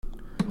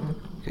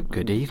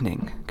Good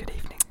evening. Good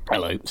evening.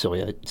 Hello.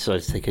 Sorry, I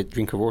decided to take a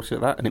drink of water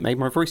at that, and it made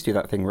my voice do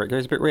that thing where it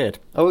goes a bit weird.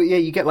 Oh yeah,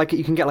 you can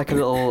get like a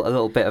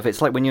little bit of it.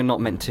 It's like when you're not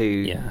meant to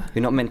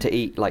you're not meant to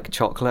eat like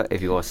chocolate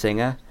if you're a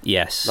singer.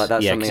 Yes. Like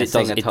that's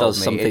something it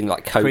does something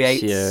like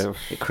coats.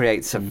 It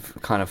creates some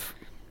kind of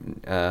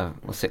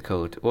what's it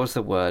called? What's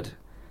the word?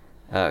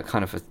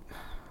 Kind of a.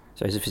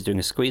 So as if it's doing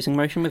a squeezing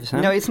motion with his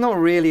hand? No, it's not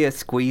really a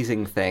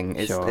squeezing thing.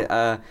 It's Sure.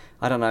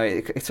 I don't know.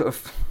 It sort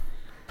of.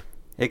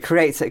 It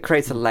creates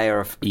a layer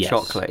of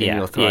chocolate in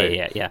your throat,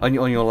 on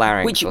your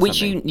larynx,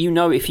 which you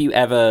know if you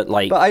ever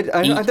but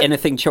I eat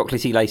anything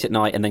chocolatey late at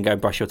night and then go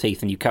and brush your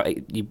teeth and you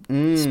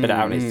spit it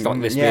out. And it's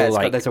like this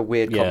there's a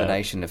weird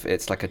combination of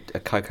it's like a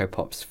Cocoa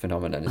Pops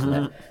phenomenon, isn't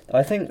it?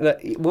 I think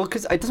that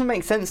because it doesn't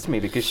make sense to me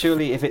because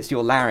surely if it's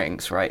your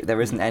larynx, right, there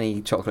isn't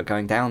any chocolate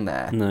going down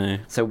there. No.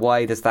 So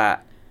why does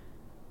that?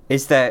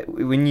 Is there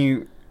when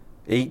you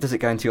eat, does it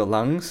go into your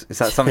lungs? Is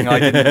that something I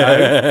didn't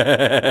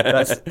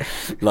know?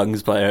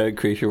 Lungs play a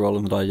crucial role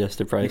in the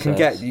digestive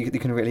process. You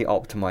can really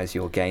optimize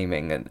your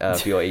gaming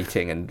and your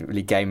eating and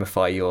really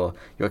gamify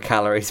your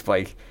calories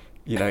by,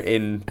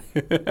 in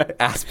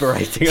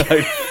aspirating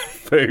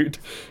food.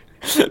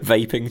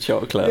 Vaping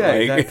chocolate.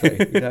 Yeah,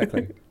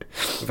 exactly.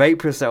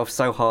 Vape yourself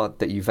so hard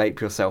that you vape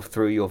yourself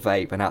through your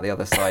vape and out the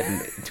other side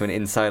to an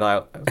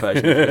inside-out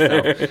version of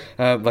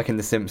yourself, like in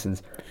The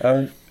Simpsons.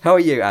 How are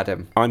you,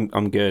 Adam?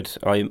 I'm good.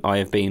 I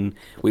have been.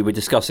 We were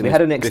discussing. We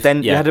had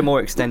we had a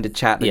more extended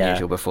chat than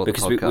usual before the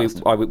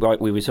podcast.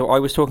 I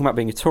was talking about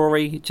being a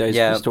Tory.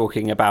 Joseph was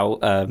talking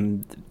about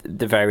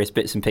the various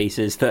bits and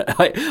pieces that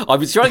I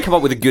was trying to come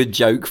up with a good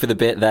joke for the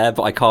bit there,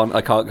 but I can't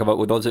come up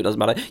with one, so it doesn't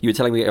matter. You were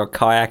telling me your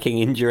kayaking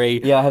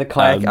injury. Yeah, I had a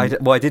kayak. I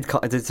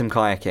did some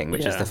kayaking,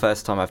 which is the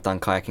first time I've done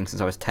kayaking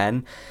since I was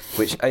 10.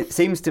 Which it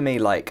seems to me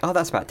like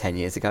that's about 10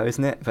 years ago,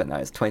 isn't it? But no,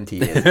 it's 20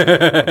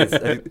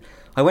 years.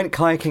 I went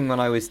kayaking when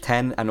I was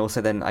 10 and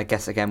also then I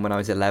guess again when I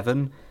was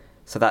 11.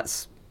 So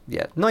that's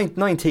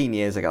 19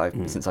 years ago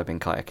since I've been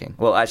kayaking.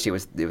 Well,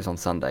 actually it was on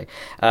Sunday.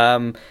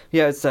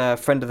 It's a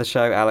friend of the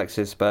show,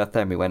 Alex's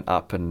birthday, and we went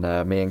up and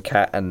me and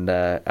Kat and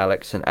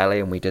Alex and Ellie,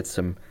 and we did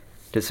some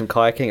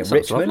kayaking at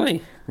Richmond.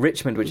 Lovely.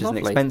 Richmond, which is an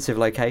expensive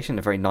location,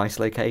 a very nice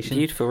location.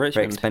 Beautiful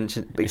Richmond.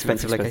 Very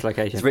expensive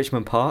location. It's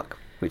Richmond Park.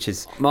 Which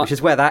is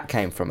where that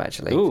came from,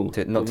 actually. Ooh,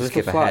 not to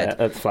skip ahead.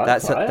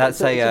 That's a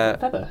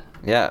feather.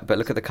 Yeah, but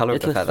look at the colour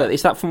of the feather.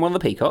 Is that from one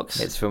of the peacoks?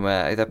 It's from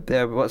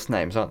they're what's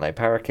names, aren't they?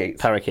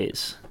 Parakeets.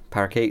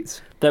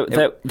 Parakeets.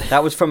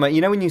 That was from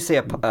when you see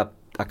a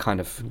kind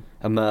of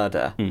a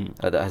murder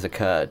that has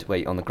occurred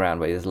on the ground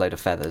where there's a load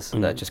of feathers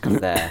that are just kind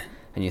of there,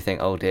 and you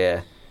think, oh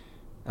dear.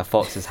 A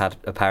fox has had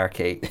a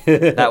parakeet.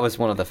 That was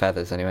one of the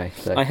feathers, anyway.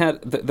 So.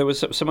 There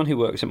was someone who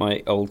works at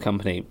my old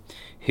company,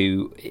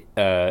 who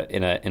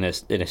in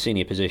a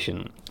senior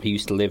position, who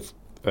used to live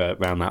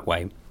around that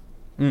way.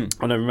 And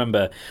I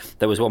remember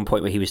there was one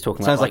point where he was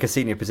talking. Sounds like a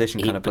senior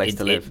position kind of place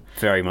to live. It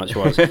very much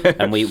was,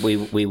 and he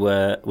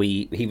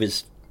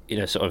was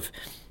sort of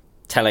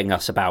telling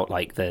us about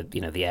like the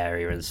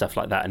area and stuff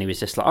like that, and he was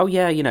just like, oh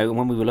yeah,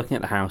 when we were looking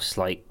at the house,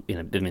 like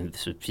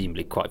this was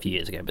presumably quite a few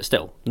years ago, but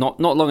still not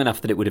long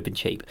enough that it would have been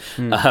cheap.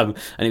 And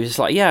he was just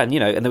like, yeah, and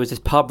and there was this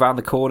pub around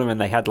the corner,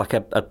 and they had like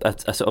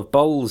a sort of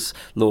bowls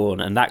lawn,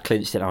 and that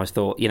clinched it. And I was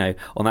thought,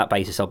 on that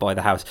basis, I'll buy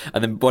the house.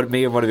 And then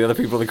me and one of the other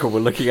people on the call were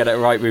looking at it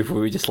right move, and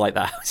we were just like,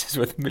 that house is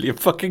worth £1 million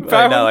fucking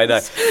pounds. I know.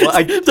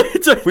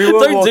 Well,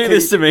 don't do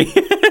this to me.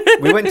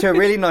 We went to a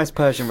really nice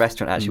Persian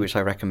restaurant, actually, which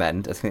I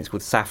recommend. I think it's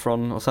called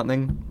Saffron or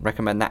something.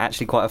 Recommend that.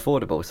 Actually quite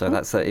affordable. So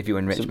that's if you're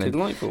in Richmond.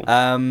 Delightful.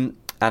 And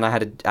I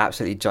had an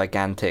absolutely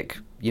gigantic...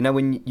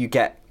 when you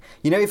get...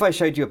 if I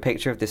showed you a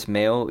picture of this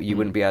meal, you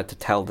wouldn't be able to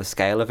tell the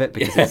scale of it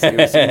because it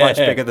was much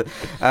bigger than...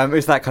 it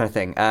was that kind of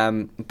thing.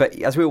 But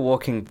as we were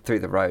walking through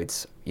the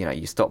roads,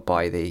 you stop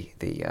by the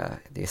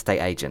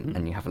estate agent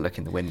and you have a look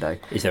in the window.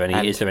 Is there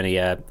any? Is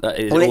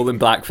it all in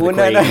black for the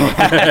Queen?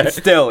 No.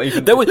 Still,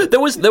 there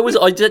was.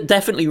 I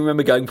definitely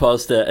remember going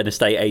past an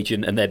estate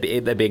agent and there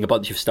being a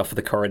bunch of stuff for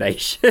the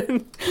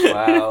coronation.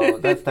 Wow,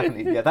 that's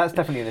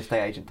definitely an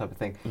estate agent type of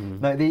thing.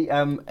 No,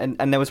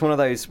 and there was one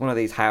of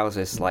these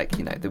houses like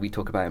that we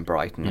talk about in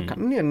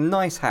Brighton.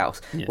 Nice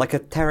house, like a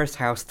terrace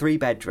house,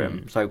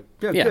 3-bedroom. So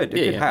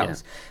good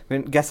house. I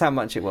mean, guess how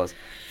much it was?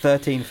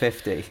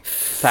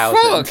 1350,000.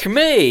 Fuck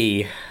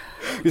me!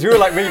 Because we were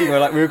like reading, we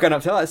were going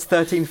up to that's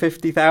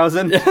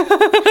 1350,000.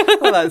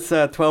 Well, that's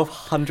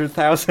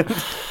 1200,000.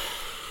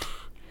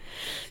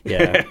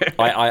 Yeah,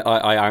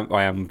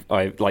 I am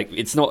like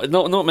it's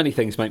not many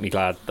things make me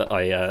glad that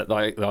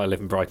I live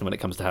in Brighton when it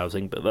comes to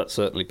housing, but that's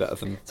certainly better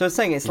than. So I was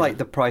saying it's like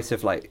the price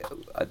of like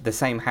the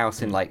same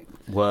house in like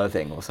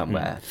Worthing or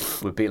somewhere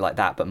would be like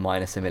that, but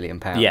minus £1 million.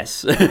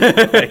 Yes,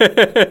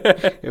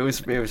 it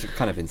was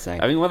kind of insane.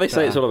 I mean, when they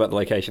say it's all about the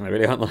location, they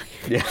really aren't like.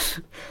 Yeah,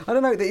 I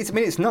don't know.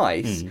 It's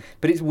nice,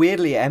 but it's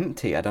weirdly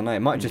empty. I don't know. It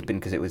might have just been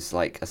because it was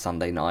like a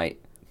Sunday night.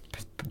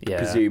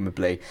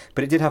 Presumably,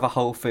 but it did have a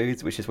Whole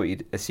Foods, which is what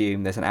you'd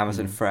assume. There's an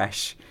Amazon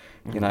Fresh,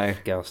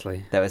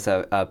 ghastly. There was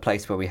a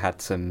place where we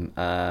had some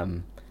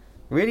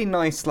really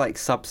nice like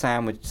sub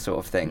sandwich sort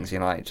of things,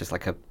 like just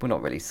like well,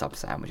 not really sub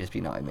sandwiches, but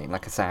you know what I mean,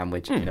 like a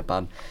sandwich in a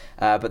bun.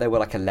 But they were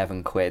like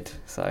 11 quid,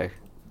 so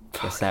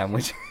for a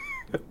sandwich.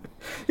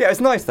 Yeah, it's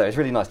nice though. It's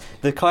really nice.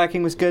 The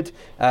kayaking was good.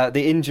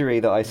 The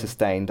injury that I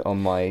sustained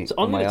on my so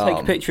I'm going to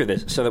take a picture of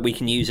this so that we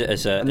can use it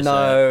as a.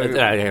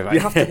 You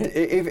have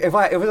to. If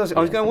I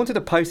wanted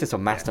to post this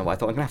on Mastodon, but I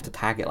thought I'm gonna have to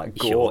tag it like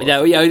gore. Sure.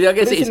 No, I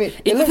guess the thing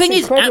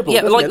is,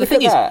 the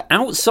thing is,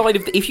 outside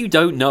of if you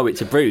don't know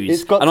it's a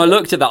bruise, and I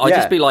looked at that, I'd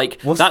just be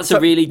like, that's a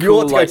really cool. You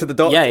ought to go to the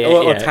doctor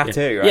or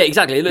tattoo, right? Yeah,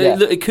 exactly.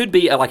 It could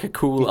be like a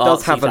cool. It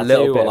does have a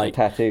little bit of a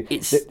tattoo.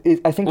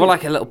 I think, or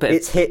like a little bit.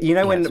 It's hit. You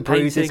know when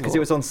bruises, because it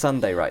was on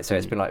Sunday, right? So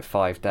it's been like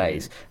 5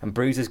 days, and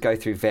bruises go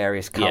through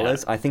various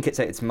colours. I think it's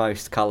at its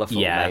most colourful,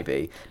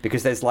 maybe,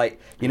 because there's like,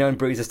 when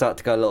bruises start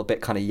to go a little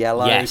bit kind of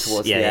yellow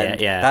towards the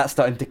end. That's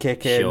starting to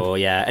kick in. Sure,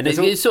 yeah, and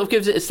it sort of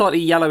gives it a slightly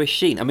yellowish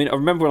sheen. I mean, I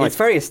remember when it's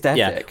very aesthetic.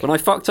 Yeah, when I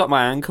fucked up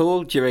my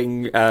ankle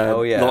during first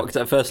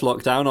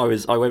lockdown,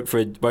 I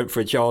went for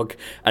a jog,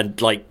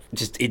 and like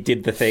it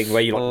did the thing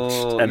where you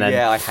and then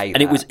I hate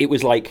and that. it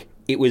was like.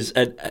 It was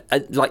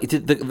like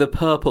the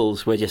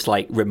purples were just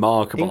like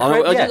remarkable.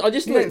 I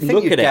just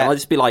look at it and I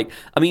just be like,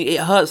 I mean, it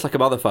hurts like a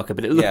motherfucker,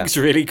 but it looks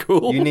really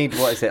cool. You need,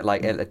 what is it,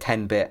 like a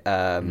 10-bit,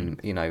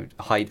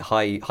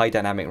 high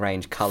dynamic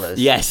range colours.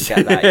 Yes, to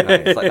get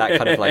that. It's like that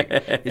kind of like,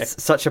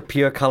 it's such a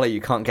pure colour you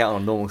can't get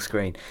on a normal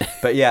screen.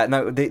 But yeah,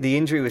 no, the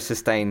injury was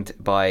sustained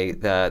by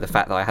the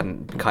fact that I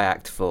hadn't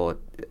kayaked for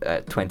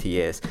 20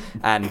 years,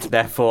 and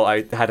therefore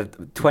I had a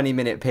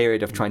 20-minute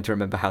period of trying to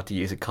remember how to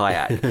use a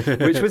kayak,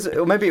 which was,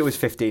 or maybe it was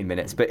 15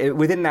 minutes, but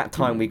within that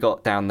time we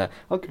got down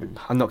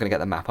I'm not going to get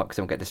the map up because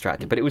I'll get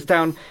distracted, but it was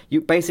down,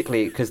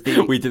 basically, because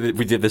we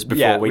did this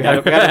before.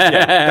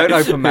 Don't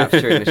open maps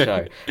during the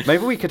show.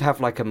 Maybe we could have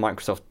like a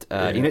Microsoft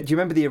do you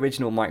remember the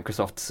original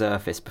Microsoft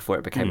Surface before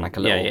it became like a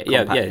little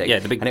compact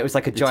thing? The big, and it was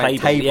like a giant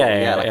table,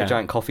 a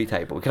giant coffee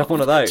table. We could have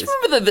one of those. Do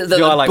you remember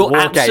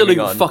the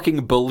absolute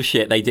fucking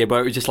bullshit they did where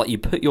it was just like you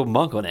put your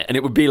mug on it and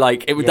it would be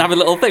like, it would have a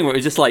little thing where it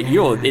was just like,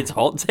 it's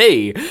hot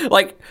tea,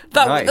 like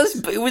that. Nice.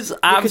 It was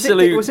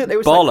absolute it was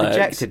bollocks. Like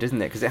projected,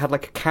 isn't it? Because it had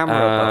like a camera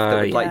above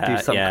that would like do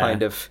some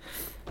kind of,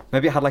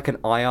 maybe it had like an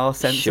IR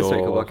sensor so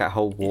it could work out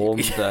how warm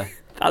the.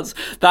 That's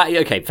that.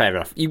 Okay, fair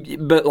enough.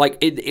 But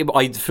like,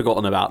 I'd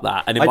forgotten about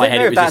that, and in my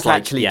head it was just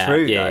like, actually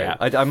true. Yeah.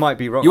 I might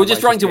be wrong. You're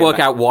just trying to work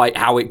out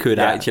how it could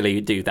actually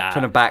do that.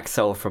 Trying to back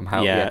solve from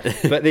how.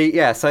 But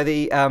so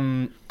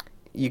the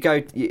you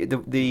go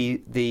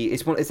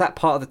it's that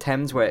part of the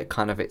Thames where it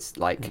kind of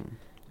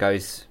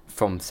goes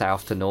from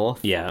south to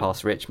north,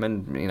 past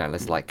Richmond.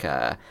 There's like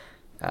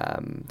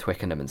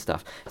Twickenham and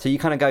stuff. So you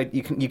kind of go,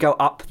 you go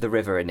up the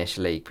river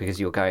initially because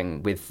you're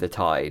going with the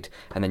tide,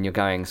 and then you're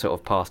going sort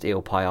of past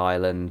Eel Pie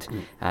Island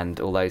and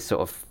all those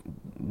sort of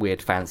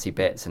weird fancy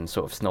bits and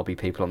sort of snobby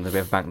people on the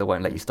riverbank that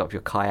won't let you stop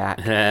your kayak.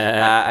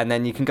 And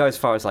then you can go as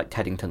far as like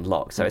Teddington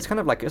Lock. So it's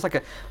kind of like,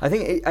 I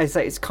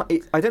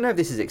don't know if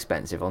this is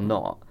expensive or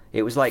not.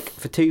 It was like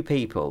for 2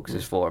 people, because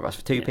there's 4 of us,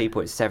 for 2 people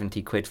it's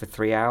 70 quid for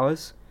 3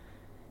 hours.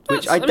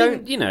 Which but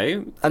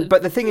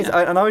the thing is,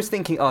 and I was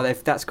thinking,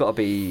 that's got to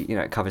be,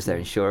 it covers their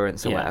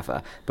insurance or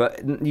whatever.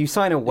 But you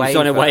sign a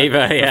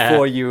waiver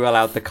before you're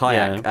allowed the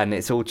kayak, and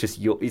it's all just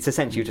it's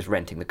essentially you're just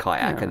renting the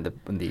kayak and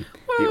the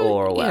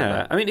oar or whatever.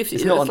 Yeah. I mean, if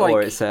it's not an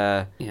oar, it's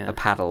a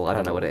paddle. I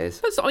don't know what it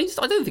is.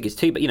 I don't think it's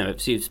too, but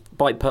it's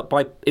by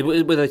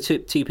with a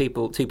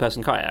two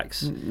person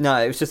kayaks. No,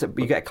 it was just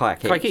you get a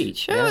kayak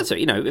each. Yeah, so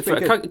for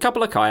a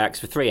couple of kayaks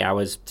for 3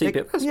 hours.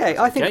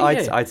 I think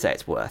I'd say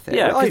it's worth it.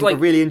 Yeah, I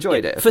really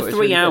enjoyed it. For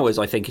 3 hours,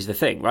 I think is the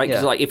thing, right?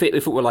 Because if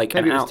it were like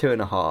maybe it was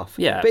 2.5.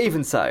 Yeah, but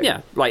even so,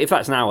 like if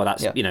that's an hour,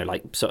 that's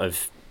like sort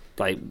of.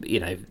 Like the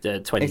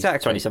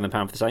 £27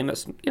 for the same.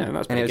 That's that's pretty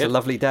and it was good. a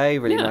lovely day,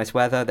 really nice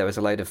weather. There was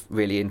a load of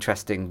really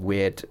interesting,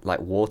 weird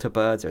like water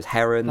birds. There was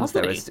herons.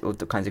 Lovely. There was all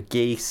kinds of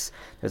geese.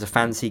 There was a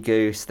fancy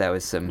goose. There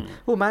was some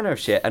all manner of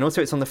shit. And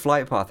also, it's on the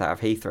flight path out of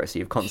Heathrow, so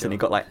you've constantly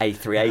got like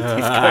A380s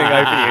going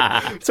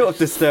over you. Sort of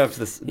disturbs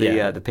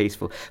the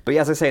peaceful. But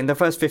as I say, in the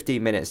first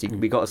 15 minutes,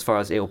 we got as far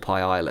as Eel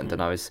Pie Island,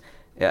 and I was.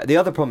 Yeah, the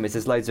other problem is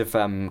there's loads of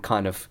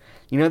kind of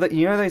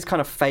those kind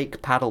of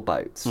fake paddle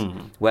boats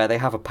where they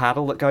have a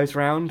paddle that goes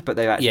round, but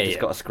they've actually just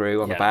got a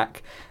screw on the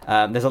back.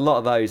 There's a lot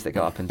of those that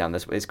go up and down.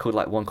 It's called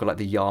one called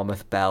the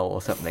Yarmouth Bell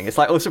or something. It's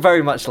like also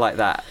very much like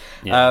that.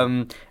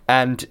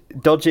 And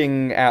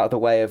dodging out of the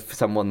way of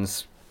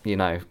someone's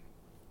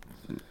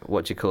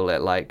what do you call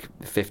it, like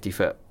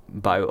 50-foot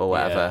boat or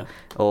whatever,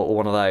 or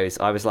one of those.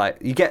 I was like,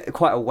 you get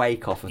quite a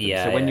wake off of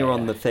them. So when you're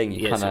on the thing,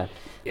 you kind of.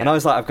 And I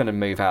was like, I'm going to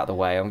move out of the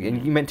way.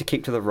 And you meant to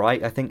keep to the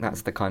right. I think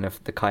that's the kind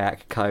of the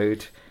kayak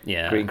code,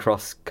 Green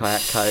Cross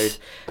kayak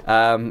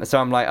code. So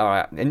I'm like, all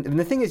right. And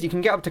the thing is, you can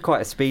get up to quite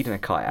a speed in a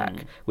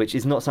kayak, which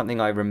is not something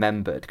I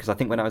remembered because I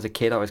think when I was a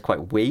kid, I was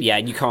quite weak. Yeah,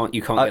 and you can't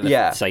get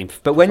the same.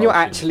 But when you're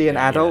actually an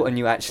adult and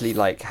you actually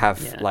like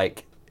have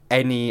like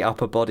any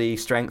upper body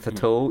strength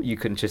at all, you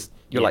can just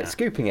you're like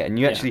scooping it, and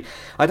you actually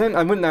I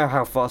wouldn't know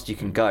how fast you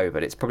can go,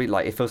 but it's probably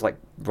like it feels like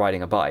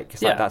riding a bike.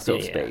 It's like that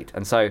sort of speed,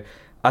 and so.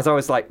 As I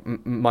was like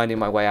minding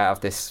my way out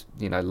of this,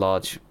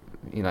 large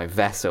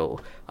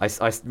vessel, I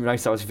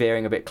noticed I was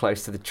veering a bit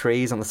close to the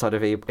trees on the side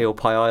of Eel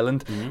Pie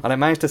Island, and I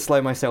managed to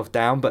slow myself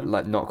down, but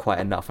like not quite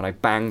enough, and I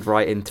banged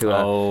right into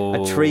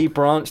a tree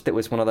branch that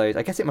was one of those.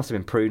 I guess it must have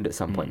been pruned at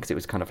some point because it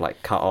was kind of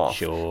like cut off.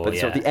 Sure, but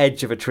sort of the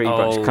edge of a tree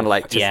branch, kind of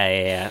like just,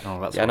 Oh,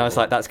 that's and I was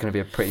like, that's going to be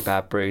a pretty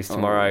bad bruise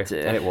tomorrow,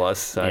 and it was.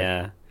 So.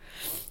 Yeah.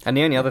 And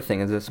the only other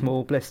thing is a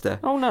small blister.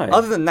 Oh, no.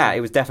 Other than that,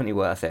 it was definitely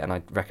worth it, and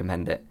I'd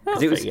recommend it.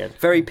 Because it was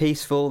very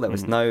peaceful. There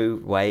was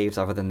no waves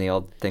other than the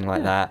odd thing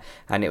like that.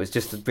 And it was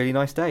just a really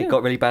nice day.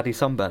 Got really badly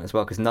sunburnt as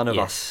well, because none of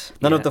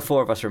the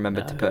four of us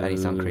remembered to put any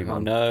sun cream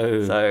on.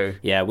 No. So,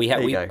 yeah, I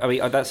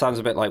mean, that sounds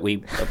a bit like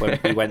when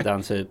we went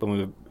down to, when we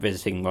were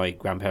visiting my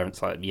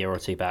grandparents like a year or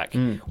two back,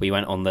 we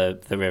went on the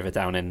river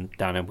down in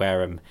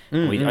Wareham. I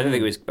don't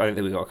think we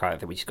got a kayak, I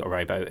think we just got a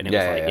rowboat. And it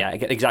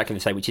was exactly the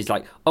same, which is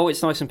like,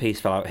 it's nice and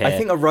peaceful out here. I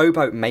think a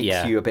rowboat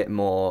makes you a bit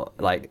more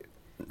like,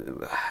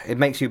 it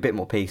makes you a bit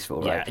more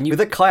peaceful, right? And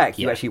with a kayak,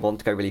 you actually want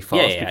to go really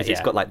fast because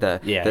it's got like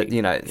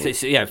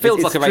it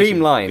feels like a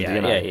streamlined.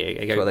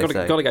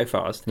 Got to go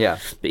fast. Yeah,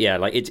 but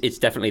like it's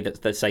definitely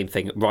the same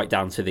thing right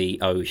down to the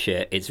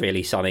it's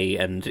really sunny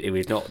and it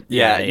was not.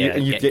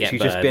 You've literally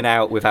just been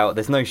out without.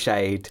 There's no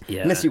shade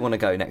unless you want to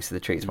go next to the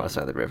trees by the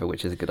side of the river,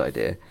 which is a good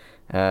idea.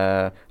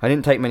 I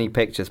didn't take many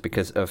pictures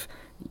because of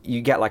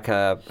you get like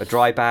a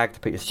dry bag to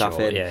put your stuff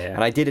in,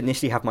 and I did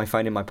initially have my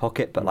phone in my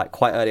pocket, but like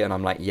quite early on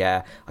I'm like,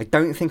 I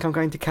don't think I'm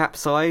going to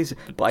capsize,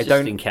 but I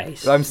don't. Just in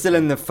case. I'm still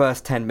in the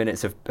first 10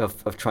 minutes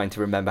of trying to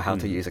remember how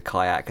to use a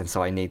kayak, and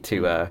so I need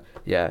to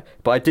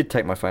but I did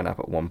take my phone up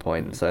at one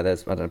point, so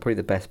there's, I don't know, probably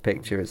the best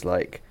picture is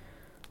like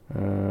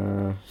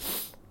none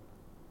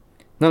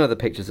of the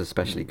pictures are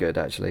especially good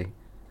actually,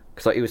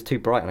 because like, it was too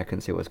bright and I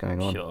couldn't see what was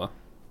going on. Sure.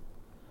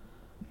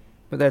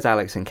 But there's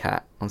Alex and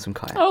Kat on some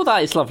kayak. Oh,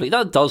 that is lovely.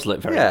 That does look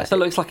very nice. That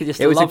looks like a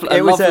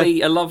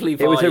lovely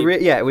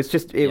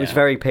vibe. It was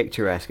very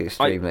picturesque,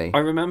 extremely. I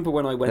remember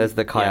when I went. There's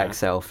the kayak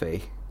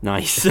selfie.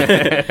 Nice.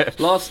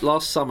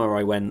 Last summer,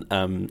 I went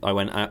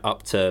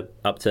up to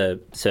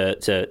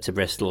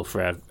Bristol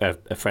for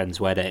a friend's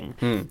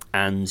wedding,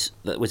 and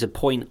there was a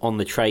point on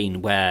the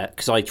train where,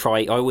 because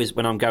I always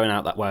when I'm going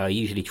out that way, I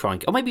usually try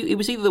and, or maybe it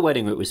was either the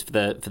wedding or it was for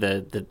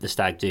the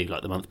stag do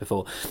like the month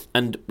before,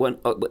 and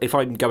if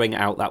I'm going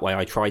out that way,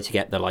 I try to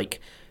get the like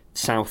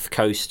South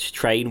Coast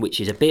train, which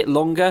is a bit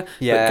longer,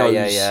 but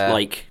goes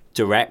like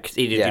direct.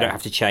 You don't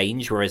have to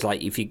change, whereas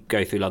like if you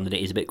go through London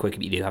it is a bit quicker,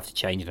 but you do have to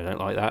change, and I don't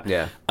like that.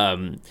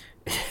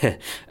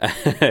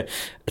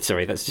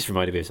 Sorry, that's just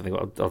reminded me of something.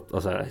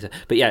 I'll say that later.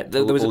 But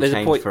there's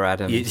a point for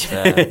Adam's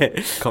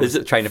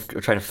train of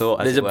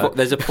thought.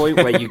 There's a point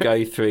where you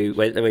go through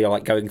where you're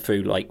like going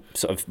through like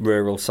sort of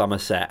rural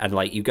Somerset, and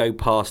like you go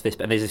past this,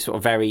 and there's this sort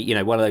of very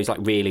one of those like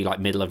really like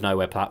middle of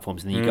nowhere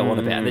platforms, and then you go on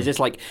a bit, and there's just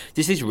like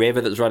this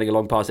river that's running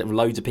along past it, and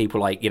loads of people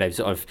like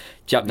sort of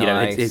jump.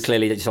 It's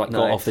clearly they just like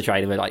got off the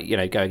train and were like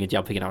going and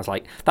jumping, and I was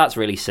like, that's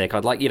really sick.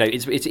 I'd like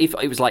it's if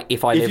it was like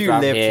if I lived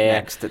around here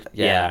next to,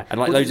 and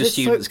like loads of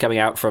students coming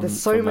out from.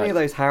 There's so many of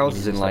those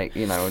houses in like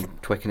in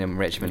Twickenham,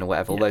 Richmond, or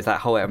whatever. All those the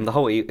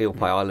whole Eel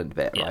Pie Island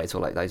bit, right? It's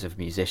all like those of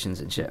musicians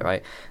and shit,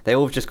 right? They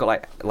all just got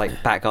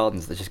like back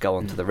gardens that just go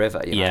onto the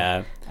river,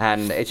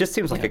 and it just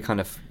seems like a kind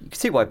of, you can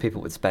see why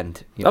people would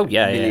spend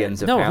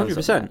millions of pounds.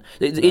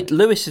 100%.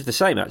 Lewis is the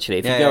same actually.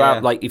 If you go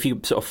out, like if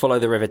you sort of follow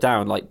the river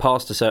down, like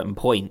past a certain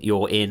point,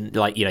 you're in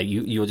like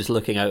you're just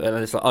looking out, and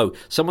it's like,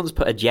 someone's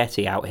put a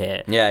jetty out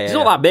here. It's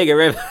not that big a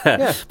river,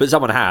 but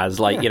someone has.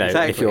 Like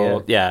if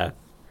you're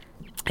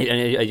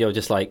and you're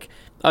just like,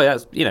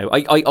 that's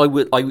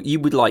you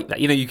would like that.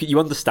 You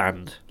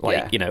understand.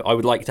 Like I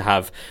would like to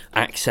have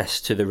access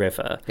to the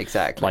river.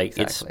 Exactly.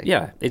 It's really.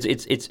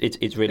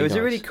 It was nice.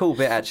 a really cool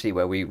bit actually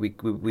where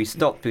we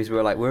stopped because we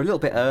were like, we're a little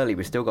bit early.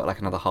 We've still got like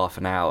another half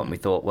an hour, and we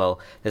thought, well,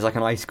 there's like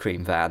an ice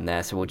cream van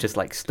there, so we'll just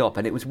like stop.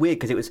 And it was weird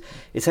because it was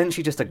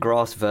essentially just a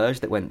grass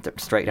verge that went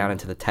straight down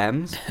into the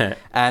Thames,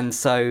 and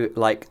so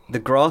like the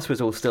grass was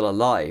all still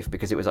alive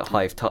because it was at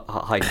high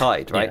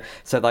tide, right?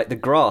 So like the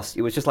grass,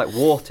 it was just like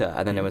water,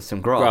 and then there was some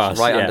grass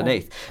right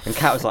underneath. And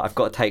Kat was like, I've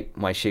got to take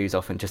my shoes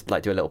off and just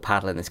like do a little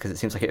paddle in this because it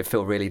seems like it would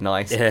feel really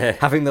nice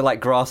having the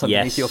like grass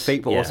underneath your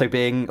feet, but also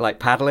being like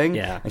paddling.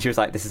 And she was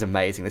like, this is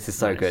amazing, this is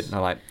so good. And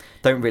I'm like,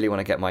 don't really want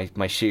to get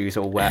my shoes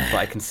all wet, but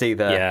I can see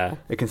the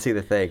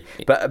thing.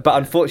 But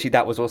unfortunately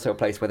that was also a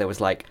place where there was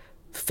like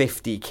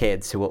 50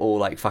 kids who were all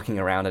like fucking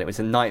around, and it was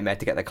a nightmare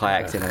to get the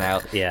kayaks in and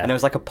out. And there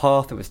was like a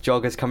path that was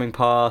joggers coming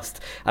past,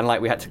 and like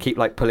we had to keep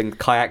like pulling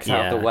kayaks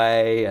out of the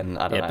way, and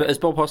I don't know. But as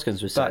Bob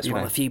Hoskins was saying, it's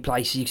one of the few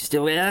places you can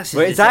still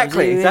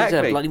exactly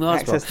bloody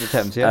access to the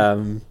Thames.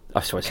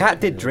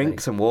 Kat did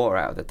drink some water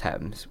out of the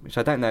Thames, which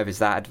I don't know if is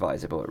that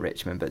advisable at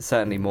Richmond, but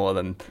certainly more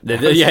than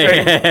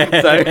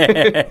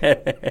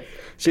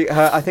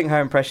I think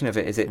her impression of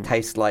it is it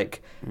tastes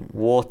like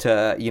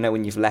water,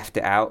 when you've left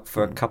it out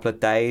for a couple of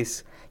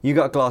days. You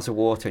got a glass of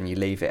water and you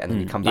leave it, and then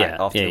you come back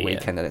after the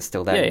weekend and it's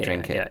still there and you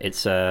drink it.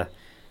 It's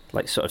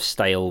like sort of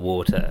stale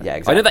water. Yeah,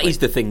 exactly. I know that is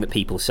the thing that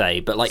people say,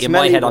 but like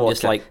Smelly in my head, water. I'm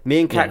just like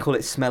me and Kat call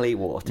it smelly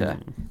water.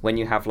 When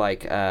you have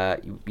like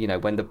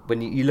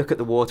when you look at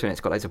the water and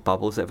it's got loads of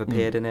bubbles that have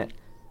appeared in it.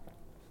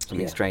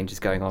 Something strange is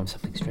going on.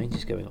 Something strange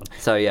is going on.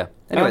 So yeah.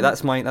 Anyway,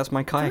 that's my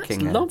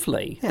kayaking. That's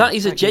lovely. Yeah, that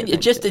is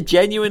just a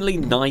genuinely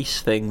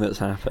nice thing that's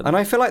happened. And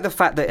I feel like the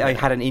fact that I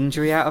had an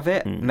injury out of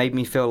it made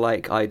me feel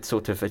like I'd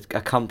sort of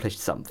accomplished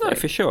something. No,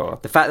 for sure.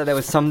 The fact that there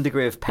was some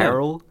degree of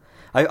peril.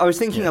 I was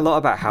thinking a lot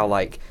about how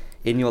like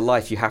in your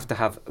life you have to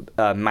have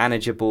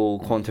manageable,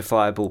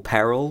 quantifiable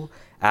peril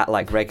at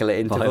like regular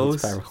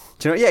intervals. Mild peril.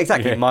 Do you know? Yeah,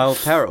 exactly. Mild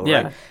peril.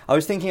 Yeah. Right? I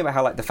was thinking about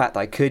how like the fact that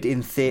I could the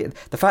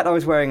fact that I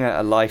was wearing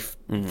a life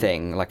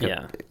thing like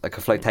a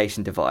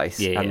flotation device,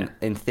 and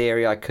in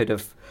theory I could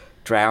have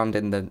drowned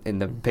in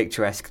the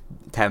picturesque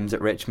Thames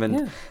at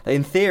Richmond. Yeah.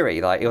 In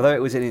theory, like although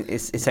it was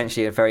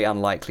essentially a very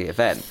unlikely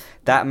event,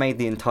 that made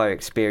the entire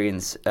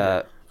experience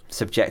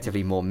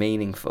subjectively more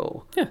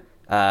meaningful. Yeah.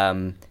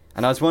 And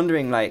I was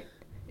wondering like,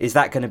 is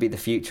that going to be the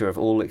future of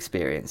all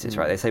experiences,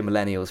 right? They say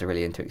millennials are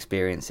really into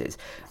experiences.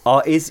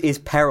 Is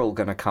peril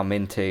going to come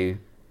into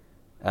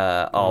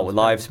our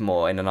lives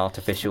more in an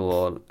artificial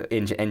or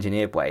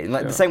engineered way?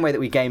 Like the same way that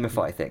we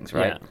gamify things,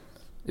 right? Yeah.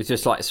 It's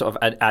just like sort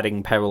of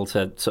adding peril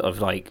to sort of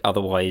like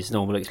otherwise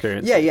normal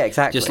experiences. Yeah,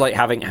 exactly. Just like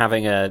having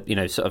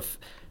a, sort of,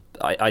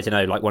 I don't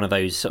know, like one of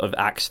those sort of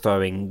axe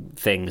throwing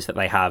things that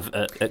they have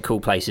at cool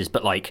places,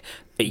 but like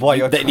there's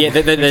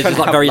just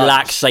like very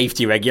lax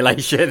safety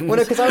regulation. Well,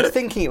 no, because I was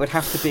thinking it would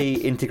have to be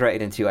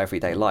integrated into your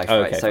everyday life,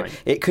 right? So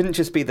it couldn't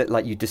just be that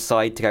like you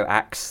decide to go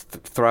axe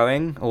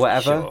throwing or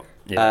whatever. Sure.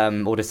 Yeah.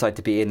 Or decide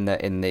to be in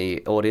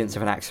the audience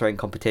of an axe throwing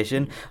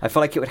competition. I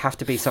feel like it would have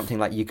to be something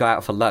like you go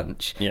out for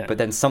lunch, but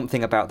then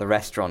something about the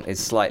restaurant is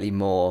slightly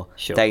more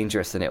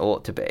dangerous than it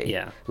ought to be.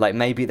 Yeah. Like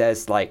maybe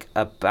there's like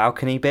a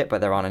balcony bit, but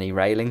there aren't any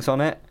railings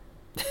on it.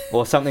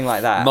 Or something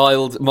like that.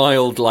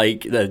 mild,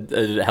 like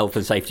health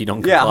and safety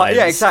non-compliance.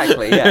 Yeah,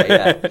 exactly.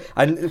 Yeah.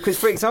 And because,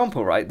 for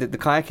example, right, the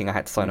kayaking, I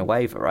had to sign a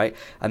waiver, right?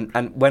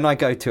 And when I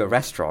go to a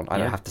restaurant, I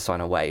don't have to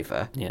sign a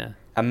waiver. Yeah.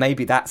 And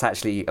maybe that's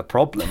actually a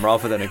problem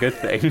rather than a good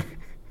thing.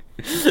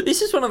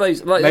 This is one of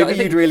those. Like, maybe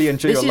you'd really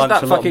enjoy your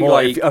lunch a lot more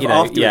like, if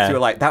afterwards you were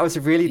like, that was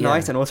really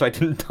nice, and also I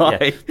didn't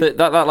die. Yeah.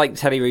 That like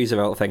Teddy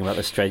Roosevelt thing about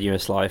the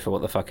strenuous life or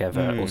what the fuck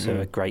ever.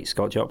 Also a great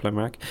Scott Joplin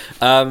rag.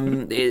 I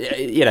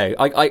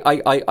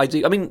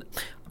do. I mean,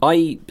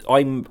 I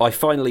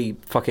finally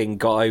fucking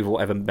got over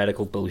whatever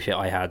medical bullshit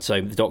I had.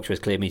 So the doctor has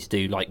cleared me to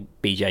do like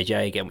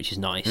BJJ again, which is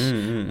nice.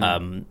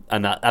 And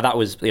that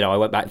was, I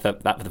went back to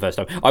that for the first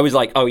time. I was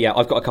like, oh yeah,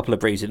 I've got a couple of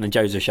bruises, and then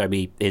Joseph showed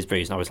me his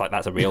bruise, and I was like,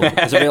 that's a real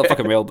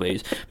fucking real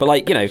bruise. But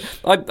like, I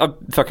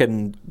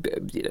fucking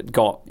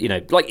got,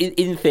 like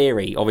in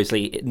theory,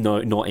 obviously,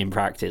 not in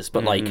practice,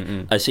 but like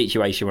a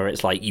situation where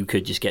it's like you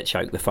could just get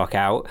choked the fuck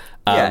out.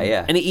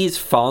 And it is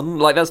fun.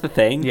 Like that's the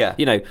thing. Yeah.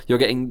 You're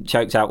getting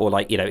choked out, or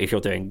like, if you're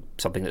doing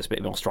something that's a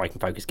bit more striking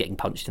focus, getting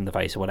punched in the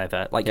face or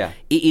whatever, like it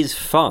is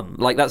fun.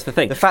 Like that's the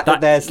thing. The fact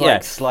that there's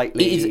like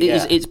slightly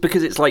it's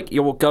because it's like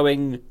you're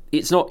going,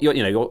 it's not, you're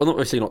not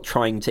obviously not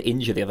trying to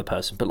injure the other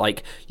person, but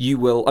like you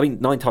will, I mean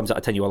 9 times out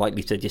of 10 you are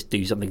likely to just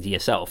do something to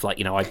yourself,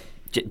 like I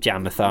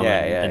jammed the thumb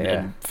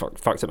and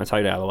fucked up my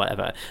toenail or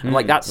whatever, and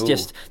like that's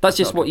just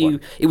what you,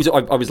 it was, I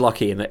was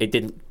lucky in that it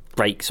didn't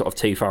break sort of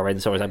too far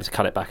in, so I was able to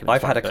cut it back.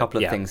 I've had a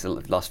couple of things the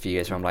last few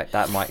years where I'm like,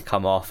 that might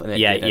come off, and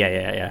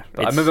yeah.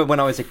 I remember when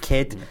I was a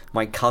kid,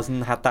 my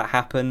cousin had that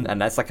happen,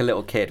 and that's like a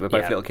little kid. We're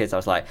both little kids. I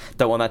was like,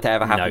 don't want that to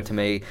ever happen to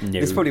me. No.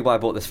 This is probably why I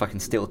bought this fucking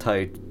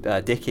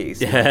steel-toed Dickies.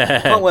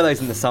 Can't wear those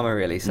in the summer,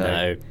 really.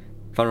 So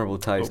vulnerable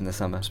toes in the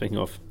summer. Speaking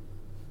of.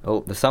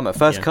 Oh, the summer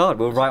first card.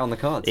 We'll write on the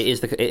cards. It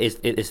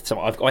is. So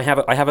I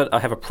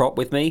have a prop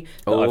with me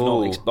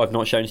that I've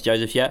not shown to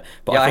Joseph yet.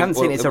 But I haven't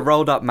seen it. It's a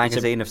rolled up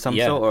magazine of some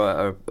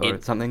sort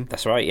or something.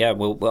 That's right. Yeah.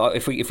 Well,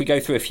 if we go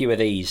through a few of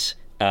these,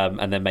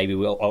 and then maybe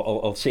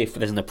I'll see if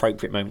there's an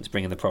appropriate moment to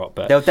bring in the prop.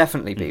 But there'll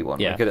definitely be one.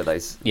 Yeah. We're good at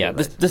those. Yeah.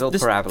 The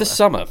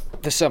summer.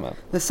 The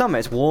summer.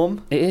 It's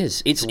warm. It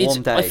is. It's a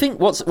warm day. I think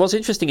what's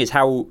interesting is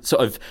how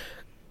sort of,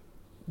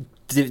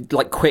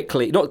 like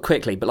not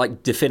quickly, but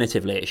like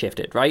definitively it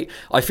shifted, right?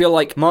 I feel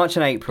like March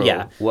and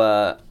April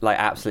were like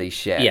absolutely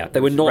shit. Yeah, they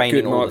were not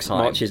good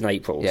Marches and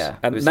Aprils. Yeah,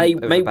 and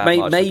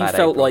May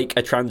felt like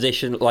a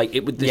transition, like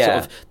it was this sort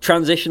of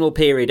transitional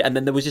period, and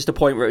then there was just a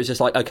point where it was just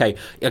like, okay,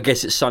 I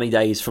guess it's sunny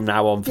days from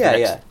now on for the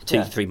next 2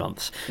 to 3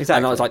 months. Exactly.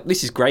 And I was like,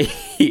 this is great,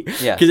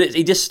 because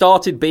it just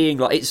started being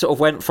like, it sort of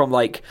went from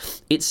like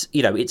it's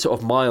sort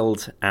of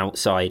mild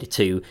outside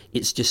to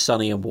it's just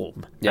sunny and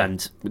warm,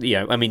 and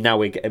I mean now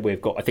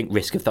we've got, I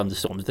think, risk of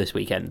thunderstorms this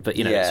weekend, but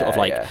sort of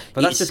like, but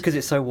that's just because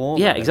it's so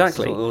warm. Yeah,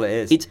 exactly. That's all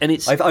it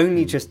is. I've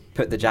only just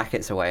put the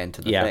jackets away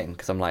into the thing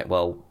because I'm like,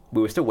 well,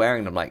 we were still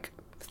wearing them like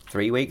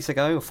 3 weeks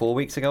ago or 4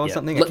 weeks ago or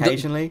something.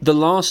 Occasionally, the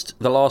last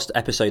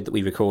episode that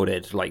we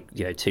recorded, like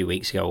 2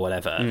 weeks ago or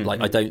whatever, like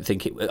I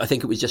think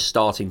it was just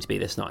starting to be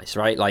this nice,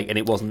 right? Like, and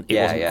it wasn't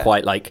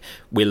quite like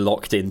we're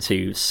locked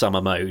into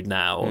summer mode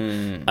now.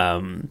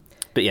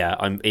 But yeah,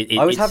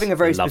 I was having a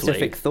very lovely.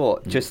 specific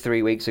thought just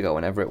 3 weeks ago,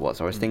 whenever it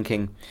was. I was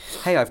thinking,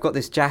 hey, I've got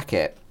this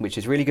jacket, which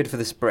is really good for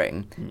the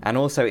spring, and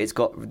also it's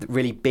got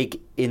really big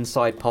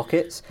inside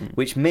pockets,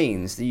 which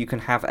means that you can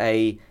have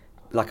a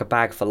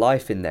bag for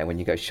life in there when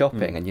you go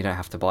shopping, and you don't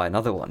have to buy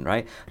another one,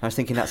 right? And I was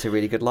thinking that's a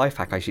really good life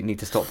hack. I should need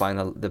to stop buying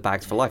the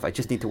bags for life. I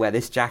just need to wear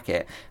this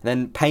jacket, and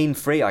then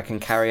pain-free I can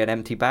carry an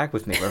empty bag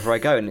with me wherever I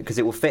go, and because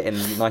it will fit in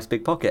a nice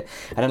big pocket.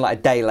 And then like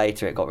a day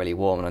later it got really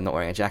warm and I'm not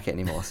wearing a jacket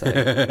anymore, so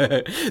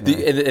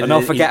and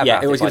I'll forget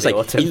about it by the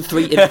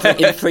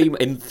autumn.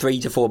 In 3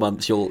 to 4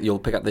 months you'll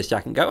pick up this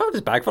jacket and go, oh,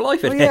 there's a bag for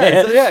life in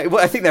here.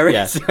 Well, I think there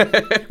is.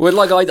 Well,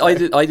 like I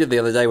did the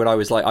other day when I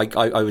was like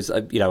I was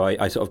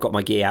I sort of got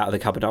my gear out of the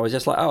cupboard. I was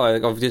just like, oh,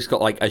 I've just got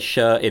like a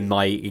shirt in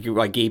my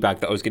gear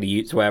bag that I was going to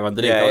use to wear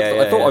underneath.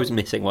 I thought I was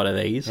missing one of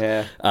these.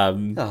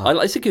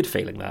 It's a good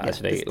feeling that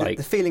actually, like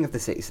the feeling of the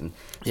season.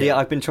 So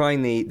I've been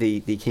trying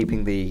the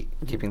keeping the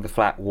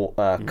flat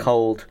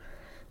cold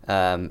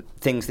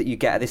things that you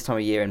get at this time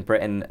of year in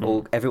Britain.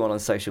 Everyone on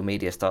social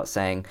media starts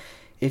saying,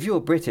 if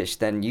you're British,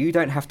 then you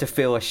don't have to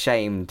feel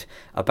ashamed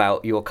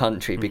about your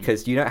country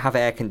because you don't have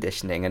air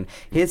conditioning. And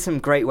here's some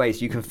great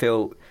ways you can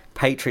feel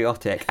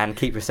patriotic and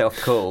keep yourself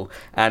cool.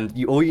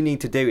 And all you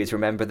need to do is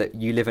remember that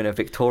you live in a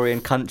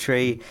Victorian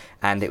country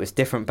and it was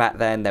different back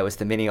then. There was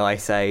the mini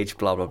ice age,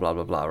 blah, blah, blah,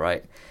 blah, blah,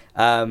 right?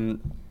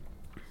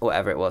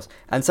 Whatever it was.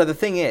 And so the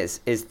thing is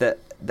that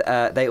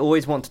they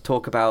always want to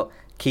talk about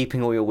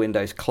keeping all your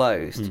windows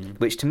closed,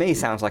 which to me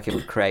sounds like it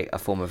would create a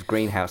form of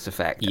greenhouse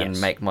effect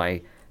and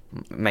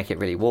make it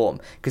really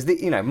warm, because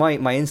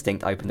my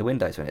instinct, open the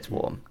windows when it's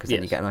warm, because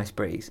then you get a nice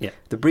breeze.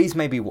 The breeze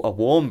may be a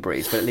warm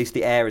breeze, but at least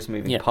the air is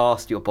moving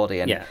past your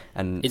body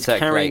and it's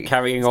carrying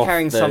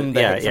some of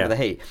the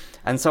heat.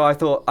 And so I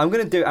thought I'm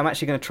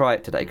actually going to try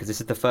it today, because this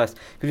is the first,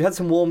 because we've had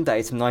some warm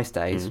days, some nice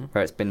days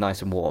where it's been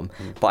nice and warm,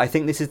 but I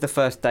think this is the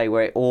first day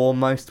where it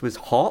almost was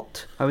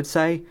hot. I'd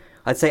say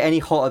any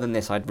hotter than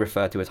this I'd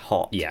refer to as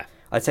hot.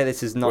 I'd say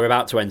this is not. We're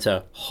about to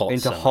enter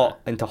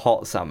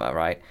hot summer,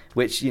 right?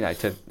 Which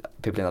to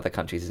people in other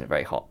countries isn't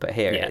very hot, but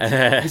here it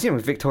is. You see them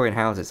with Victorian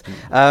houses,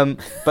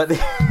 but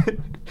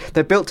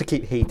they're built to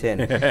keep heat in.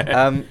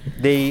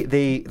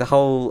 The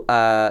whole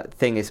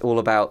thing is all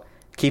about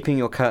keeping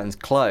your curtains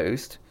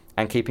closed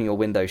and keeping your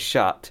windows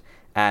shut,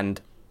 and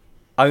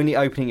only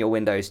opening your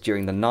windows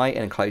during the night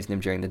and closing them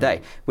during the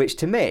day. Which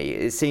to me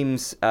it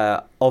seems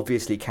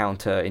obviously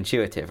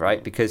counterintuitive,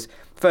 right? Because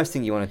first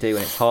thing you want to do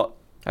when it's hot,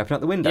 open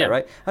up the window,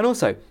 right? And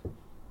also,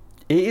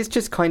 it is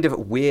just kind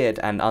of weird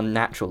and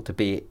unnatural to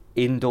be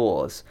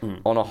indoors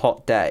on a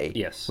hot day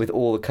with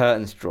all the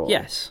curtains drawn.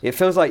 It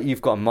feels like you've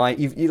got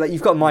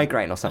you've got a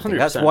migraine or something.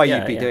 That's why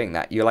you'd be doing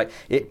that. You're like,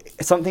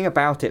 something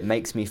about it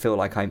makes me feel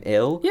like I'm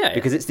ill.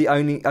 Because it's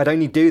I'd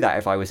only do that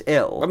if I was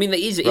ill. I mean,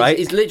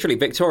 it's literally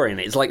Victorian.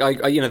 It's like well,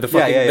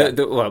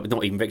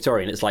 not even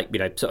Victorian. It's like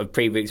sort of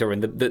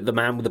pre-Victorian. The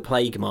man with the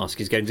plague mask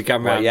is going to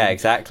come around.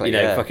 Exactly.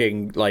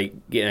 Fucking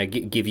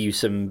give you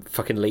some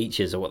fucking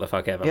leeches or what the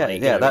fuck ever.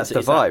 That's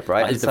the vibe,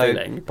 right? That is the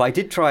feeling. But I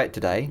did try it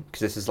today,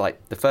 because this is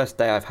like the first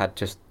day I've had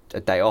just a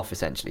day off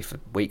essentially for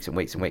weeks and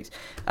weeks and weeks.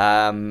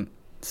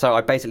 So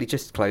I basically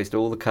just closed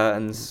all the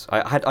curtains.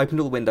 I had opened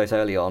all the windows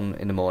early on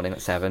in the morning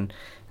at 7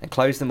 and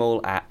closed them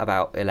all at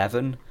about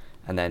 11,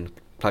 and then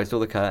closed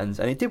all the curtains,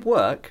 and it did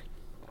work.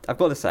 I've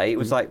got to say, it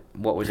was like,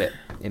 what was it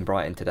in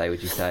Brighton today,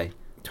 would you say?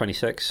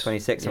 26,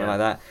 something like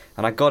that.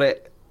 And I got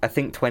it, I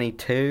think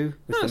 22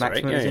 was the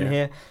maximum in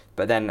here.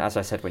 But then, as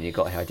I said, when you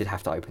got here, I did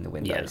have to open the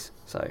windows.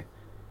 So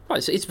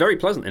it's very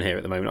pleasant in here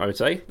at the moment, I would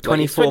say.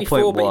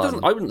 24.1.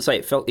 But I wouldn't say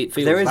it feels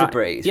there is that. A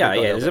breeze.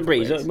 There's a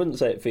breeze. I wouldn't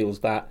say it feels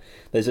that.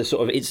 There's a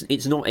sort of,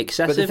 it's not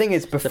excessive. But the thing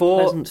is,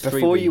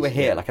 before you were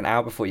here, like an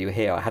hour before you were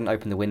here, I hadn't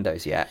opened the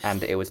windows yet,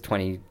 and it was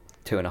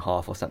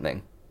 22.5 or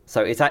something.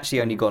 So it's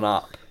actually only gone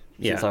up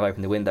since I've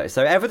opened the windows.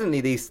 So evidently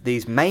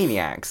these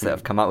maniacs that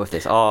have come up with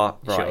this are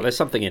right. Sure, there's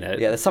something in it.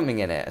 Yeah, there's something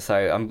in it. So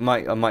I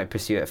might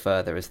pursue it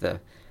further as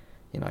the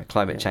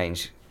climate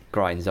change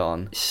grinds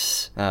on.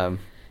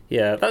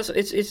 Yeah,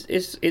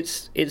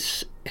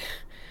 it's.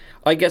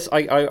 I guess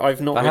I've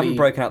not. I haven't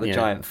broken out the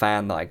giant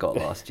fan that I got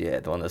last year,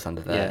 the one that's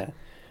under there. Yeah,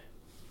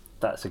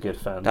 that's a good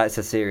fan. That's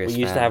a serious. We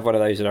used fan. to have one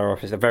of those in our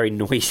office. They're very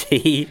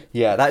noisy.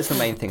 Yeah, that's the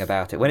main thing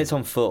about it. When it's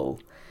on full,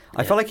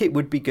 I feel like it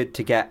would be good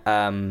to get.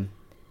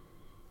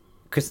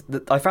 Because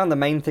I found the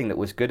main thing that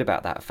was good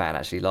about that fan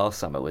actually last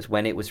summer was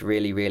when it was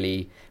really,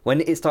 really... When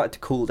it started to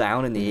cool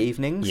down in the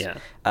evenings,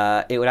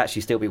 it would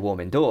actually still be warm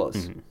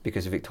indoors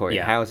because of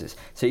Victorian houses.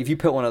 So if you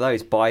put one of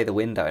those by the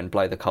window and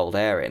blow the cold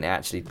air in, it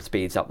actually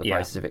speeds up the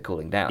process of it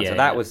cooling down. So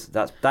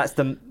that's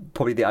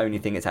probably the only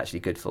thing it's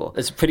actually good for.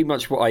 That's pretty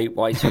much what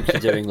I took to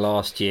doing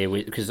last year,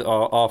 because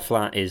our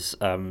flat is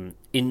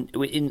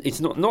it's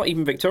not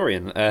even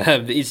Victorian.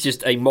 It's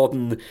just a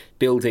modern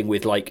building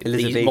with like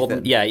Elizabethan. These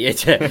modern,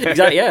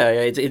 exactly,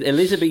 it's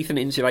Elizabethan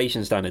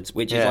insulation standards,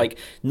 which is like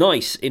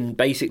nice in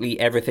basically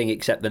everything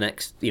except the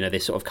next,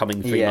 this sort of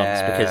coming 3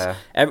 months, because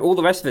all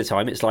the rest of the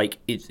time it's like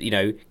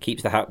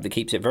keeps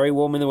it very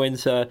warm in the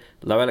winter,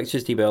 low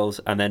electricity bills,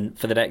 and then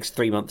for the next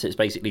 3 months it's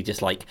basically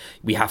just like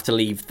we have to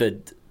leave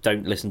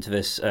don't listen to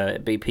this,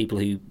 be people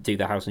who do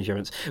the house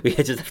insurance. We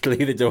just have to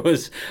leave the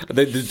doors,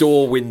 the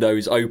door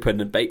windows open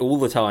and all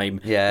the time,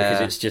 because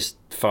it's just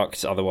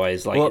fucked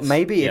otherwise. Like, well,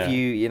 maybe if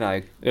you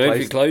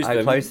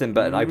close them,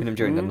 but open them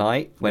during the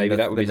night when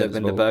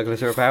the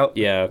burglars are about.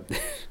 Yeah.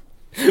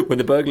 When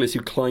the burglars who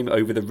climb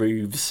over the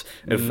roofs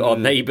of our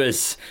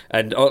neighbours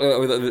and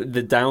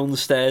the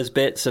downstairs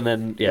bits, and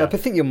then I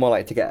think you're more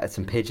likely to get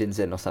some pigeons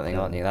in or something,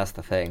 aren't you? That's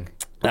the thing.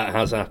 That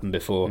has happened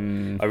before. I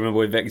remember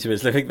when Victor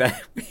was living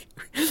there,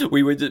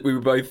 we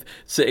were both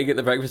sitting at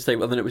the breakfast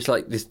table, and then it was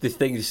like this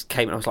thing just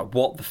came, and I was like,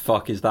 "What the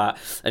fuck is that?"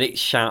 And it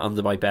shat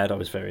under my bed. I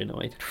was very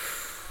annoyed.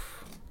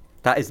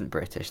 That isn't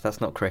British. That's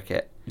not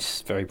cricket.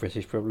 It's very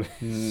British, probably.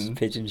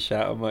 Pigeon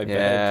shat on my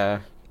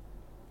bed.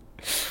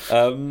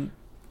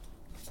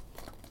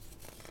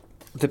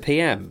 The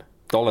PM.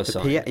 Dollar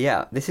sign.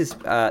 This is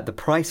the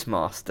Price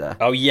Master.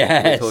 Oh,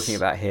 yes. We're talking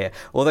about here.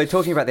 Although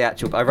talking about the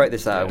actual... I wrote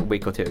this a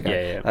week or two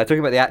ago. Talking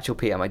about the actual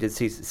PM, I did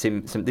see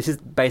some... This is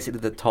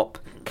basically the top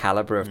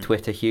calibre of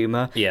Twitter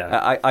humour.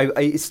 Yeah.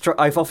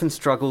 I've often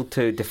struggled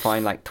to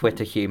define, like,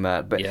 Twitter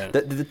humour, but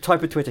the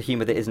type of Twitter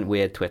humour that isn't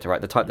weird Twitter,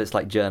 right? The type that's,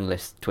 like,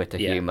 journalist Twitter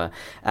humour.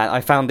 And I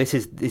found this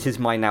is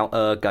my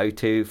now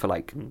go-to for,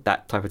 like,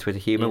 that type of Twitter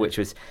humour, which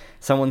was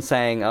someone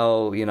saying,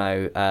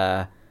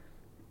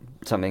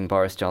 something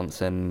Boris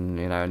Johnson,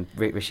 and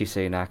Rishi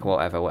Sunak,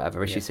 whatever,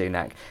 Rishi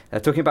Sunak. They're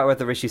talking about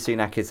whether Rishi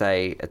Sunak is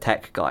a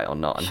tech guy or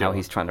not, and how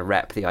he's trying to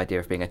rep the idea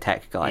of being a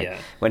tech guy,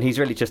 when he's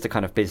really just a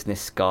kind of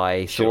business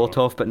guy, sort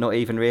of, but not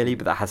even really,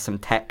 but that has some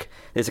tech.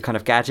 There's a kind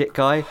of gadget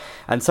guy.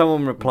 And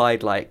someone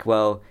replied, like,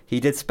 well,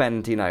 he did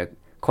spend,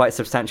 quite a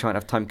substantial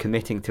amount of time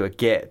committing to a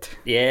Git.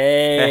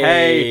 Yay!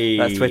 Hey,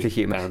 that's Twitter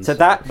humour. So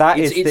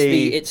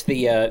it's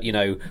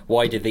the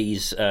why do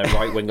these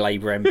right wing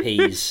Labour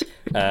MPs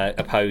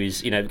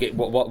oppose?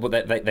 What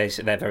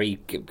they're very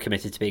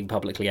committed to being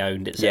publicly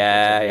owned.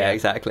 Etc.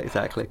 Exactly.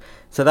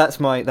 So that's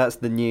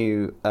the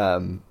new.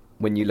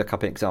 When you look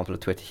up an example of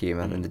Twitter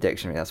humour in the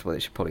dictionary, that's what it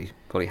should probably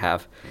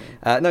have.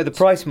 No, the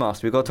Price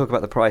Master. We've got to talk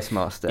about the Price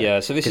Master. Yeah,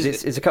 so this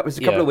is it's a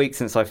couple of weeks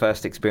since I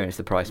first experienced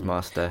the Price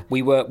Master.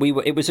 We were.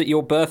 It was at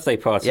your birthday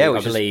party,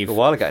 I believe, a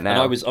while ago now. And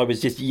I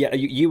was just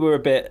you were a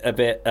bit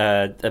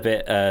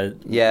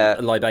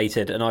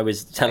libated, and I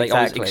was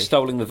I was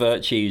extolling the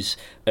virtues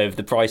of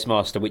the Price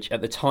Master, which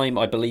at the time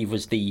I believe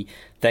was the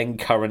then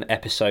current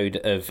episode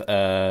of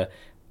our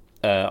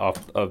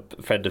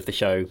friend of the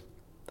show.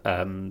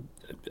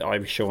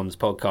 Irish Sean's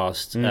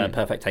podcast,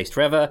 Perfect Taste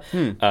Forever.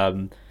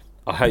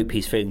 I hope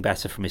he's feeling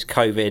better from his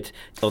COVID.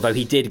 Although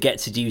he did get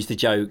to use the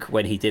joke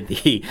when he did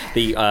the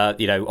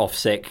off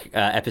sick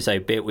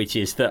episode bit, which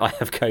is that I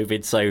have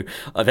COVID, so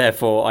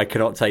therefore I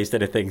cannot taste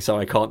anything, so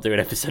I can't do an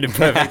episode of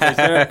Perfect Taste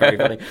Forever. Very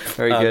funny,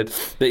 very good.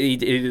 But he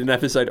did an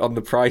episode on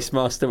the Price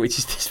Master, which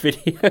is this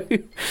video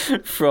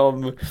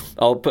from.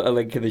 I'll put a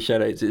link in the show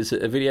notes. It's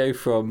a video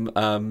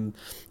from.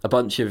 A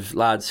bunch of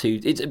lads who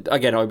I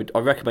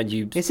recommend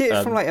you. Is it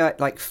from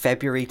like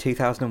February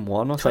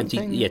 2001 or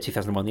something?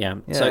 2001. Yeah.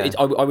 So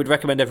I would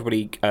recommend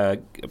everybody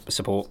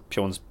support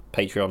Sean's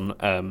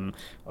Patreon.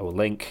 I will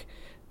link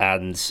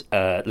and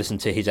listen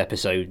to his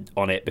episode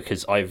on it,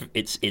 because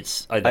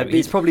it's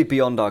probably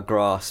beyond our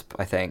grasp,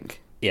 I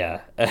think.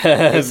 Yeah,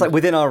 it's like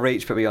within our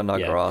reach, but beyond our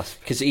grasp.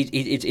 Because he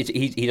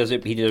did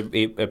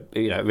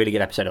a really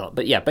good episode on it.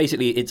 But yeah,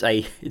 basically it's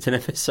an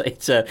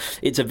episode.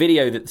 It's a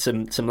video that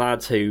some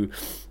lads who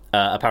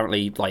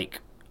apparently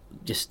like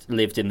just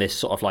lived in this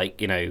sort of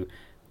like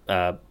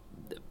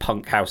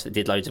punk house that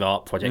did loads of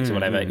art projects or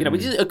whatever.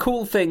 Which is a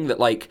cool thing that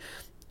like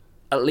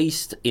at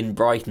least in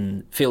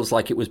Brighton feels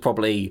like it was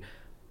probably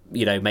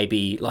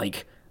maybe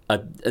like.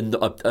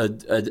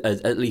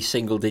 At least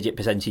single-digit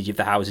percentage of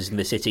the houses in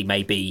the city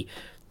maybe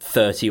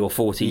 30 or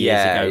 40 years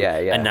ago,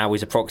 and now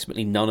is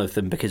approximately none of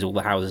them because all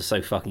the houses are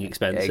so fucking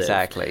expensive.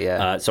 Exactly,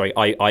 yeah. Sorry,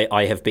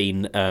 I have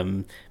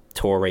been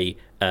Tory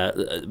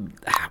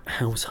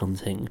house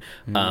hunting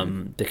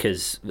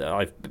because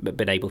I've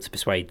been able to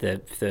persuade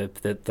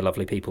the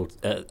lovely people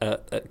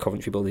at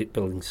Coventry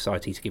Building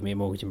Society to give me a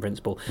mortgage in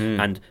principle.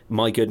 And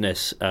my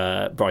goodness,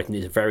 Brighton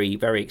is a very,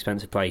 very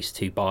expensive place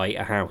to buy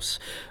a house.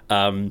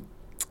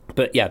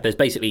 But yeah, there's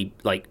basically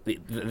like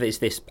there's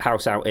this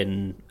house out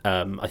in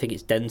I think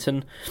it's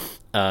Denton,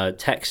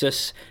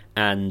 Texas,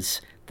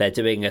 and they're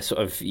doing a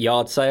sort of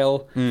yard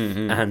sale,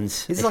 and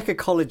it's like a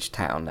college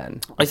town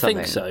then. I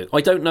think so.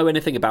 I don't know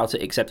anything about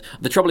it except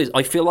the trouble is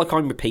I feel like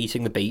I'm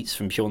repeating the beats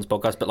from Sean's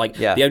podcast, but like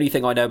the only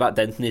thing I know about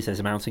Denton is there's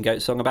a Mountain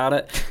Goat song about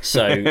it.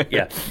 So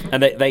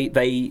and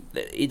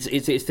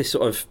it's this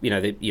sort of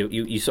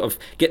you sort of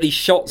get these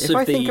shots. If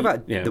I think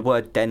about the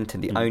word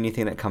Denton, the only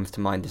thing that comes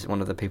to mind is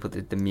one of the people that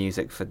did the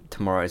music for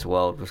Tomorrow's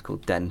World was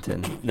called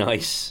Denton.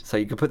 Nice. So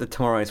you could put the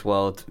Tomorrow's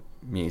World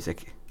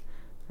music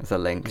as a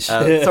link.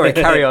 Sorry,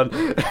 carry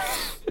on.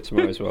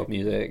 Tomorrow's World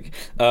music.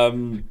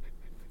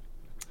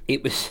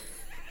 It was,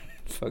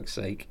 fuck's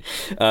sake.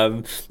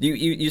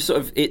 You sort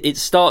of it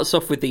starts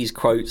off with these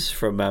quotes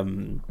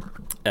from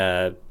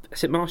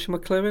is it Marshall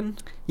McLuhan?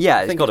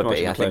 Yeah, it's got to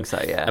be. I think so.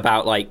 Yeah,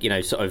 about like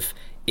sort of.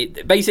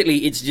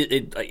 Basically, it's just,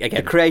 again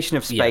the creation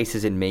of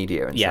spaces in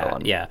so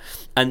on. Yeah,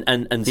 and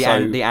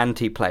the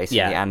anti-place,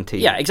 and the anti.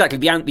 Yeah, exactly.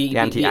 The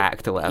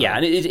anti-act or whatever. Yeah,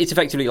 and it's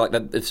effectively like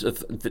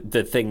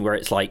the thing where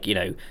it's like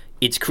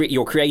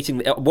you're creating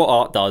what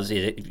art does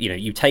is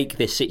you take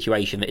this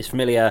situation that is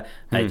familiar,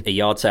 a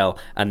yard sale,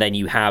 and then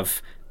you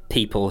have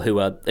people who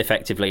are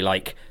effectively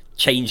like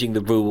changing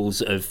the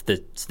rules of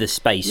the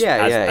space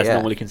as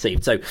normally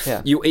conceived. So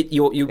you're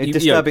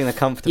disturbing the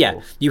comfortable.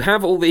 Yeah, you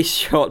have all these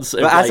shots.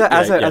 But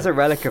as a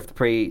relic of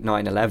pre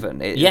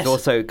 9/11, it's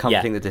also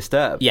comforting the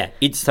disturbed. Yeah,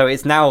 so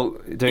it's now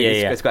doing.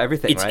 It's got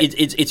everything.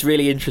 It's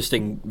really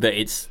interesting that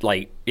it's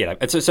like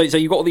And so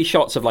you've got all these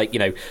shots of like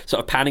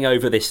sort of panning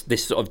over this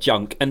sort of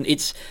junk, and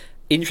it's.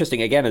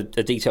 Interesting again.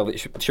 A detail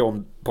that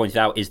Sean pointed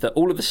out is that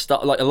all of the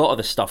stuff, like a lot of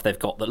the stuff they've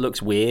got that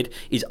looks weird,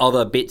 is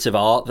other bits of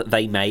art that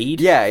they made.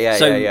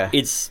 So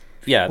it's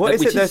What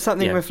is it? There's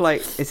something with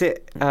like, is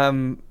it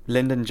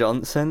Lyndon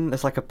Johnson?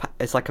 It's like a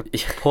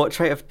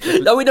portrait of.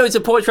 No, we know it's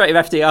a portrait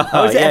of FDR.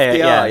 Oh, is it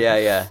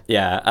FDR?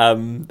 Yeah.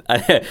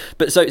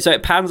 But so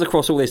it pans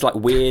across all this like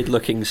weird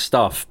looking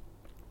stuff.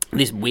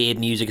 This weird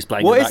music is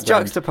playing. What in the is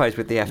juxtaposed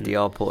with the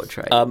FDR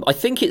portrait? I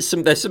think it's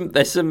there's some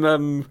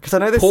because I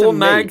know there's porn some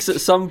mags at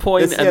some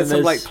point. There's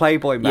some like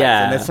Playboy mags,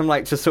 and there's some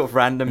like just sort of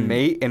random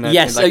meat in an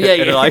ice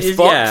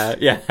box.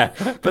 Yeah.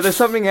 But there's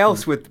something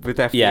else with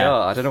FDR. Yeah.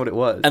 I don't know what it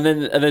was. And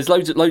there's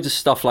loads of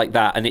stuff like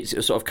that, and it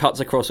sort of cuts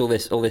across all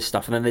this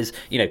stuff. And then there's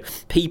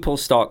people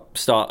start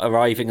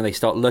arriving, and they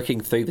start looking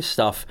through the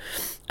stuff,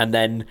 and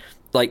then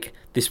like.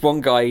 This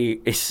one guy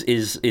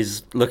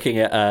is looking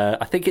at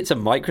I think it's a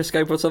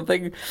microscope or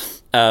something,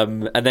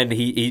 and then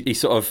he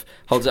sort of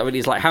holds it up and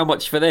he's like, "How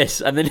much for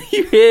this?" And then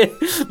you hear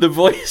the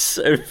voice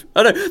of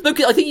I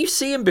think you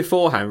see him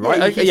beforehand,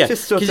 right? Yeah,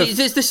 because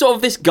it's this sort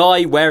of this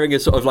guy wearing a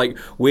sort of like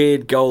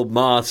weird gold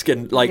mask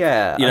and like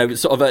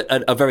sort of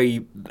a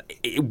very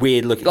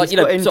weird looking like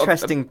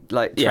interesting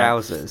like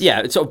trousers. Yeah,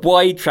 it's sort of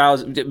wide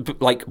trousers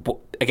like.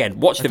 Again,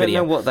 watch the video.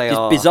 I don't know what they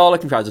are. Bizarre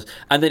looking trousers,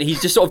 and then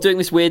he's just sort of doing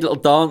this weird little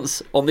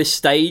dance on this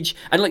stage,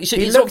 and like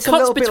he looks a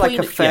little bit like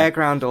a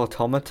fairground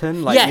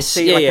automaton. Like you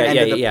see, like at the end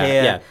of the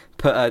pier,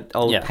 put an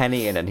old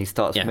penny in, and he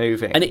starts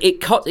moving. And it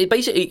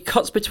basically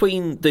cuts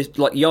between the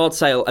like yard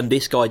sale and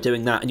this guy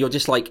doing that, and you're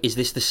just like, is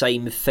this the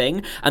same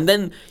thing? And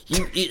then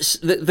it's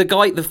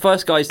the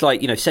first guy's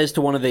like says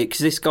to one of because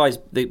this guy's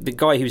the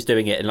guy who's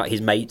doing it, and like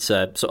his mates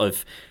are sort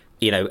of.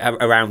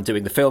 Around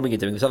doing the filming and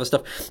doing this other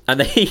stuff, and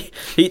then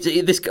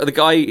the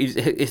guy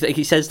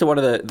he says to one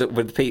of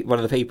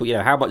the people,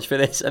 how much for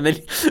this? And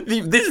then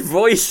this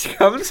voice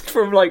comes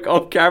from like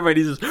off camera, and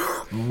he says,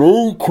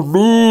 "Make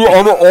me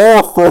an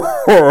offer."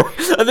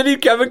 And then the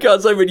camera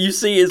cuts over, and you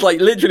see it's like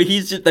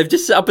literally they've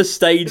just set up a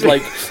stage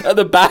like at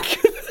the back.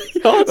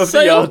 Of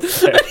the yard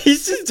sale. And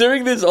he's just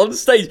doing this on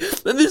stage,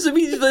 and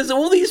there's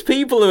all these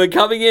people who are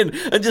coming in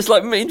and just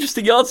like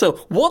interesting yard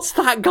sale. What's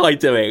that guy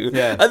doing?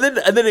 Yeah. And then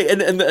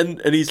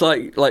he's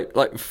like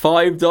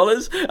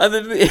 $5, and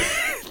then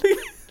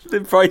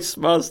the price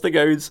master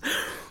goes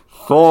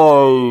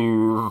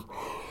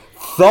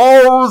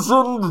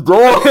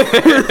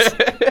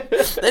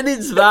 $5,000. And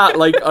it's that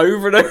like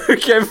over and over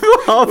again for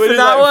half an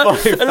hour,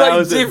 and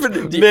like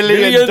different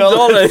million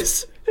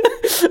dollars.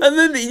 And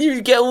then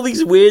you get all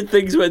these weird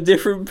things where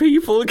different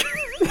people.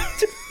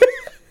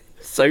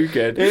 So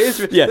good. It is.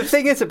 The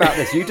thing is about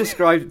this, you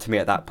described it to me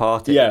at that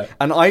party,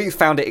 and I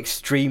found it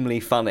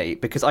extremely funny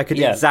because I could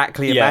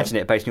exactly imagine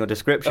it based on your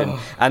description,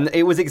 and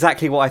it was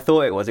exactly what I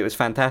thought it was. It was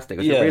fantastic.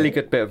 It was a really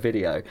good bit of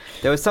video.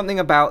 There was something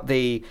about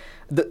the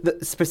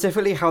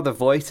specifically how the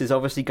voice is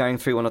obviously going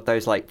through one of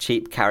those like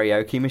cheap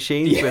karaoke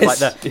machines with like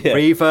the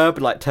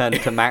reverb like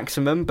turned to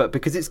maximum, but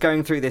because it's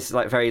going through this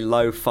like very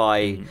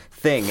lo-fi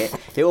thing,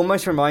 it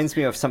almost reminds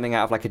me of something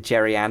out of like a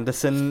Jerry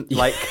Anderson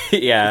like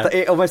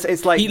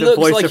it's like he the looks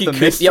voice like of the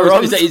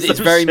Minstrels. It's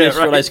very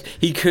Minstrel-esque. Right?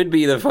 He could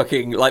be the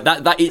fucking like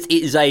that it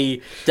is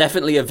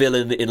definitely a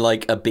villain in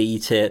like a B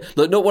tier,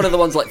 like not one of the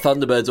ones like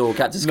Thunderbirds or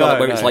Captain Scarlet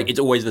where it's like it's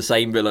always the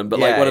same villain, but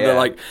like one of the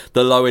like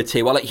the lower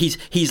tier. Well, like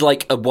he's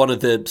like one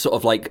of the sort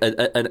of like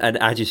an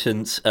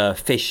adjacent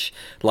fish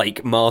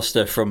like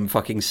master from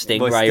fucking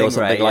Stingray or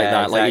something like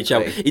that.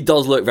 Exactly. Like it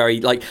does look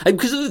very like, and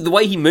because of the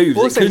way he moves,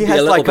 also, it could be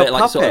a little bit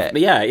like sort of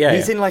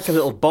he's in like a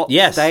little box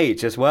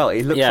stage as well.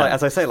 He looks like,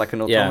 as I say, like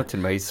an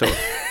automaton where he's sort of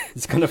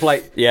It's kind of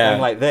like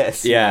going like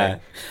this.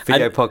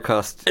 Video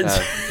podcast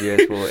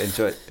viewers will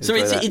enjoy so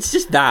that. It's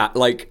just that,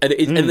 like,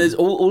 and there's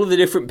all of the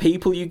different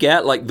people you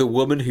get, like the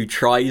woman who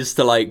tries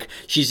to, like,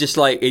 she's just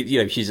like,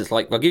 she's just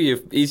like, I'll give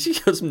you, she's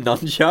got some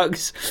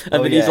nunchucks,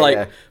 and then he's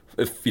like,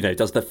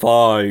 does the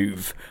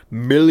 $5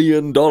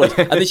 million,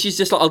 and then she's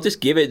just like, I'll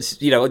just give it,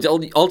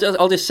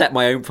 I'll just set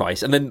my own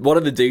price, and then one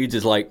of the dudes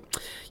is like,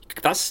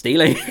 that's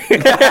stealing.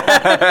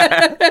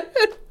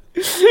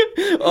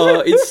 I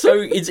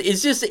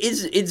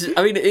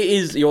mean, it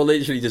is, you're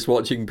literally just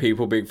watching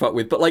people being fucked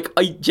with, but like,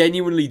 I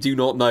genuinely do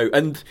not know.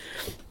 And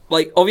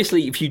like,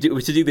 obviously, if you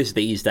were to do this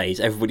these days,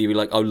 everybody would be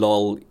like, oh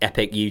lol,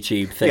 epic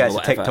YouTube thing, it's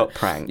a TikTok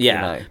prank.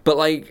 But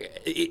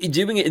like,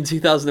 doing it in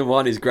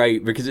 2001 is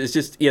great, because it's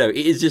just, it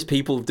is just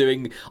people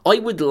doing. I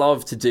would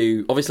love to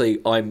do, obviously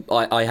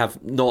I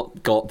have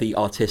not got the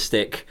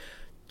artistic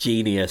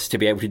genius to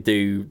be able to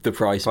do the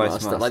Price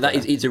Master. Like, that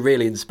is, it's a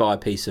really inspired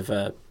piece of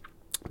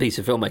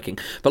filmmaking,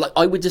 but like,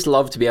 I would just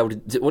love to be able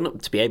to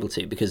not to be able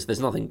to, because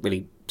there's nothing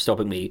really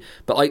stopping me,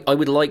 but I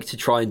would like to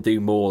try and do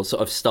more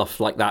sort of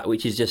stuff like that,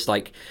 which is just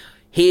like,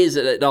 here's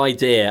an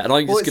idea, and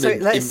I'm just going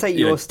to, let's say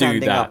you're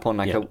standing up on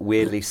like a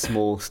weirdly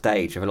small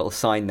stage with a little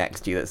sign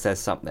next to you that says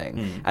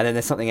something, and then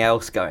there's something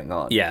else going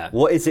on.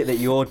 What is it that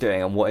you're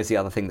doing, and what is the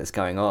other thing that's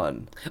going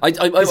on?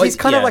 He's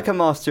kind of like a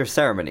master of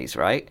ceremonies,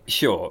 right?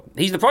 Sure,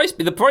 he's the price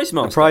master. The price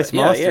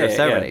master of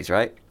ceremonies,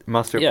 right?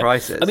 Master of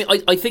prices. I mean,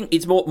 I think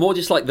it's more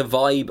just like the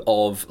vibe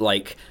of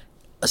like,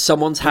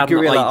 someone's had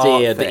an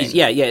idea that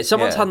is,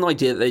 someone's had an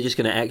idea that they're just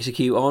going to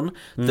execute on,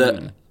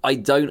 that I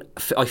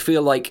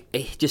feel like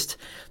it just,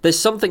 there's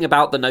something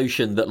about the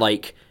notion that,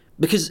 like,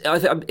 because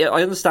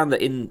I understand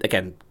that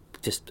again,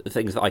 just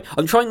things that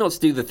I'm trying not to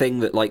do the thing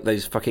that, like,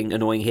 those fucking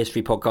annoying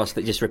history podcasts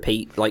that just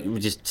repeat, like,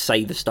 just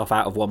say the stuff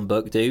out of one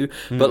book do,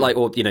 but like,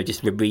 or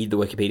just read the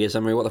Wikipedia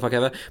summary, what the fuck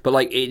ever. But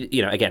like,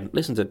 again,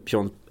 listen to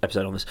Sean's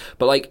episode on this.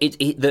 But like,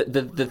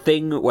 the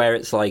thing where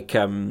it's like,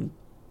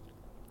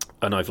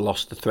 and I've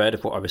lost the thread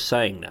of what I was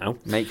saying now.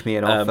 Make me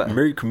an offer.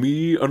 Make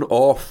me an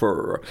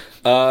offer.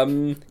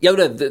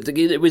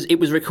 It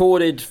was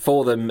recorded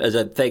for them as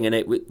a thing, and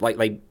it got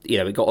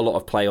a lot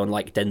of play on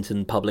like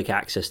Denton Public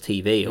Access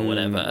TV or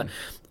whatever,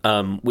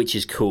 which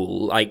is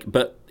cool. Like,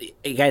 but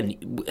again,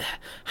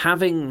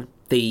 having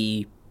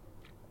the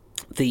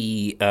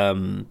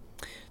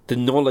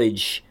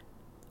knowledge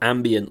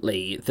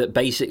ambiently that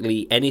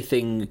basically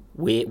anything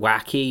weird,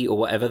 wacky or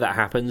whatever that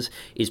happens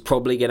is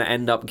probably going to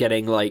end up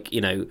getting, like,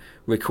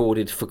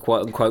 recorded for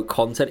quote unquote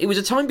content. It was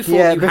a time before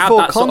you had that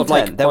content. Sort of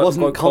like there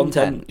wasn't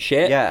content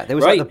shit. Yeah, there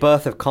was like the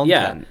birth of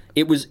content. Yeah.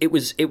 It was,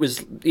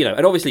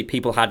 and obviously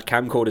people had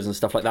camcorders and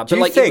stuff like that. But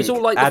like, it was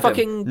all like, Adam, the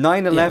fucking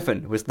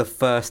 9/11 was the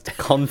first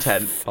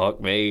content.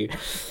 Fuck me.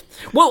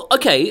 Well,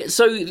 okay,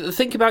 so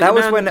think about the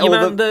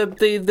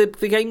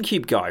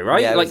GameCube guy,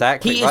 right? Yeah, like,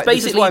 exactly. He is basically,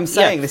 this is what I'm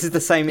saying. This is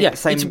the same.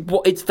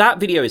 It's that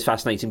video is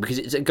fascinating because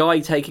it's a guy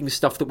taking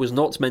stuff that was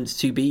not meant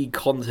to be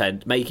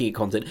content, making it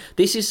content.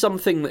 This is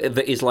something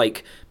that is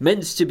like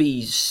meant to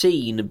be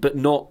seen, but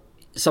not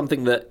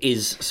something that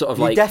is sort of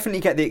like... You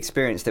definitely get the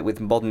experience that with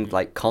modern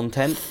like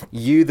content,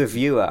 you, the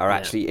viewer, are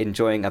actually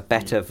enjoying a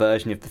better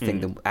version of the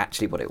thing than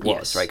actually what it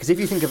was, right? Because if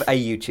you think of a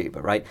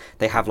YouTuber, right,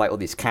 they have like all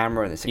this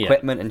camera and this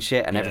equipment and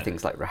shit, and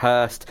everything's like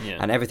rehearsed,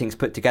 and everything's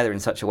put together in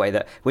such a way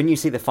that when you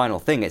see the final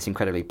thing, it's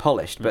incredibly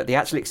polished. But the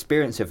actual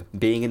experience of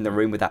being in the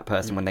room with that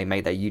person when they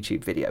made their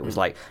YouTube video was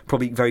like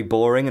probably very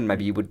boring, and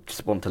maybe you would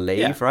just want to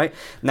leave, right?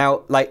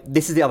 Now, like,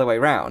 this is the other way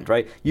around,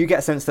 right? You get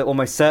a sense that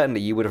almost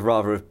certainly you would have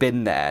rather have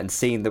been there and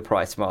seen the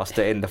Price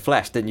Master in the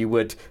flesh than you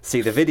would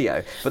see the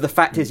video. But the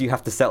fact is, you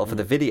have to settle for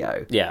the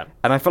video. Yeah.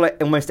 And I feel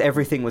like almost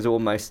everything was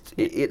almost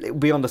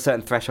beyond a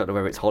certain threshold of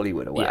whether it's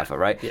Hollywood or whatever,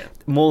 right? Yeah.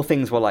 More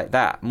things were like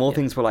that. More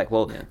things were like,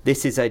 well,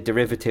 this is a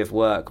derivative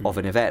work of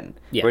an event.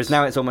 Yes. Whereas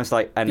now it's almost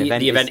like an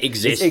event. The event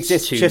exists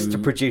just to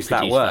produce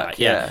that work.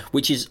 Yeah.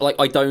 Which is like,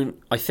 I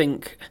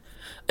think...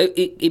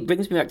 It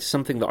brings me back to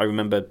something that I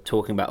remember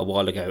talking about a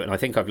while ago, and I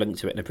think I've linked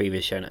to it in a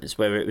previous show notes,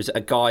 where it was a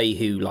guy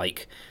who,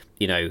 like,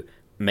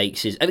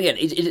 makes his... And again,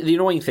 the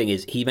annoying thing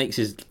is he makes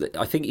his...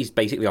 I think he's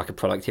basically like a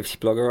productivity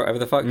blogger or whatever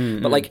the fuck.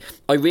 Mm-hmm. But, like,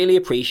 I really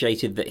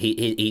appreciated that he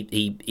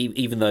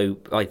even though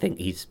I think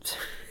he's...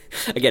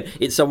 Again,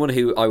 it's someone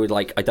who I would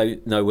like... I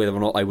don't know whether or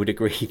not I would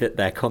agree that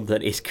their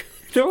content is good.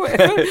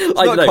 It's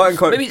not quite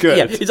unquote good.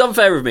 Yeah, it's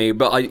unfair of me,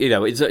 but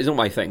it's not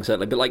my thing,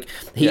 certainly. But like,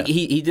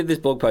 he did this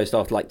blog post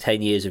after like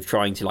 10 years of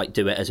trying to like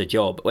do it as a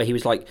job, where he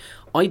was like,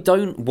 I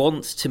don't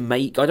want to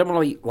be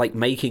like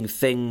making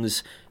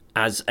things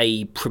as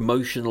a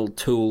promotional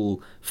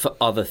tool for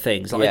other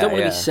things. Like, I don't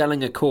want to be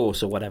selling a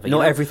course or whatever.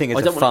 Not everything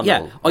is a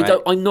funnel. I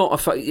don't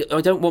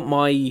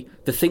want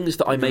the things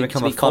that I make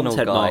to be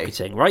content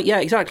marketing, right?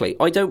 Yeah, exactly.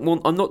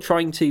 I'm not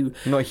trying to...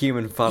 Not a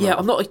human funnel. Yeah,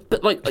 I'm not...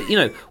 But, like,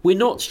 we're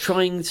not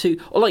trying to...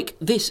 Or, like,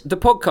 the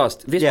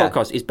podcast... This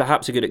podcast is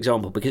perhaps a good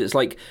example, because it's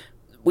like...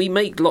 we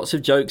make lots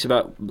of jokes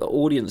about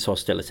audience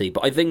hostility,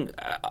 but I think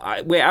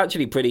we're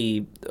actually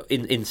pretty,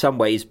 in some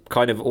ways,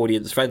 kind of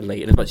audience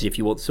friendly. And as much as if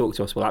you want to talk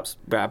to us, we'll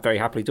very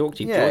happily talk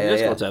to you. Join the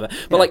Discord server.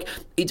 But like,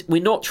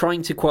 we're not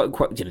trying to quote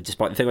unquote,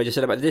 despite the thing I just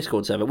said about the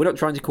Discord server, we're not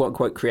trying to quote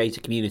unquote create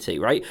a community,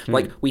 right?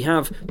 Like, we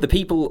have the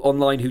people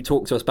online who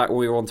talk to us back when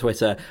we were on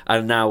Twitter,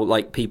 and now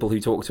like people who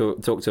talk to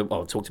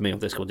me on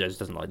Discord. Joe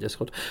doesn't like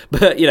Discord,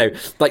 but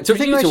like, do you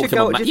think I should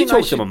go? You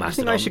talk to them on Mastodon. Do you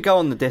think I should go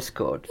on the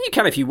Discord? You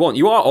can if you want.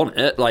 You are on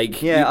it.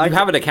 Like, you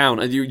have an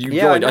account and you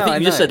joined. I think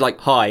you just said like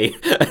hi,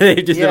 and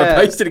they just never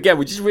posted again,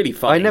 which is really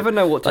funny. I never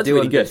know what to do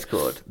on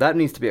Discord. That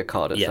needs to be a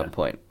card at some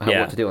point.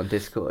 What to do on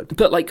Discord.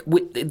 But like,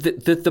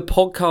 the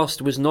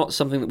podcast was not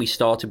something that we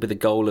started with the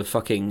goal of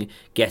fucking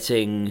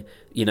getting,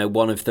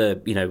 one of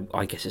the,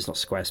 I guess it's not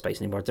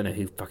Squarespace anymore. I don't know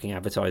who fucking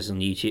advertises on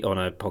YouTube on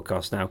a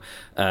podcast now.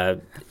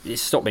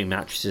 It's stopped being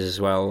mattresses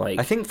as well. Like,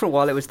 I think for a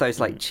while it was those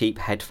like cheap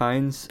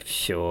headphones.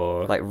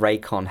 Sure. Like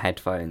Raycon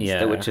headphones.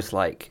 That were just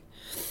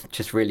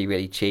really,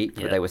 really cheap,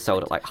 but they were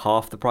sold at like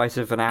half the price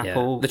of an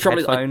Apple headphone. The trouble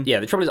is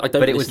I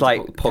don't but it was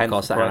like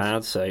podcast that had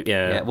ads, so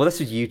well, this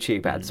was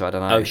YouTube ads, so I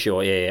don't know. Oh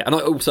sure, and I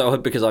also,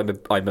 because I'm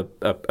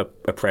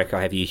a prick,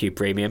 I have YouTube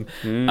Premium.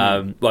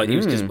 It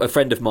was just a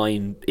friend of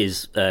mine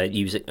is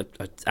using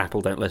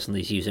Apple don't listen,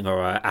 he's using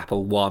our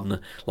Apple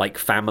One like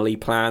family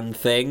plan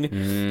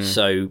thing,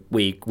 so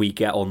we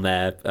get on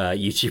their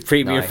YouTube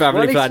Premium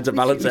family plan to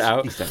balance it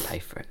out. You don't pay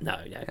for it. No,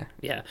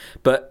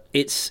 but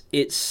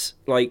it's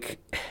like,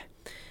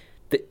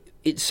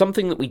 it's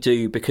something that we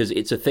do because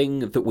it's a thing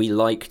that we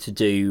like to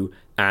do,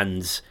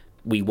 and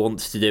we want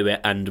to do it,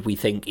 and we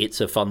think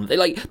it's a fun thing.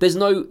 Like, there's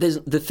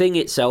the thing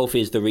itself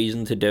is the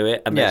reason to do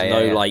it, and there's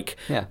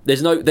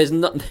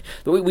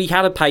we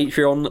had a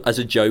Patreon as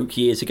a joke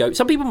years ago.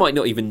 Some people might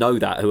not even know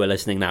that who are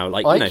listening now.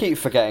 Like, I keep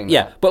forgetting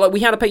that. But like, we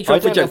had a Patreon for a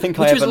joke. I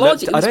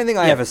don't think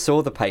I ever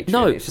saw the Patreon.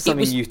 No, it's just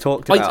something you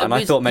talked about, and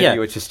I thought maybe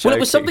you were just joking. Well,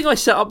 it was something I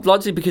set up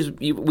largely because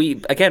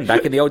we again,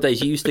 back in the old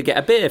days, you used to get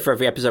a beer for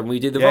every episode when we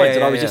do the Vines,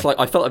 and I was just like,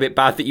 I felt a bit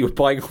bad that you were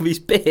buying all these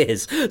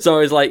beers, so I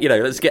was like,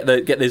 let's get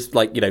this,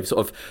 like,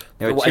 sort of.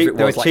 They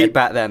were cheap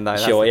back then, though.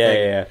 Sure,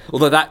 yeah.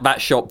 Although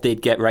that shop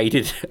did get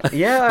raided.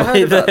 Yeah, I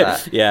heard about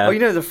that. Yeah.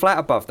 Oh, the flat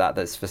above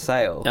that's for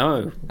sale.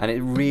 Oh. And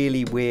it's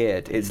really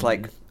weird. It's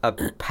like a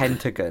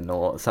pentagon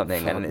or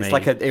something, and it's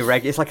like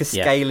it's like a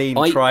scalene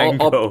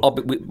triangle.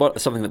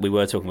 Something that we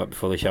were talking about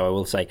before the show, I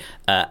will say,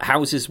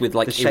 houses with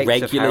like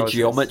irregular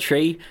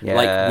geometry,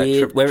 like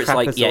weird, where it's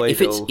like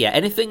if it's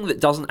anything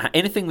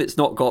that's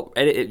not got,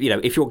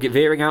 if you're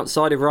veering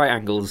outside of right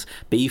angles,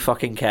 be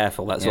fucking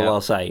careful. That's all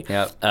I'll say.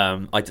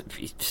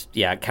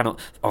 I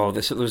cannot. Oh,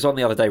 there was on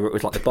the other day where it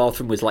was like the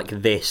bathroom was like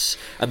this,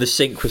 and the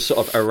sink was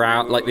sort of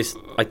around like this.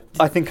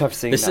 I think I've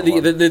seen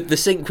that. The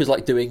sink was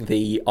like doing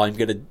the I'm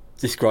gonna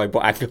describe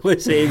what angle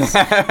this is.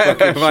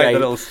 Right,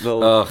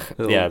 little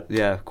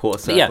quarter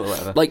circle or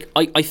whatever. Like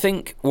I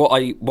think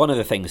one of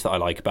the things that I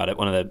like about it,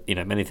 one of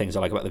the many things I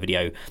like about the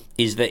video,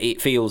 is that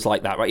it feels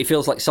like that, right? It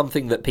feels like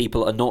something that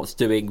people are not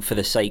doing for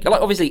the sake.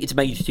 Like, obviously it's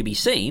made to be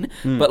seen,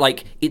 but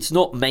like it's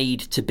not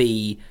made to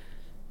be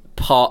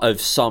part of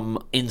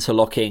some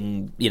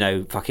interlocking,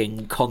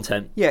 fucking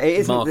content. Yeah, it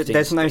isn't.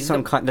 There's no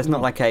some kind. There's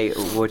not like a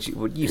what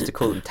you used to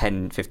call them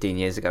 10, 15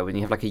 years ago when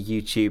you have like a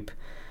YouTube.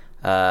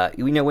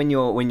 When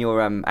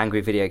you're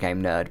angry video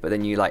game nerd, but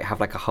then you like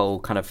have like a whole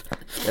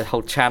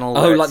channel.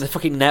 Oh, like the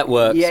fucking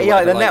networks.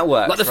 Yeah, the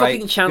networks. Like the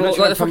fucking channel,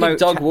 like the fucking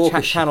Doug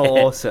Walker channel.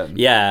 Shit. Awesome.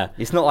 Yeah,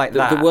 it's not like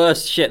that. The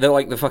worst shit. They're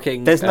like the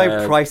fucking. There's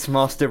no Price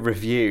Master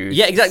reviews.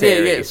 Yeah, exactly.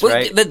 Series,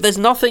 right? Well, there's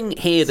nothing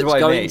here that's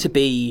going to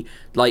be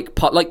like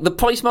the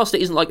Price Master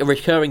isn't like a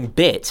recurring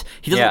bit.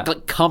 He doesn't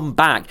like come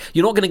back.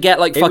 You're not going to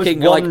get like fucking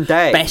like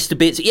best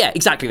bits. Yeah,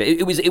 exactly.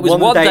 It was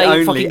one day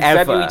only, fucking ever.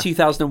 February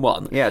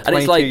 2001. Yeah, 22 and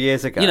it's like,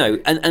 years ago.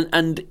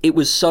 And it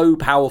was so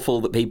powerful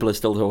that people are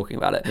still talking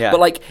about it. Yeah. But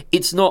like,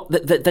 it's not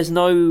there's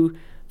no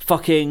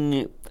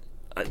fucking.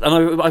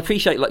 And I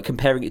appreciate like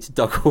comparing it to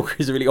Doug Walker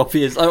is a really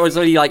obvious. It's a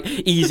really like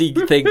easy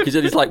thing because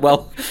it's like,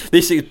 well,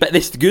 this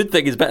good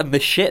thing is better than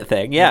this shit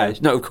thing. Yeah,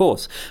 no, of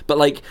course. But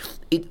like,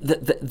 I'm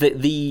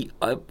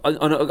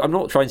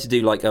not trying to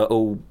do like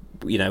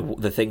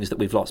the things that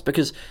we've lost,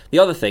 because the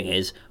other thing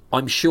is,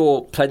 I'm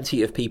sure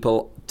plenty of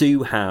people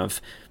do have,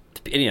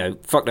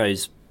 fuck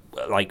knows,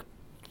 like.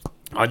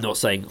 I'm not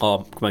saying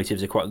our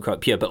motives are quite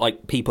unquote pure, but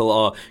like people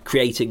are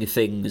creating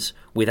things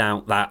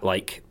without that,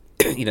 like,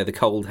 the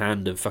cold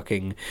hand of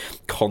fucking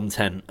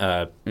content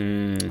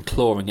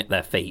clawing at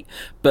their feet.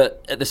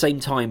 But at the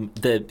same time,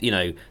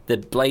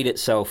 the blade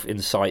itself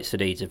incites the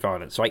deeds of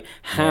violence. Like,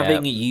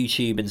 having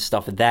YouTube and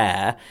stuff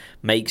there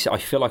makes it, I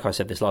feel like I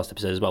said this last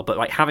episode as well, but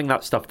like having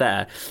that stuff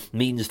there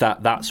means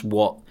that that's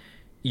what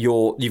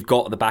you've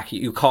got at the back.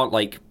 You can't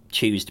like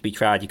choose to be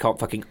trad. You can't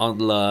fucking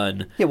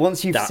unlearn. Yeah,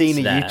 once you've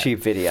seen a YouTube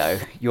video,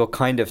 you're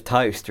kind of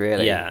toast,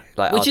 really. Yeah,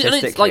 like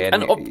artistically.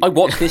 And I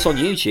watch this on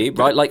YouTube,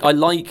 right? Like, I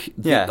like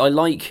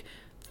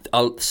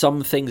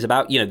some things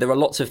about there are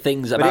lots of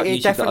things about YouTube.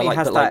 It definitely that I like,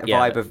 has that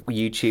vibe of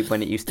YouTube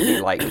when it used to be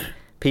like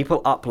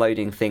people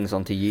uploading things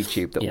onto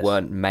YouTube that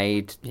weren't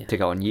made to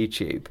go on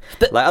YouTube.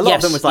 But, like a lot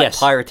of them was like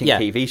pirating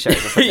TV shows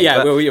or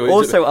something.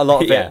 Also a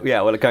lot of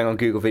it, going on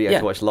Google Video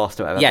to watch Lost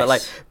or whatever.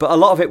 Yes. But a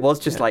lot of it was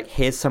just like,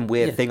 here's some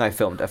weird thing I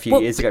filmed a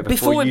few years ago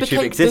before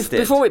YouTube existed.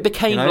 Before it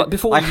became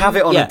I have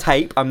it on a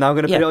tape. I'm now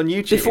going to put it on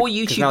YouTube. Before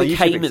YouTube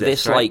became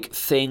this like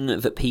thing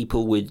that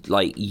people would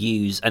like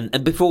use,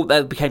 and before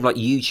there became like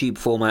YouTube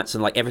formats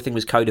and like everything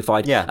was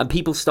codified, and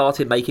people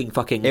started making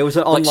fucking it was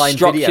an online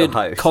video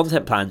host.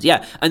 Content plans,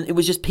 and it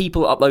was just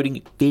people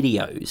uploading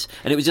videos,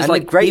 and it was just and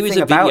like the great here is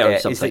thing a video about of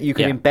it something. is that you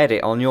can embed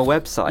it on your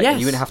website, and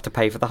you wouldn't have to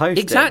pay for the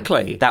hosting.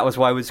 Exactly, that was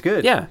why it was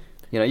good. Yeah.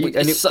 You know,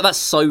 that's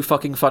so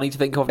fucking funny to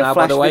think of now.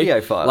 By the way, video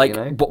file, like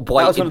that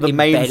was one of the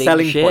main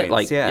selling points.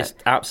 Like, just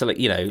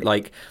absolutely,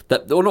 like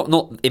that, or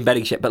not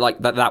embedding shit, but like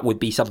that would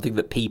be something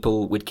that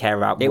people would care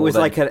about. More it was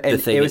than like the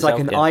thing it was itself.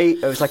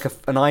 it was like an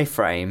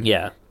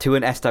iframe, to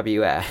an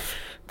SWF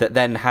that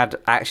then had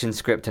action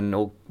script and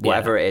all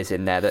whatever it is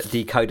in there that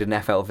decoded an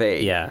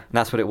FLV. Yeah, and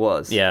that's what it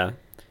was. Yeah,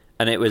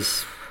 and it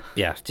was.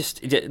 Yeah,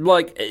 just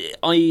like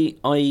I.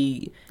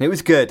 It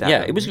was good. Adam.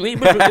 Yeah, it was.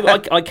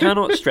 I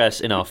cannot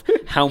stress enough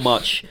how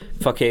much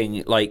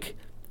fucking like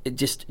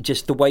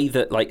just the way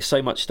that like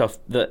so much stuff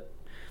that.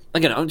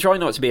 Again, I'm trying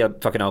not to be a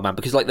fucking old man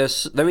because like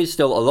there is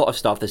still a lot of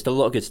stuff. There's still a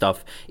lot of good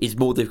stuff. It's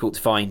more difficult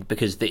to find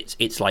because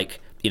it's like.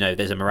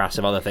 There's a morass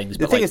of other things.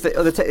 The thing is that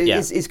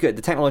it's good.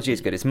 The technology is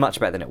good. It's much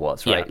better than it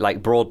was, right? Yeah.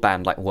 Like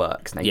broadband,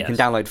 works now. You can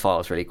download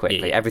files really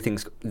quickly. Yeah.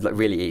 Everything's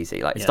really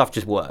easy. Stuff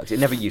just works. It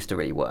never used to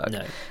really work.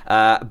 No.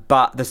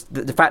 But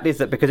the fact is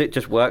that because it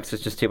just works,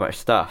 there's just too much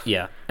stuff.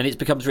 Yeah, and it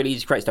becomes really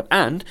easy to create stuff.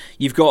 And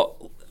you've got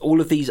all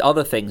of these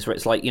other things where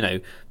it's like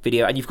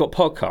video, and you've got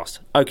podcasts.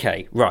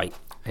 Okay, right.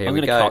 I'm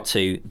going to cut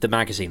to the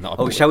magazine that I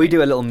bought. Shall we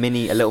do a little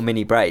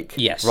mini break?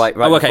 Yes. Right.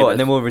 Okay, before, and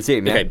then we'll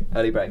resume. Okay. Yeah?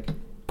 Early break.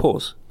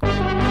 Pause.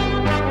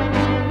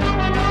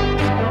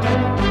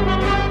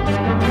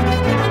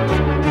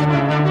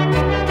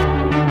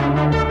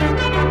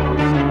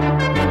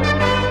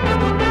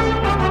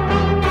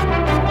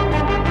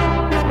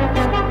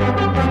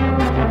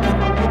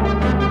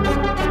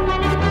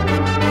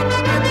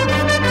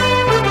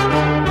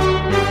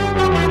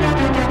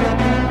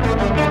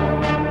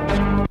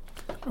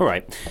 All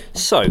right,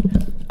 so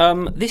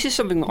this is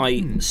something that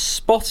I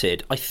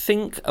spotted, I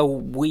think, a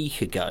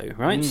week ago.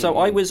 Right, so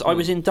I was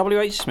in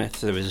WH Smith's.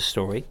 There was a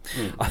story.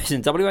 I was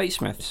in WH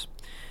Smith's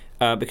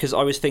because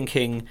I was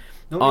thinking.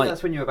 Normally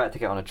that's when you're about to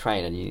get on a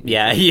train and you.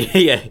 Yeah.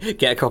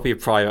 Get a copy of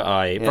Private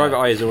Eye. Yeah. Private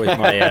Eye is always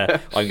my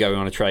I'm going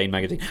on a train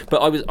magazine. But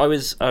I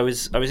was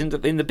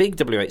in the big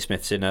WH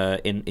Smith's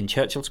in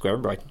Churchill Square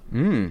in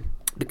Brighton.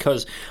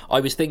 Because I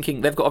was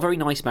thinking they've got a very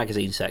nice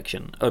magazine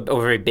section, or a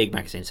very big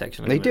magazine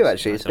section. They do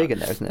actually. It's big in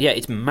there, isn't it? Yeah,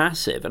 it's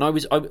massive. And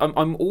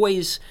I'm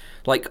always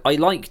like I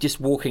like just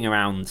walking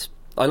around.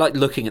 I like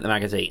looking at the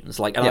magazines.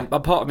 Like, and a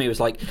part of me was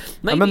like,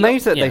 maybe, I'm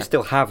amazed that they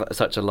still have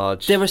such a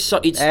large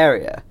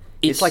area.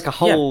 It's like a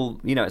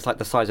whole, it's like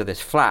the size of this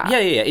flat. Yeah.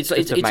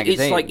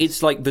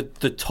 It's like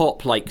the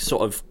top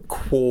sort of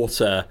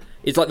quarter.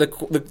 It's like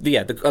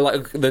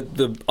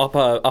the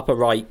upper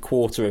right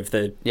quarter of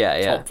the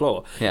top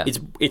floor. Yeah.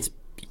 It's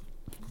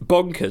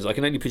bonkers. I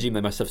can only presume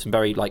they must have some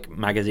very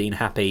magazine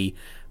happy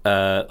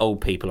old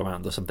people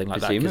around or something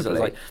like that.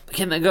 Presumably.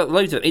 Again, they've got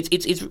loads of it.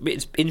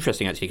 It's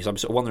interesting actually because I'm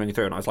sort of wandering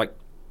through and I was like,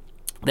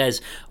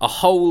 there's a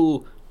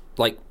whole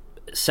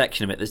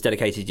section of it that's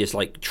dedicated to just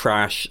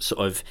trash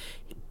sort of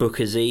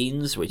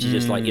bookazines, which is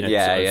just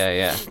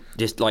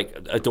just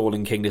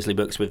adorning Kingsley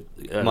books with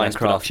less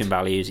production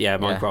values,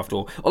 Minecraft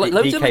or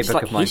loads of it's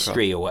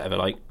history or whatever,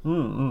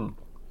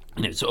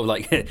 sort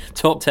of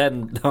top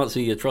 10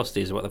 Nazi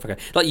atrocities or what the fuck,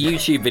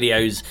 YouTube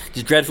videos,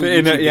 just dreadful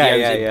YouTube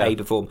videos in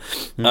paper form.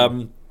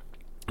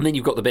 And then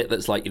you've got the bit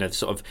that's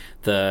sort of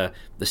the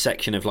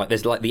section of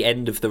there's the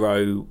end of the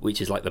row,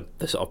 which is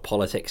the sort of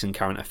politics and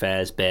current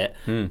affairs bit.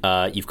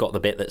 You've got the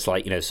bit that's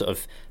sort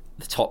of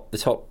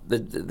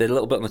the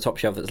little bit on the top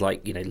shelf that's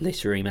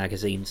literary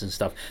magazines and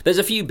stuff. There's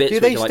a few bits. Do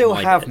they still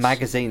have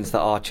magazines that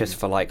are just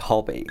for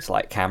hobbies,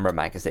 like camera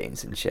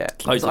magazines and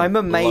shit? I'm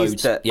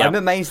amazed that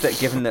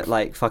given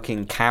that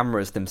fucking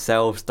cameras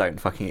themselves don't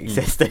fucking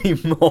exist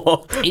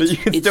anymore, that you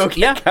can still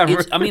get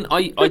cameras.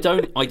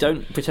 I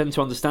don't pretend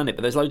to understand it,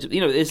 but there's loads of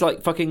there's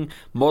fucking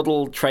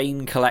model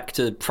train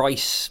collector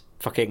price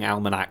fucking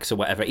almanacs or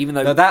whatever, even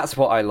though... No, that's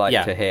what I like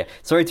to hear.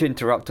 Sorry to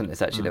interrupt on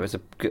this, actually. There was a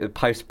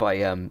post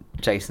by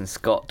Jason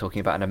Scott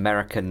talking about an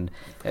American...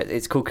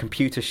 it's called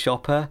Computer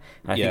Shopper,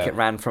 and I think it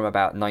ran from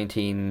about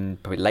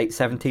probably late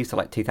 70s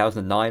to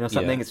 2009 or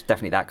something. It's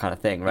definitely that kind of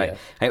thing, right?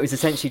 And it was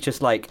essentially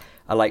just a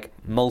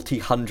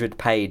multi-100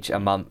 page a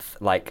month,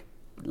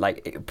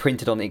 like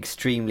printed on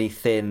extremely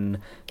thin,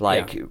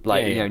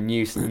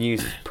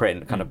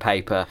 newsprint kind of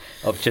paper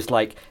of just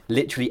like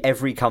literally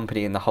every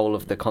company in the whole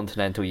of the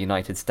continental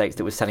United States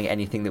that was selling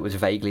anything that was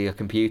vaguely a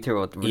computer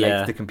or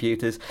related to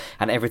computers,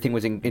 and everything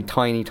was in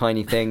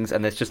tiny things,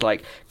 and there's just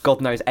like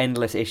God knows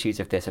endless issues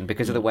of this, and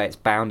because of the way it's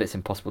bound, it's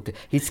impossible to.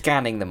 He's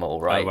scanning them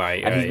all, right?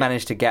 He's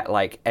managed to get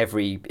like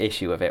every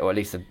issue of it, or at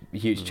least a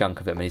huge chunk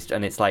of them,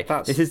 and it's like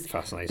That's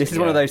fascinating. This is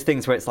one of those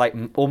things where it's like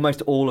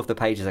almost all of the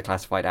pages are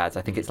classified ads.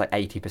 I think it's like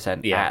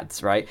 80%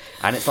 ads, right?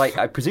 And it's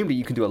like presumably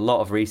you can do a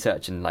lot of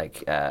research and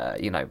like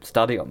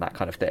study on that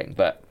kind of thing,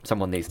 but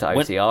someone needs to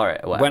OCR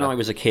it. Or whatever. When I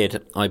was a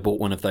kid, I bought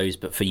one of those,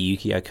 but for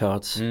Yu-Gi-Oh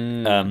cards,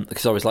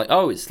 because I was like,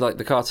 oh, it's like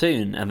the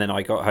cartoon, and then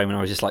I got home and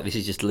I was just like, this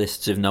is just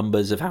lists of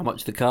numbers of how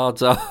much the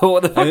cards are.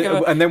 What the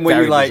fuck? And then when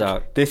you're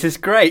like, this is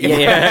great.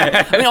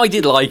 Yeah. I mean, I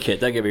did like it.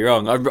 Don't get me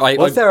wrong.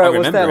 Was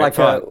there like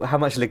how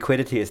much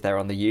liquidity is there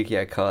on the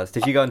Yu-Gi-Oh cards?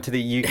 Did you go into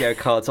the Yu-Gi-Oh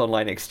cards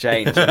online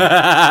exchange?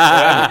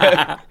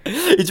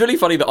 It's really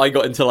funny that I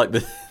got into like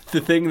the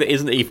thing that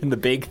isn't even the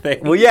big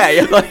thing. Well,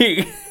 yeah. Like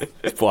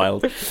it's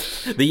wild.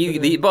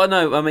 But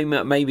no, I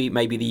mean maybe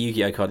the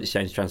Yu-Gi-Oh card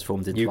exchange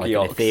transformed into like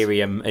an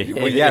Ethereum.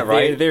 Well, yeah,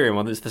 right. Ethereum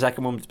one. That's the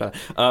second one.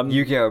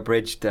 Yu-Gi-Oh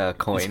abridged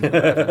coin.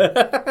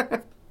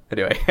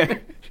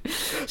 Anyway.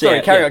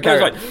 Sorry, carry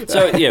on.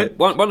 So yeah,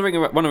 wandering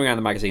around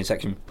the magazine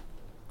section,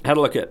 had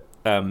a look at.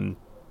 I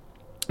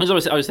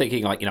was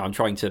thinking, like, I'm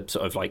trying to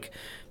sort of like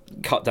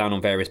cut down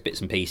on various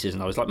bits and pieces,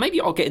 and I was like, maybe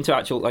I'll get into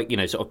actual, like,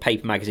 sort of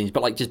paper magazines,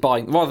 but like just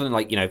buying, rather than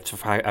like,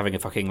 having a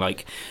fucking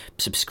like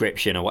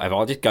subscription or whatever,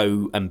 I'll just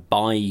go and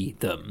buy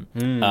them.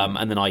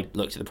 And then I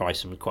looked at the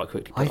price and quite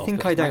quickly I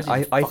think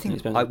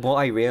what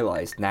I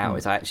realised now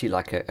is I actually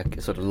like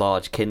a sort of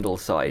large Kindle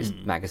sized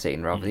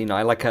magazine rather than,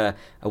 I like a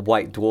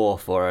White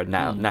Dwarf or a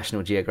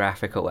National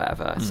Geographic or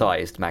whatever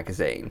sized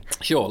magazine.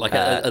 Sure, like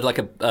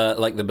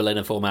like the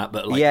Berliner format,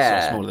 but like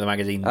smaller than the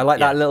magazine. I like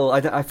that little.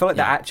 I feel like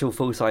the actual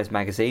full size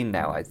magazine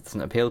now it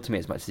doesn't appeal to me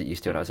as much as it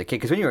used to when I was a kid.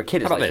 Because when you were a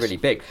kid, it's like really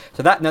big.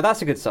 So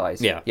that's a good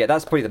size. Yeah,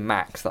 that's probably the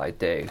max that I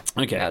do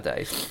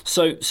nowadays.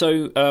 So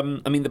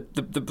I mean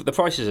the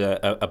prices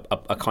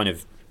are kind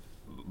of.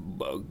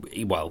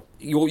 Well,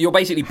 you're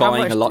basically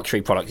buying a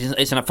luxury product.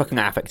 It's a fucking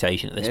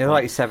affectation at this point. They're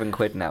like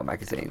 £7 now,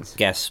 magazines.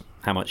 Guess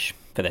how much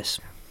for this?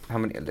 How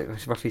many?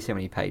 Roughly see how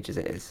many pages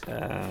it is.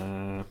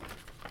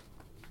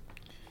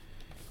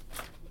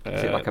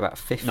 Is it like about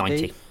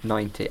 50?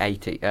 90,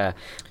 80.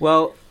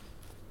 Well,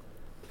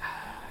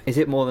 is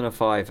it more than a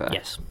fiver?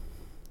 Yes.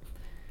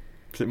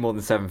 Is it more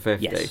than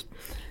 £7.50? Yes.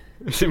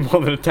 Is it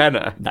more than a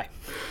tenner? No.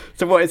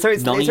 So what? So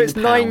it's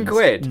 £9.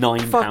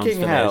 £9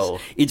 Fucking hell!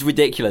 It's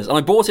ridiculous. And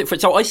I bought it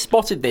so I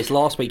spotted this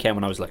last weekend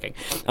when I was looking,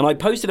 and I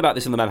posted about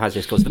this in the Memhaz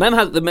Discord. The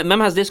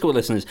Memhaz Discord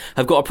listeners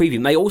have got a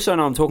preview. They also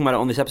know I'm talking about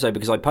it on this episode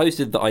because I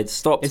posted that I'd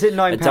stopped. Is it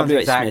 £9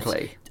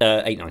 exactly?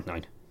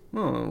 £8.99.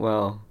 Oh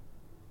well,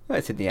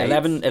 it's in the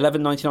 11.99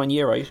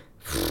 euros,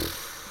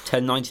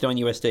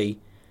 $10.99 USD.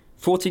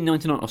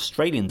 $14.99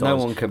 Australian dollars.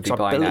 No one can be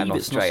buying that in Australia.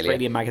 It's an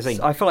Australian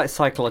magazine. I feel like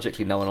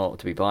psychologically no one ought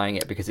to be buying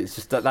it because it's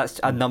just that's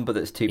a number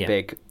that's too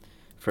big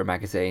for a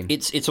magazine.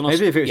 It's on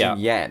maybe if it was in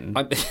yen.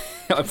 I'm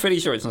pretty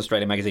sure it's an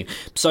Australian magazine.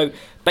 So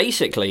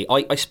basically,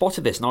 I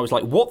spotted this and I was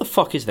like, "What the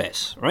fuck is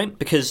this?" Right?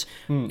 Because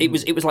it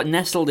was like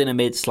nestled in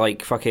amidst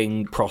like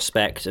fucking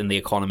Prospect and The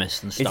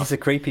Economist and stuff. Is this a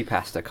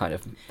creepypasta kind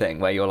of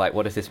thing where you're like,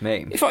 "What does this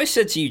mean?" If I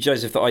said to you,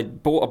 Joseph, that I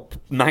bought a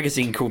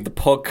magazine called The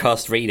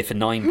Podcast Reader for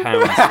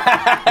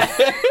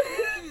 £9.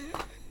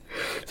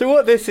 So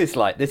what this is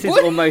like? This is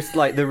almost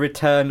like the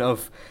return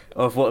of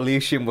what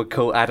Lucian would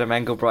call Adam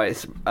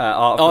Engelbright's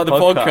art of the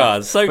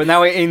podcast. So, but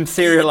now in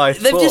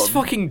serialized they've form. just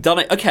fucking done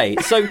it. Okay,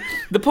 so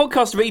the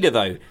Podcast Reader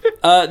though,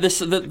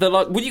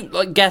 would you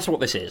like guess what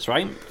this is?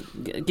 Right,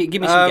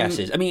 give me some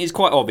guesses. I mean, it's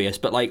quite obvious,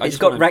 but like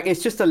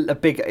it's just a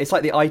big. It's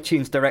like the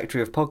iTunes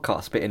directory of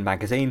podcasts, but in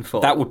magazine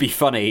form. That would be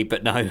funny,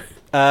 but no.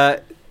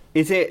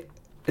 Is it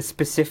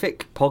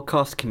specific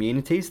podcast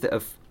communities that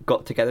have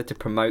got together to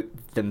promote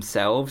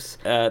themselves?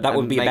 That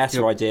would be a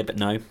better idea, but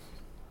no.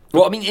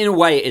 Well, I mean, in a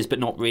way it is, but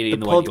not really in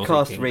the way you're thinking.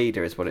 The Podcast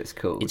Reader is what it's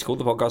called. It's called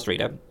The Podcast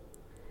Reader.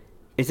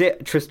 Is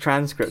it just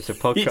transcripts of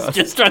podcasts? It's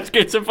just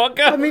transcripts of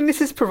podcasts. I mean,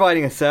 this is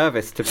providing a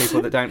service to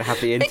people that don't have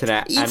the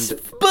internet it's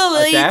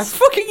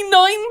fucking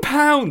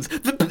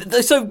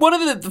 £9. So one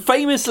of the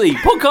famously,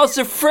 podcasts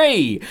are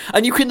free,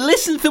 and you can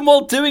listen to them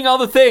while doing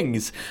other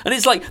things. And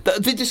it's like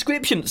the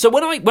description. So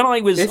when I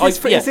was,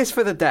 is this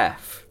for the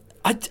deaf?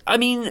 I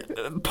mean,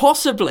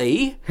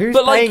 possibly. Who's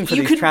but paying like, for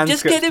you these can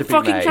just get it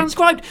fucking made?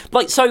 transcribed.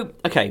 Like, so,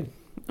 okay.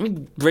 Let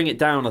me bring it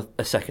down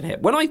a second here.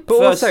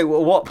 Also,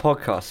 what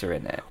podcasts are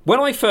in it? When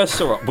I first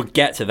saw it, we'll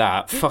get to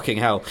that. Fucking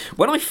hell.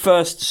 When I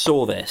first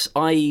saw this,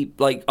 I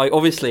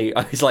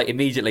was like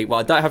immediately, well,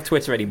 I don't have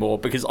Twitter anymore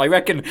because I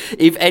reckon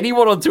if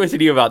anyone on Twitter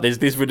knew about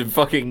this would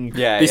fucking,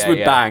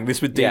 bang,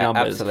 this would do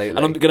numbers. Absolutely. And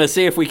I'm going to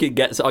see if we can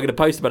I'm going to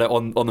post about it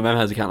on the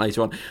Memhaz account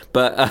later on.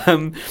 But,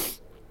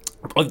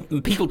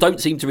 People don't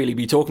seem to really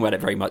be talking about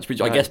it very much,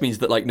 which I guess means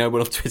that like no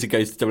one on Twitter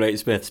goes to W.H.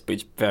 Smith's,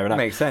 which fair enough.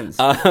 Makes sense.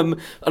 And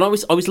I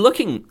was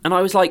looking, and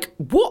I was like,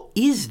 "What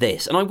is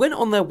this?" And I went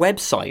on their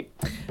website.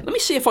 Let me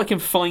see if I can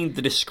find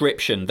the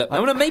description.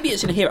 Oh no, maybe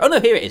it's in here. Oh no,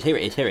 here it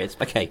is.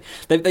 Okay,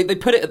 they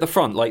put it at the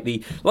front, like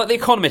the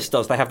Economist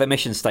does. They have their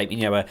mission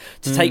statement,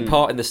 to take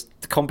part in this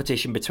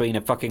competition between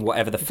a fucking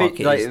whatever the fuck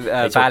it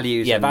is.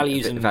 Values,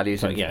 values and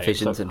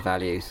visions and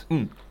values.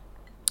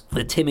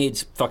 The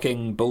timid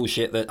fucking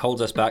bullshit that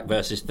holds us back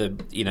versus the,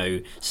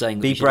 saying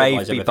that be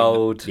brave, be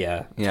bold.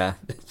 Yeah.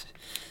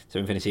 So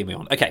infinity and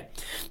beyond. Okay,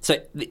 so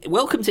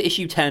welcome to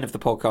issue 10 of the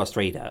Podcast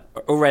Reader.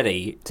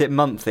 Already. Is it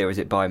monthly or is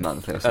it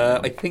bi-monthly or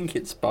something? I think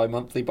it's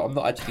bi-monthly, but I'm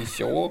not actually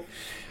sure.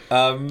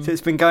 So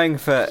it's been going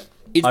for...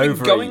 It's been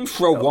going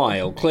for a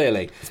while,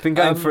 clearly. It's been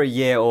going for a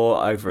year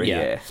or over a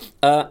year.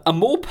 A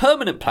more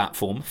permanent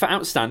platform for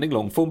outstanding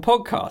long-form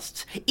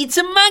podcasts. It's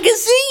a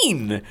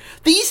magazine!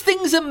 These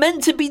things are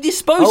meant to be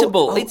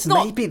disposable. It's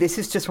not... Maybe this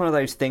is just one of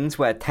those things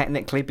where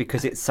technically,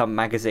 because it's some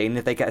magazine,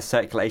 if they get a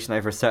circulation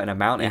over a certain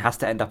amount, it has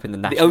to end up in the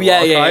National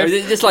Archives.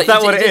 Just like, is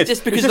that what it is?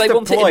 Just because they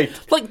want it.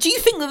 Like, do you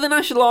think that the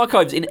National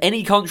Archives in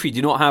any country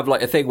do not have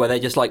like a thing where they're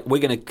just like, we're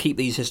going to keep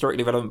these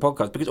historically relevant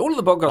podcasts? Because all of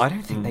the podcasts... I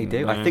don't think they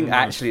do. I think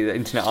actually the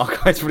Internet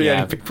Archives are the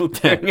only people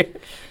doing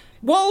it.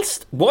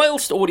 Whilst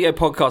audio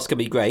podcasts can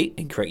be great,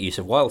 incorrect use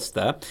of whilst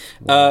there,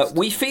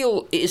 we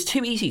feel it is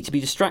too easy to be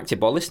distracted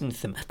while listening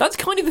to them. That's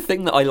kind of the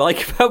thing that I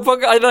like about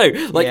podcasts. I know,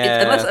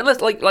 unless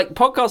like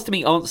podcasts to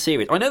me aren't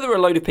serious. I know there are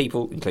a load of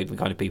people, including the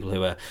kind of people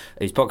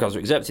whose podcasts are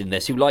accepted in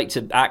this, who like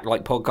to act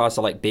like podcasts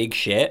are like big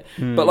shit,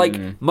 but like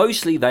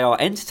mostly they are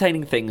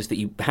entertaining things that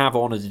you have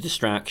on as a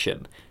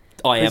distraction.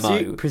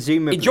 IMO.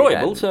 Presumably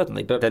enjoyable, then,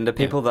 certainly, but then the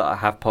people that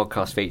have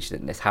podcasts featured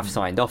in this have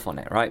signed off on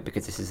it, right?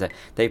 Because this is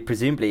they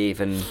presumably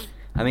even.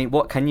 I mean,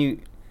 what can you?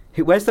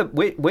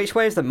 Which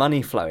way is the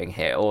money flowing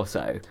here?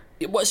 Also,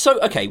 so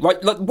okay,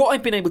 right. Like what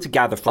I've been able to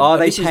gather from are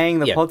they paying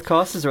the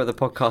podcasters, or are the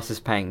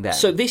podcasters paying them?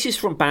 So this is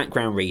from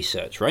background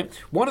research, right?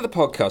 One of the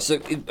podcasts. So,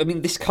 I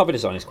mean, this cover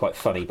design is quite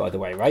funny, by the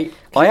way, right?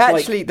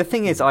 The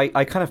thing is, I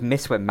kind of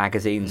miss when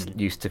magazines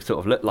used to sort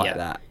of look like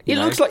that. It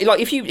looks like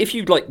if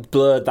you like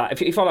blurred that,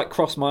 if I like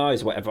crossed my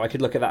eyes or whatever, I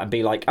could look at that and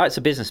be like, oh, it's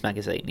a business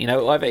magazine,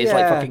 It's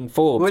like fucking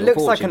Forbes. Well, it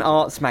looks like an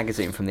arts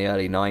magazine from the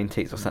early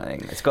 90s or something.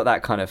 It's got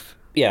that kind of.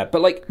 Yeah,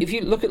 but like if you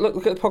look at the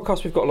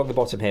podcast we've got along the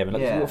bottom here, and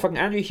you've got fucking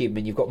Andrew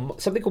Huberman, you've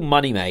got something called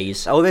Money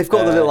Maze. Oh, they've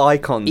got the little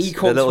icons,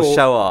 the little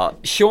show art.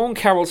 Sean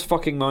Carroll's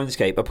fucking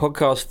Mindscape, a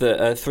podcast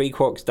that 3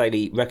 Quarks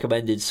Daily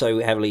recommended so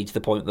heavily to the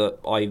point that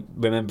I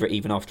remember it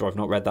even after I've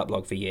not read that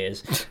blog for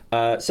years.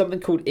 Something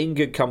called In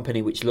Good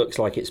Company, which looks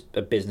like it's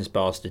a business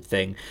bastard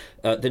thing.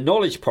 The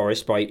Knowledge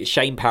Forest by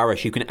Shane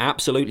Parrish, who can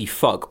absolutely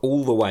fuck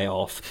all the way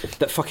off.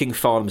 That fucking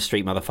Farnham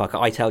Street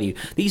motherfucker. I tell you,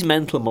 these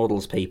mental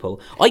models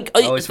people.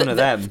 It's one of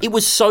them. It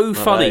was so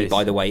funny,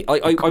 by the way.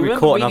 I remember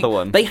caught another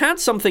one. They had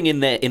something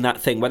in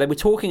that thing where they were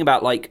talking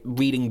about like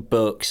reading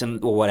books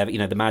or whatever,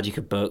 the magic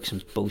of books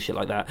and bullshit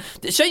like that.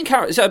 Shane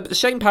Parrish,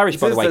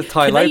 by the way,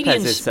 Ty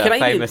Lopez's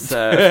famous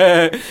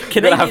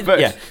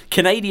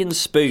Canadian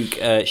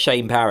spook.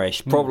 Shane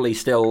Parrish, probably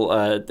still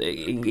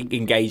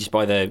engaged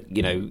by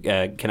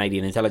the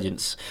Canadian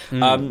intelligence.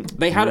 There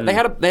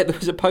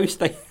was a post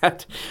they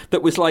had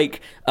that was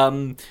like.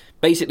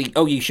 Basically,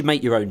 you should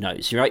make your own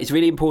notes, right? It's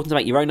really important to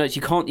make your own notes.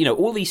 You can't,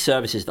 all these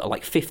services that are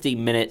like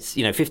 15 minutes,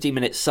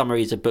 15-minute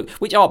summaries of books,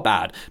 which are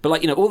bad, but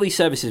like, all these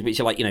services which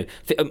are like, I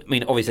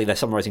mean, obviously they're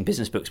summarising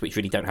business books, which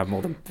really don't have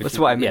more than 15. That's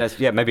what I mean.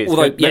 Maybe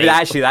it's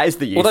actually that is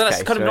the use although that's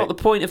case, kind of not the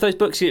point of those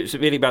books. It's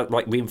really about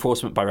like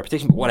reinforcement by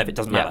repetition, but whatever, it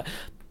doesn't matter.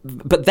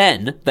 But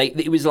then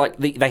it was like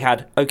they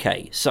had,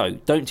 okay, so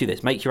don't do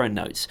this, make your own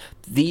notes.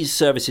 These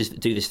services that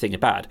do this thing are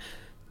bad.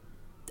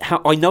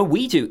 I know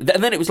we do,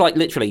 and then it was like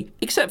literally,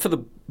 except for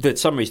the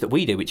summaries that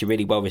we do, which are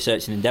really well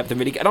researched and in depth and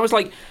really good. And I was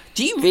like,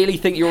 do you really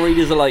think your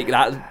readers are like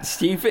that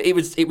stupid? It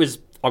was.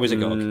 I was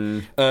agog.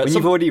 When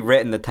you've already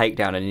written the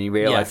takedown and you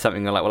realise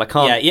something, you're like, well, I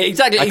can't. Yeah,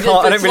 exactly. I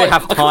don't really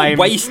have time. I can't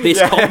waste this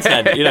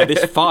content,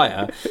 this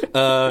fire.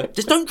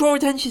 Just don't draw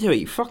attention to it,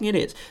 you fucking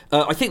idiots.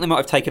 I think they might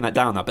have taken that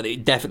down now, but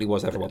it definitely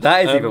was everyone.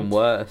 That is even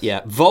worse.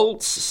 Yeah,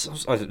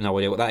 Volts. I have no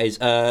idea what that is.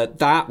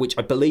 That, which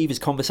I believe is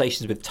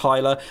Conversations with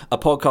Tyler, a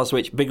podcast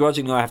which,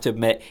 begrudgingly, I have to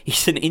admit,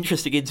 he's an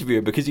interesting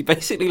interviewer because he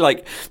basically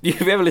if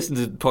you've ever listened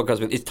to the podcast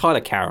with, it's Tyler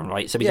Caron,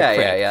 right? So he's a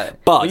prick. Yeah.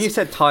 But when you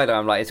said Tyler,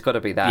 I'm like, it's got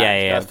to be that.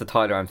 Yeah. That's the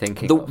Tyler I'm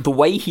thinking. The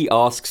way he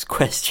asks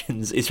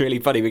questions is really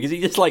funny because he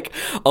just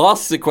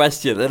asks a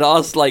question and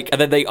asks and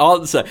then they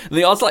answer and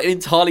they ask an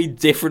entirely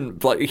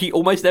different he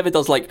almost never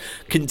does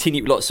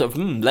continue lots of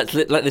let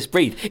this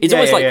breathe. It's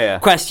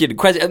almost question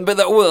but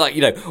they're all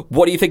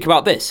what do you think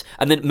about this?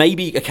 And then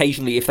maybe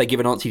occasionally if they give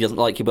an answer he doesn't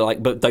like, he'll be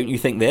but don't you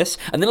think this?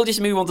 And then he'll just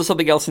move on to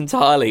something else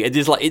entirely and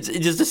just it's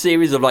just a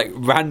series of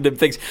random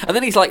things. And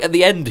then he's at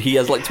the end he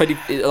has 20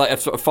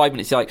 5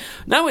 minutes. He's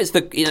now it's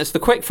the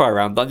quick fire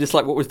round. I'm just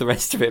what was the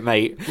rest of it,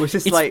 mate? Which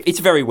just like it's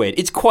very weird.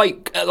 It's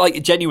quite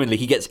like genuinely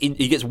he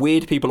gets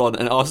weird people on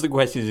and asks the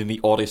questions in the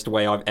oddest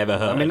way I've ever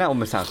heard. I mean, that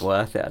almost sounds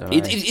worth it. I don't know.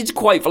 It's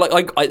quite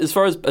like as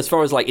far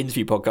as like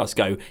interview podcasts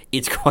go,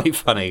 it's quite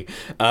funny.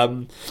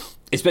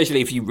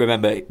 Especially if you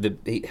remember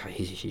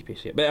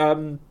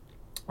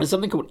there's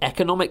something called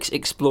Economics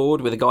Explored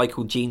with a guy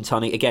called Gene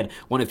Tunney. Again,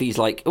 one of these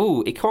like,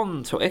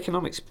 econs or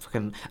economics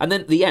fucking... And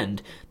then at the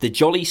end, the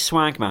Jolly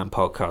Swagman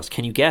podcast.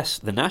 Can you guess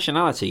the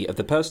nationality of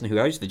the person who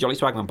hosts the Jolly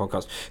Swagman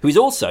podcast, who is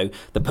also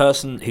the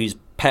person whose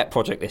pet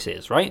project this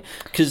is, right?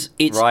 Because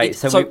it's... Right,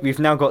 so we've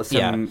now got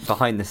some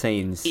behind the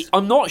scenes...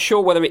 I'm not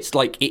sure whether it's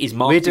like it is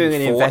marketing for it. We're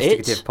doing an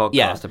investigative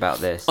podcast about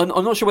this. I'm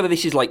not sure whether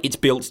this is like it's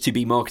built to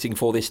be marketing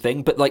for this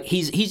thing, but like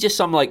he's just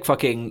some like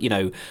fucking,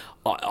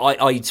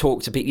 I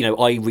talk to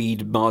people, I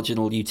read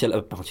marginal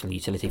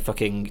utility,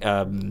 fucking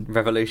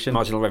Revolution,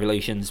 marginal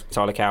revolutions,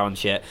 Tyler Cow and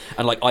shit,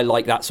 and like I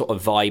like that sort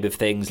of vibe of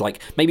things. Like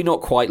maybe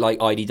not quite like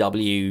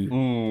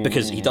IDW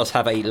because he does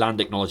have a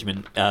land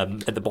acknowledgement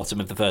at the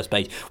bottom of the first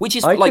page, which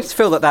is I like just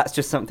feel that's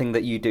just something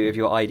that you do if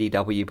you're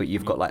IDW, but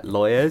you've got like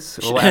lawyers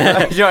or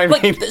whatever. Do you know what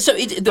I mean? So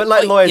but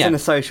like lawyers in a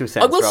social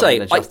sense, I will say,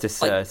 than the justice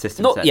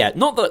system. Not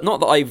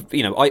that I've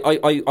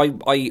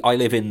I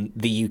live in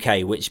the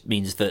UK, which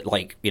means that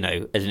like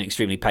as an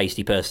extremely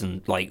pasty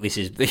person, like this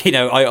is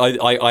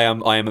I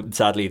am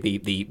sadly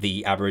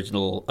the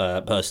Aboriginal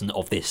person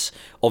of this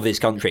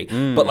country,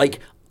 but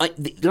like.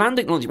 The land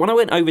acknowledgement, when I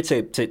went over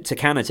to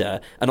Canada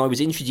and I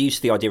was introduced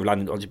to the idea of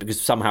land acknowledgement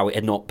because somehow it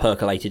had not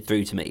percolated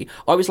through to me,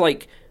 I was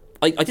like,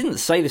 I didn't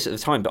say this at the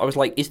time, but I was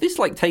like, is this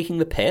like taking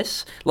the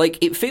piss? Like,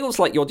 it feels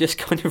like you're just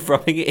kind of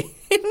rubbing it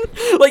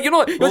in. Like,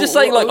 you're just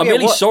saying, like, I'm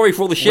really sorry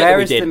for all the shit that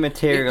we did. Where is the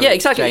material? Yeah,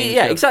 exactly.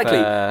 Yeah, exactly.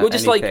 We're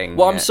just anything,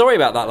 like, I'm sorry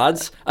about that,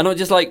 lads. And I'm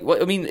just like,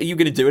 I mean, are you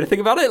going to do anything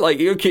about it? Like,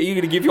 are you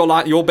going to give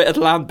your bit of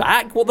land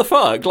back? What the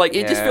fuck? Like,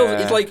 it just feels,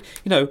 it's like,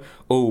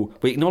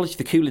 we acknowledge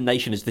the Kulin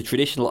Nation as the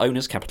traditional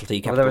owners, capital T,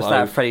 capital there was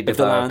that Freddie of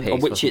the land piece, on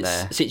which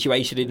it's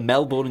situated in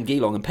Melbourne and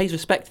Geelong and pays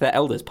respect to their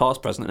elders,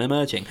 past, present, and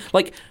emerging.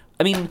 Like,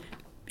 I mean...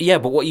 Yeah,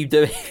 but what are you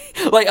doing?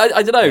 Like,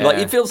 I don't know. Yeah. Like,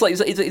 it feels like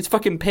it's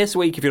fucking piss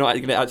week if you're not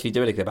going to actually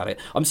do anything about it.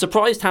 I'm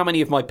surprised how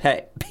many of my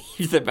pet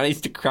peeves have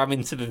managed to cram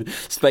into the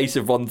space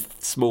of one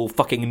small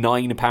fucking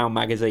 £9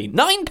 magazine.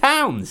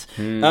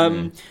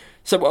 £9!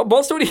 So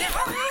whilst already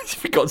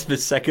we got to the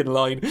second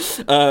line,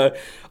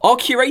 our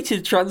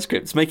curated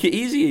transcripts make it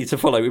easier to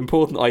follow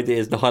important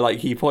ideas and highlight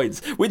key points,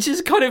 which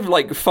is kind of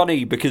like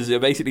funny because they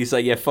basically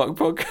say, fuck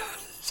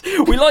podcasts.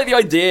 We like the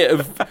idea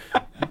of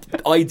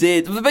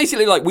ideas.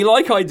 Basically, like, we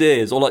like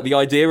ideas, or like the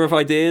idea of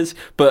ideas,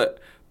 but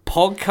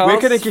podcasts... We're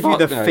going to give you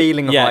the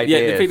feeling of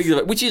ideas. Yeah, the feeling of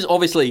it, which is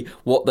obviously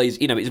what these,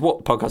 it's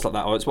what podcasts like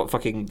that are. It's what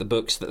fucking the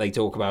books that they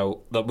talk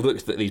about, the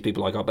books that these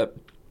people like are, but...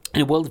 In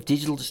a world of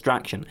digital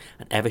distraction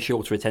and ever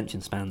shorter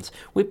attention spans,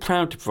 we're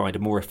proud to provide a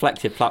more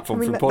reflective platform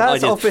for important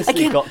ideas. That's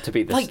obviously got to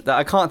be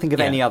I can't think of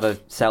any other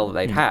sell that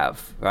they'd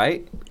have,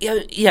 right?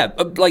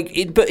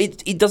 Like but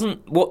it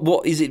doesn't.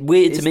 What is it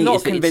weird to me? It's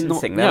not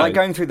convincing. They're like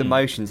going through the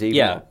motions.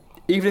 Even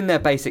in their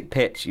basic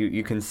pitch,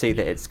 you can see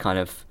that it's kind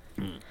of.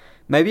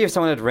 Maybe if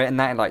someone had written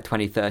that in like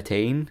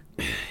 2013,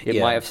 it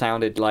might have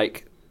sounded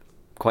like.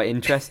 Quite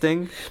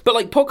interesting, but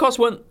like podcasts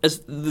weren't as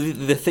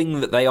the thing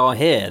that they are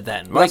here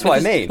then. Right? That's what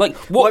I mean. Like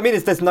what I mean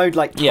is, there's no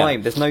like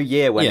time, there's no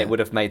year when it would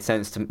have made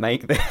sense to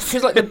make this.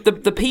 Because like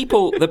the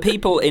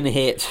people in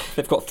here,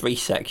 they've got 3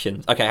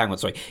 sections. Okay, hang on,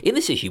 sorry. In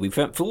this issue, we've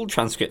found full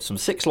transcripts from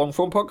 6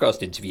 long-form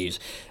podcast interviews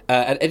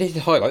and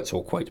edited highlights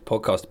or quote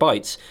podcast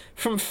bites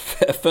from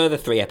a further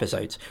 3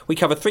 episodes. We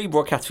cover 3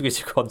 broad categories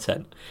of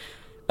content.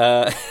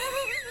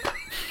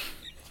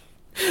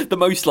 The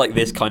most like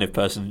this kind of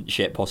person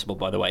shit possible,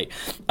 by the way.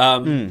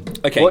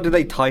 Okay, what do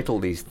they title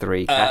these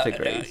 3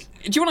 categories?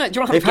 Do you want to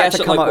have They've a guess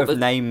had to come up with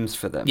names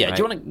for them? Yeah. Right?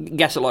 Do you want to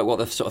guess at like what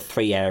the sort of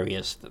 3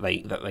 areas that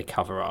they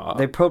cover are?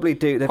 They probably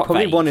do. They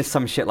probably vague. One is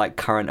some shit like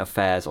current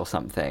affairs or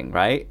something,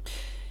 right?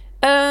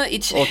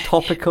 It's or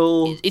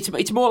topical.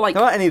 It's more like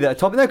not any of that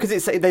topic. No,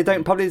 because they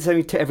don't probably. It's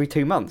only every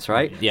 2 months,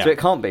 right? Yeah. So it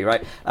can't be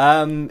right.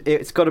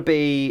 It's got to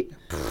be.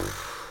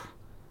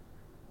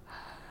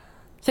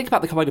 Think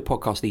about the kind of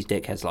podcast these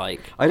dickheads like.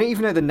 I don't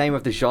even know the name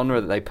of the genre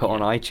that they put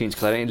on iTunes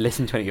because I don't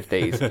listen to any of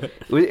these. It'd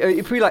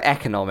probably like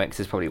economics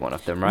is probably one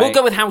of them, right? We'll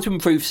go with how to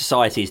improve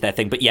society is their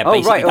thing, but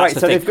basically that's the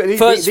so thing. They've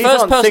got,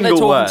 first person they're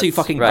talking words, to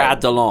fucking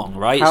grabbed along,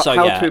 right? How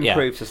to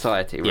improve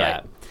society, right?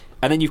 Yeah.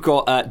 And then you've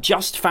got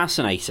just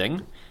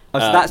fascinating. Oh,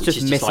 so that's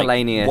just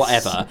miscellaneous. Like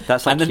whatever.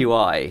 That's like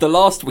QI. The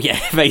last,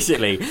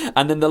 basically.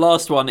 And then the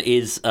last one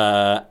is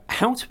how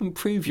to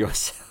improve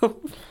yourself.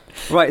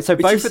 Right, so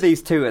both of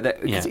these two are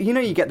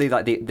you get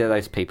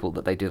those people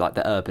that they do like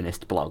the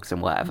urbanist blogs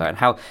and whatever, and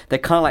how they're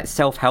kind of like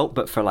self-help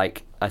but for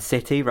like a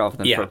city rather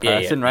than for a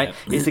person, right?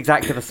 Yeah. It's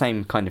exactly the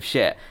same kind of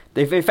shit.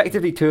 They've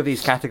effectively 2 of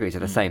these categories are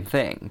the same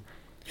thing.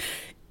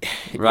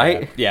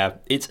 Right? Yeah.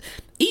 It's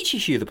Each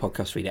issue of the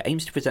Podcast Reader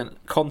aims to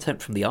present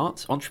content from the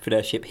arts,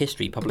 entrepreneurship,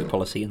 history, public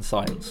policy, and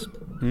science.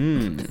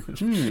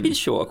 In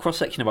short, a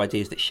cross-section of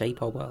ideas that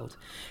shape our world.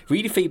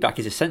 Reader feedback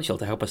is essential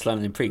to help us learn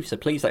and improve, so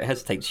please don't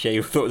hesitate to share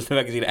your thoughts in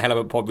the magazine at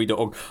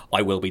hello@podread.org.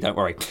 I will be, don't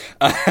worry.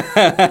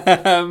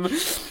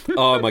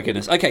 Oh my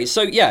goodness. Okay,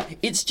 so yeah,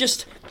 it's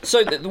just...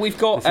 So we've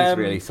got... This is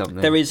really something.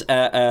 There is...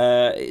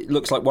 it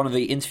looks like one of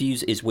the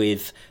interviews is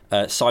with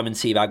Simon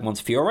Sebag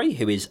Montefiore,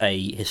 who is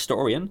a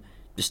historian.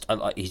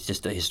 He's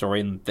just a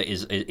historian that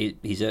is he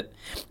the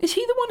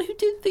one who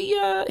did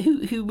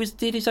the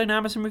did his own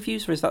Amazon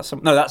reviews, or is that some?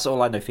 No, that's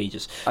Orlando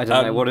Feegers. I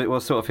don't know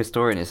what sort of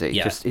historian is he?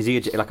 Yeah. Is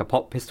he like a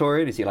pop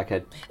historian? Is he like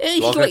a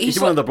blogger? He's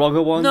one of the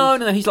blogger ones? No,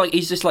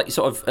 he's just like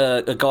sort of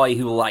a guy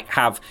who will like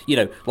have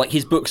like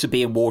his books would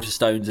be in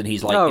Waterstones, and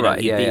he's like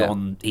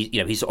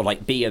he's sort of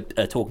like be a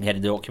talking head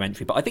in the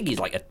documentary, but I think he's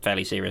like a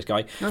fairly serious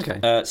guy.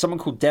 Okay. Someone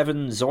called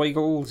Devon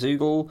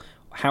Zugel.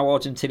 How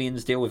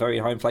Argentinians deal with very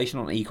high inflation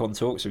on Econ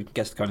Talk, so we can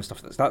guess the kind of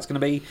stuff that's going to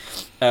be.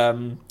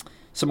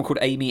 Someone called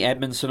Amy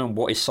Edmondson on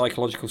what is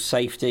psychological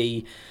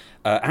safety.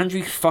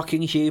 Andrew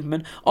fucking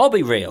Huberman. I'll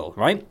be real,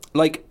 right?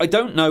 Like, I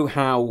don't know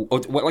how...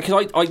 Like,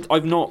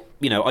 I've not...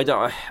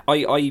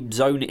 I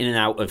zone in and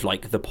out of,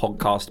 like, the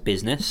podcast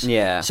business.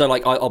 Yeah. So,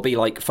 like, I'll be,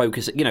 like,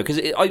 focusing... because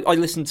I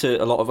listen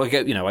to a lot of... I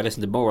listen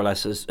to more or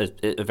less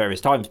at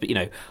various times, but,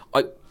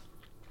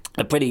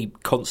 a pretty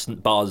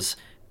constant buzz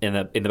in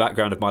the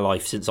background of my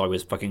life since I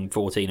was fucking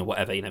 14 or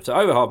whatever, So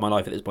over half my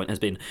life at this point has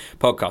been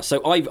podcasts.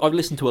 So I've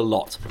listened to a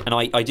lot, and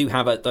I do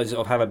have a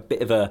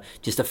bit of a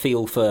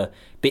feel for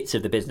bits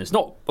of the business,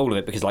 not all of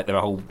it, because like there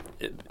are whole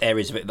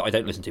areas of it that I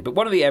don't listen to. But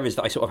one of the areas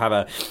that I sort of have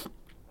a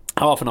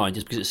half an eye on,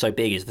 just because it's so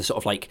big, is the sort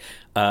of like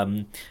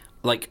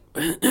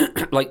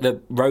the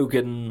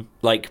Rogan,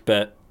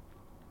 but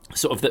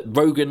sort of the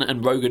Rogan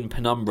and Rogan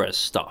penumbra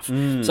stuff.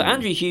 So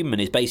Andrew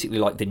Huberman is basically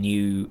like the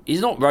new...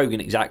 He's not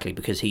Rogan exactly,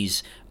 because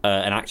he's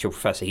an actual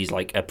professor. He's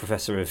like a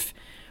professor of...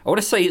 I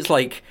want to say it's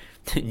like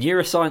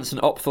neuroscience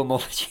and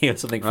ophthalmology or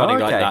something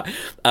funny like that.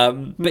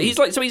 But he's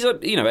like... So he's I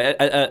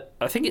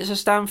think it's a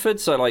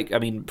Stanford, so like, I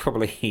mean,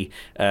 probably...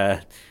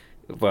 I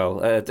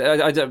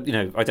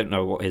don't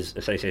know what his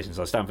associations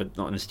are. Stanford,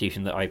 not an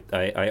institution that I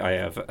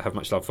have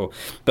much love for,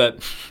 but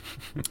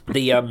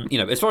the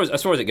as far as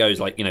it goes,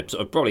 like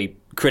sort of probably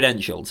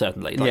credentialed,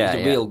 certainly. Like,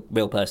 he's a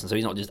real person, so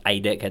he's not just a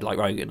dickhead like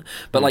Rogan.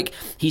 But like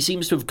he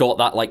seems to have got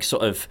that like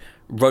sort of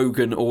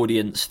Rogan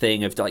audience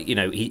thing of like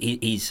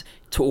he's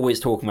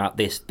always talking about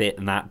this bit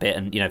and that bit,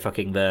 and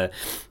fucking the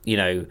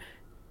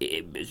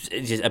it's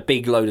just a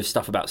big load of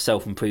stuff about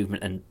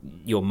self-improvement and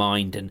your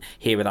mind, and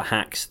here are the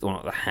hacks, well,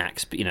 not the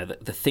hacks, but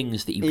the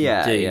things that you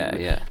can do.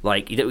 Yeah.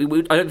 Like, I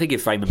don't think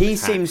he'd frame them. He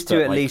as seems hacks,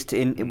 to, at like, least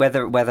in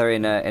whether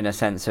in a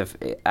sense of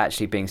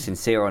actually being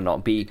sincere or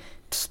not, be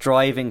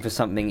striving for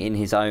something in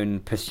his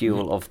own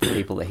pursuit of the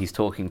people that he's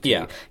talking to.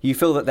 Yeah. You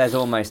feel that there's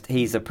almost,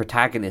 he's a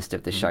protagonist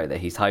of the show that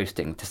he's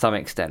hosting to some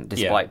extent,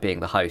 despite being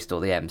the host or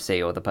the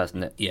MC or the person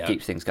that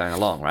keeps things going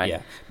along, right?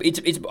 Yeah. But it's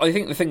I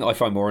think the thing that I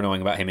find more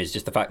annoying about him is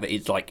just the fact that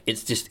it's like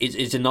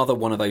it's another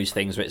one of those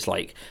things where it's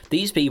like,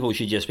 these people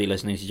should just be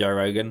listening to Joe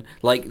Rogan.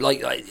 Human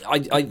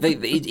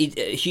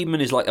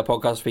is like a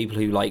podcast for people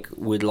who like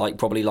would like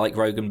probably like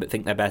Rogan but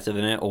think they're better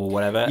than it or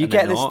whatever. You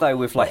get this though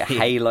with like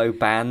Halo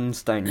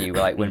bands, don't you?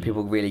 Like when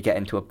people really get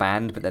into a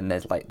band, but then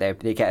there's like they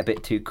get a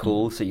bit too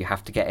cool, so you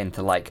have to get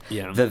into like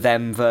the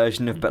them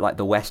version of, but like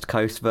the West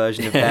Coast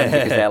version of them,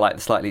 because they're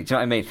like slightly. Do you know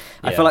what I mean?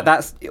 I feel like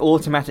that's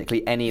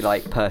automatically any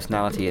like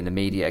personality in the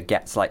media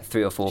gets like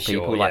 3 or 4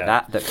 people like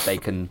that they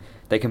can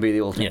be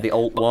the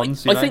alt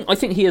ones. I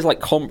think he is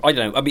like I don't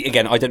know. I mean,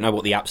 again, I don't know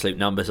what the absolute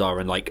numbers are,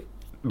 and like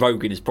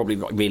Rogan is probably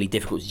like really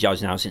difficult to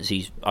judge now since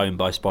he's owned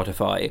by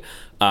Spotify.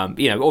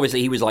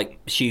 Obviously he was like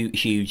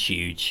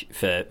huge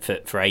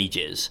for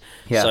ages.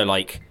 Yeah. So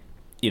like,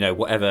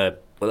 whatever.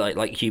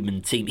 Like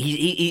human team,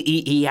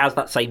 he has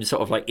that same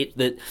sort of like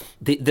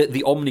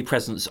the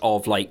omnipresence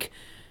of like,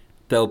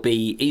 there'll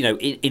be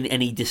in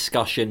any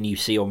discussion you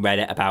see on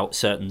Reddit about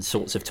certain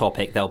sorts of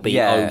topic, there'll be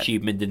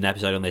Huberman did an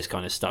episode on this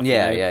kind of stuff.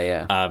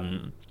 Whatever.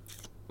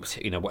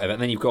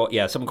 And then you've got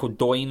someone called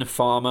Doyne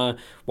Farmer,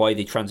 why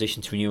the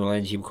transition to renewable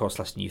energy will cost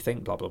less than you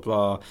think, blah blah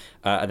blah.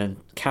 And then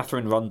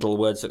Catherine Rundle,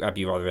 words that grab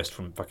you rather rest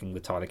from fucking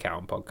the Tyler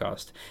Cowen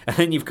podcast. And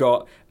then you've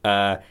got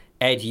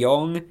Ed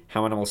Yong,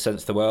 How Animals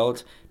Sense the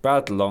World,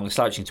 Brad Long,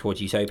 Slouching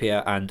Towards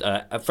Utopia, and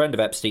a friend of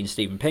Epstein,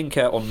 Stephen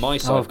Pinker, on my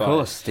side. Oh, of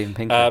course, Stephen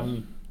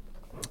Pinker.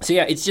 So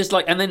it's just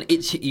like, and then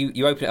it's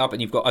you open it up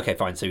and you've got, okay,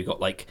 fine, so you've got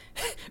like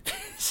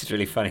this is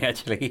really funny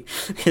actually.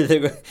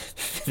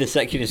 The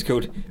section is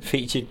called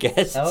Featured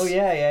Guests. Oh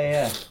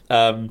yeah.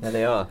 There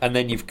they are. And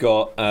then you've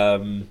got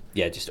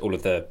just all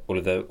of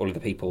the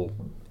people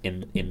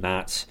in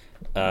that,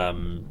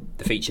 the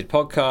featured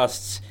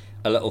podcasts,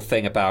 a little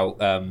thing about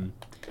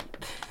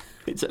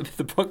it's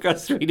the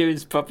podcast reader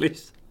is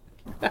published.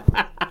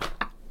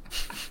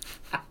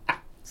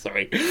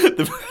 Sorry.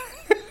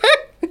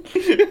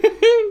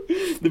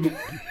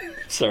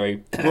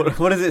 Sorry.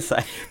 What does it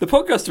say? The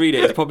podcast reader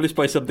is published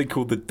by something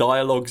called the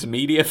Dialogues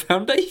Media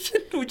Foundation,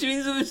 which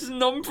means that this is a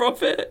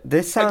non-profit.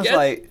 This sounds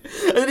like...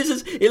 And then it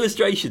says,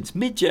 illustrations.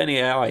 Mid-Journey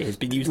AI has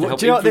been used to help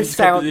do you know what this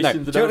sounds? No, do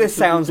compositions you know what this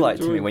sounds like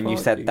to me during when you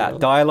party, said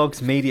that?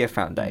 Dialogues Media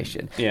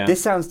Foundation. Yeah.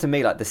 This sounds to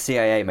me like the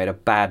CIA made a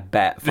bad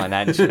bet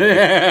financially. We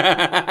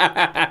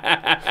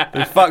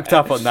fucked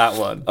up on that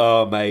one.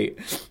 Oh, mate.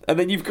 And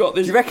then you've got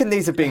this... Do you reckon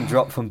these are being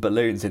dropped from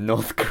balloons in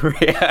North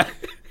Korea?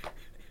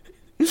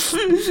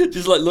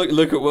 Just like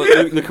look at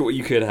what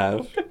you could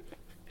have.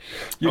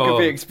 You could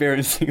be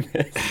experiencing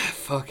this.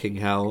 Fucking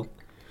hell!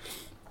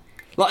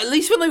 Like at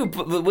least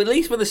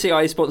when the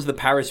CIA sponsored the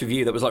Paris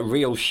Review, that was like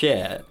real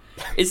shit.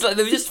 It's like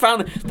they've just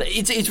found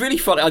it's really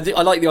funny.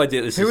 I like the idea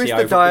that this Who is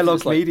CIA the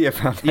Dialogue Media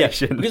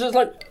Foundation? Yeah, because it's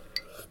like.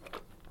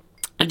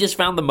 I just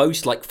found the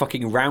most like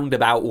fucking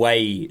roundabout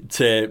way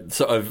to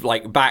sort of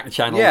like back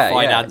channel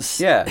finance.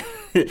 Yeah.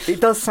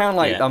 It does sound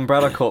like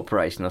Umbrella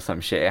Corporation or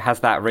some shit. It has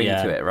that ring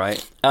to it,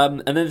 right?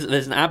 And then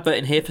there's an advert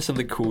in here for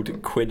something called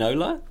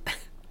Quinola.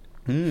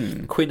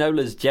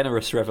 Quinola's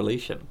Generous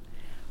Revolution.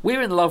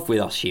 We're in love with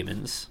us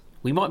humans.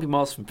 We might be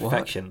miles from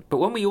perfection, but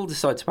when we all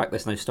decide to act,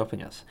 there's no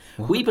stopping us.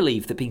 What? We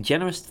believe that being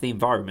generous to the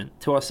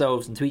environment, to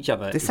ourselves, and to each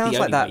other. This sounds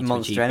like that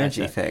Monster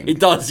Energy thing. It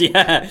does,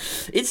 yeah.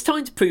 It's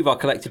time to prove our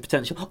collective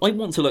potential. I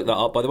want to look that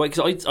up, by the way,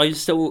 because I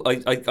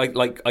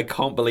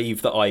can't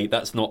believe that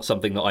that's not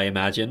something that I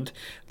imagined.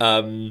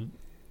 I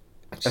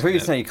thought you were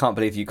saying you can't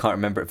believe you can't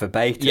remember it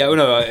verbatim. Yeah, well,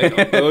 no,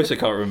 I also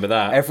can't remember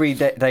that. Every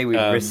day we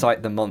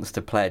recite the Monster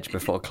Pledge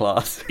before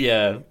class.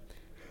 Yeah.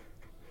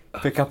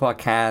 Pick up our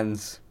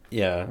cans.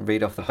 Yeah.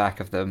 Read off the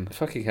back of them.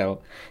 Fucking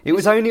hell. It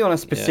was only on a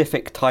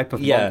specific type of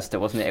monster,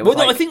 wasn't it? It was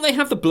no, I think they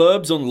have the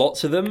blurbs on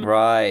lots of them.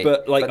 Right.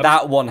 But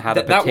that one had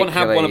a particularly... That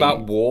one had one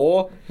about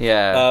war.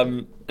 Yeah.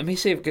 Let me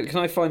see. Can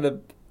I find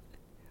the...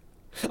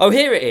 Oh,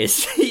 here it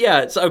is.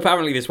 Yeah, so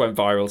apparently this went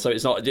viral, so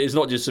it's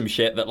not just some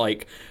shit that,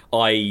 like,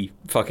 I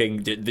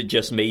fucking... that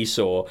just me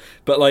saw.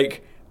 But,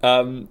 like,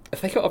 have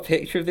they got a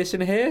picture of this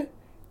in here?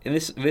 In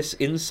this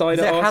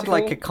insider article? It had,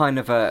 like, a kind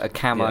of a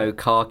camo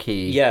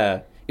khaki...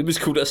 Yeah. It was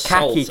called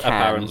Assault, khaki cans,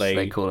 apparently.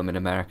 They call them in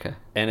America.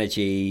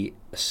 Energy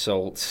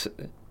Assault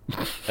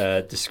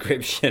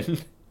description.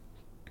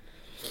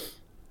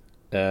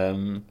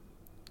 Monster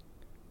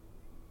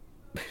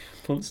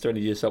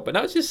Energy Assault. But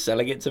now it's just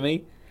selling it to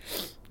me.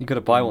 You got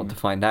to buy one to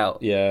find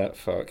out. Yeah,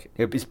 fuck.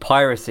 It's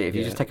piracy. If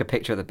you just take a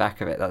picture of the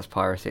back of it, that's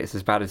piracy. It's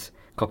as bad as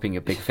copying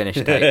a Big Finish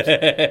tape.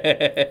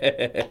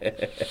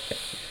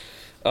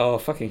 Oh,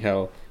 fucking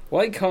hell.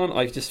 Why can't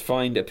I just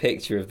find a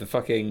picture of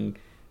the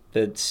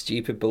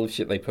stupid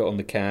bullshit they put on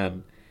the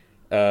can?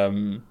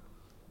 I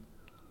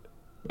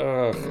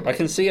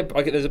can see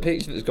there's a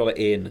picture that's got it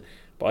in,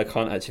 but I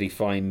can't actually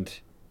find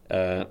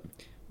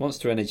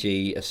Monster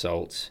Energy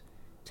Assault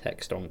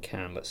text on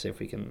can. Let's see if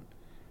we can.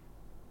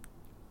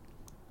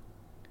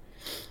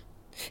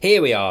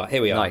 Here we are.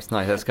 Nice.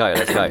 Let's go.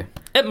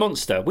 At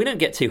Monster, we don't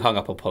get too hung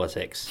up on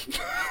politics.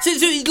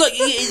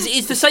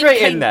 It's the same.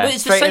 Straight in there.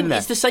 It's the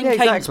same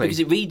cadence exactly. because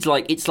it reads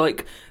like it's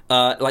like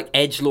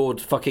edgelord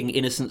fucking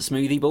innocent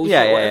smoothie bullshit.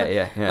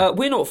 Yeah.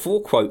 We're not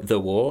for quote the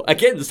war,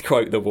 against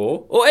quote the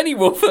war, or any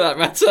war for that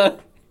matter.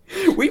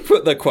 We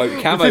put the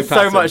quote camo this is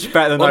pattern so much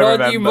better than on I our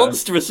remember. new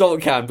Monster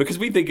Assault can because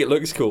we think it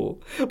looks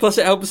cool. Plus,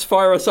 it helps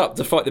fire us up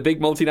to fight the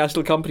big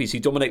multinational companies who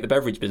dominate the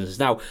beverage business.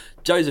 Now,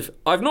 Joseph,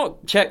 I've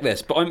not checked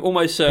this, but I'm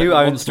almost certain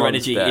Monster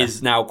Energy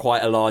is now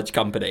quite a large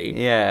company.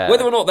 Yeah.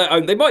 Whether or not they're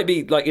owned, they might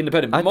be like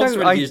independent. But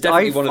Monster Energy is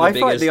definitely one of the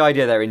biggest. I find the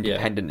idea they're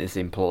independent is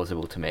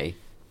implausible to me.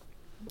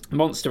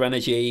 Monster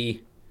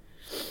Energy.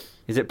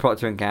 Is it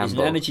Procter and Gamble? It's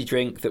an energy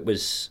drink that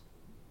was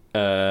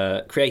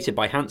created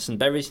by Hanson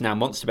Beverage, now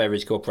Monster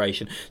Beverage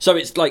Corporation. So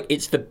it's like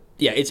it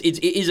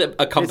is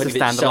a company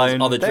that sells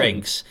other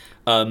drinks.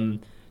 So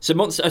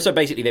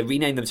basically they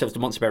renamed themselves to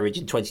Monster Beverage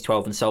in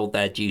 2012 and sold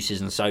their juices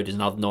and sodas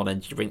and other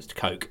non-energy drinks to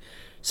Coke.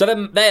 So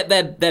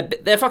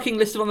they're fucking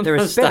listed on the They're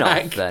a NASDAQ.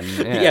 spin-off then.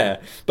 Yeah,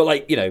 but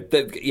like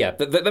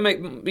they make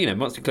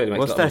Monster clearly makes.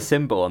 What's their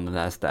symbol on the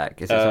NASDAQ?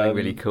 Is it something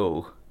really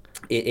cool?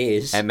 It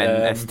is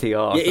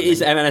MNSTR. It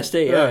is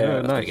MNST.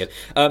 Yeah, nice. Pretty good.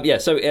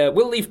 So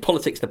we'll leave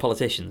politics to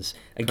politicians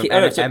and keep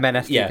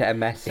MNST to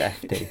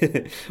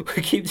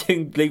MSFT.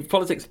 We leave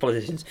politics to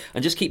politicians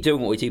and just keep doing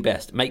what we do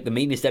best: make the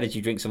meanest energy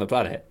drinks on the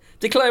planet,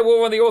 declare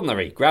war on the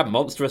ordinary, grab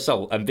Monster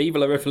Assault, and vive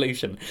la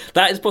revolution.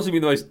 That is possibly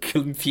the most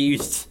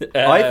confused.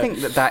 I think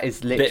that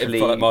is literally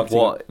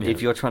what yeah.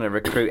 If you're trying to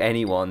recruit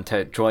anyone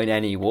to join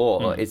any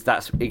war,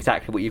 that's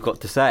exactly what you've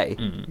got to say.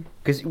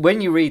 Because when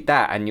you read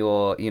that and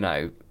you're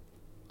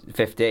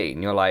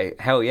 15, you're like,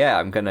 hell yeah,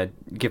 I'm gonna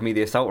give me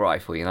the assault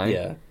rifle,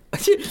 Yeah. I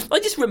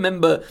just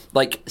remember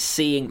like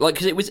seeing like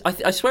because it was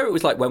I swear it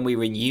was like when we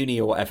were in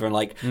uni or whatever and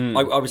like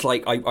I was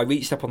like I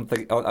reached up on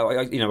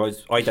the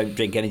I don't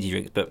drink energy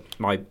drinks but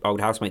my old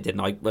housemate did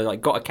and I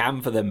like got a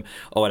can for them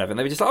or whatever and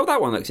they were just like, oh,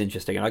 that one looks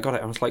interesting, and I got it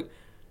and I was like,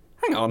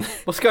 hang on,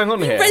 what's going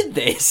on here? Read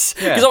this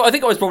because I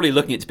think I was probably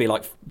looking at it to be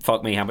like,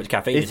 fuck me, how much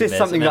caffeine is this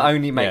something that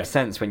only makes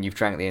sense when you've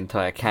drank the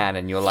entire can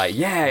and you're like,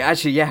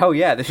 hell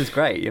yeah, this is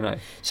great, you know.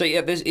 So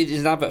it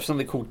is an advert for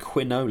something called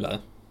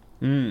quinola.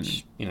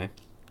 Which, you know,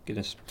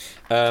 goodness,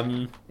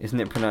 isn't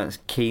it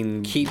pronounced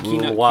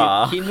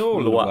quinola?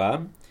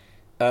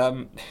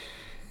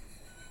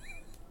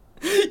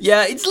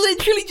 Yeah, it's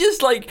literally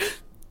just like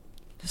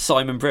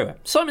Simon Brewer,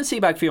 Simon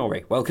Sebag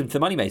Fiore. Welcome to the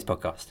Money Maze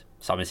podcast.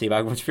 Simon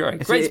Sebag Fiore.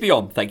 Great to be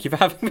on. Thank you for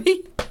having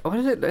me. What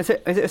is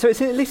it? So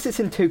it's at least it's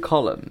in 2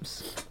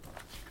 columns.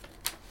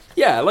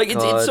 Yeah, like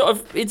it's sort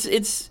of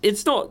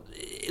it's not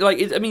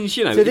like I mean,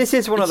 you know. So this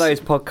is one of those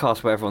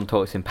podcasts where everyone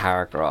talks in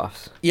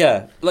paragraphs.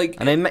 Yeah, like,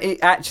 and then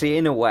actually,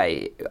 in a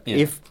way,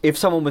 if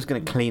someone was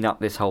going to clean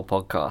up this whole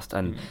podcast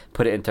and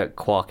put it into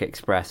Quark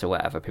Express or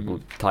whatever people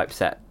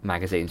typeset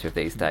magazines with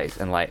these days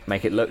and like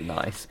make it look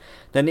nice,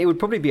 then it would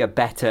probably be a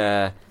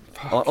better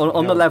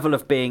on the level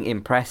of being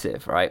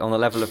impressive, right? On the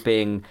level of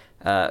being.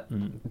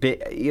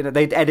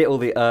 They'd edit all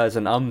the ers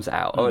and ums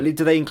out, or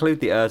do they include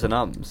the ers and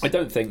ums? I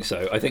don't think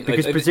so. I think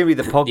because presumably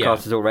the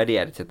podcast has already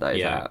edited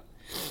those out.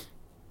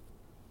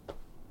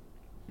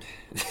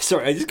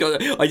 Sorry,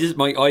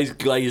 my eyes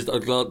glazed. I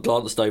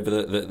glanced over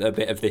the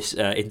bit of this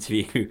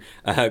interview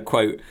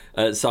quote.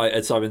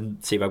 Simon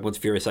Sebag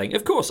Montefiore saying,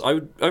 "Of course,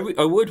 I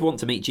would want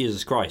to meet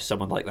Jesus Christ,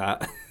 someone like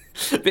that.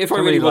 But if I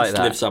really wanted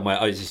to live somewhere,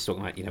 I was just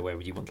talking about, where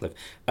would you want to live?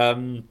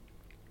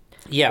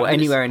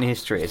 Anywhere in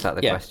history, is that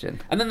the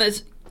question? And then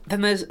there's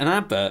an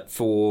advert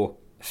for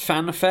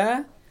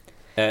Fanfare.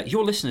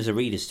 Your listeners are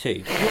readers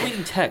too. You're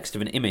reading text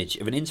of an image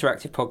of an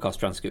interactive podcast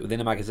transcript within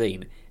a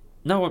magazine.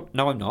 No,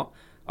 I'm not.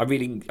 I'm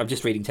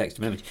just reading text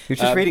of an image. You're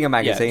just reading a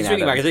magazine. Yeah, just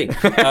reading a magazine.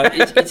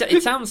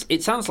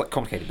 It sounds like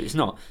complicated, but it's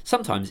not.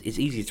 Sometimes it's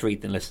easier to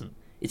read than listen.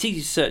 It's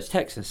easy to search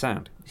text and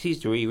sound. It's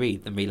easier to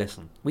reread than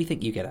re-listen. We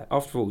think you get it.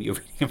 After all, you're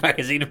reading a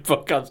magazine of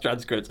podcast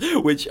transcripts,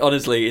 which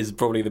honestly is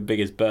probably the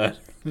biggest burn.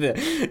 This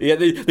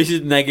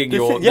is negging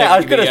your... I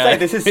was going to say,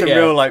 this is some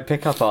real like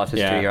pickup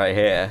artistry right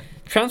here.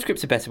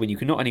 Transcripts are better when you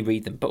can not only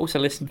read them, but also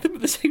listen to them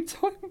at the same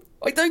time.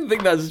 I don't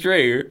think that's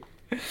true.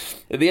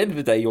 At the end of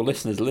the day, your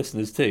listeners are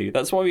listeners too.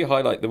 That's why we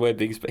highlight the word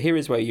things, but here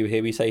is where you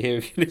hear me say, here,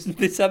 if you listen to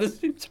this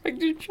as an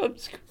interactive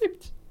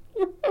transcript.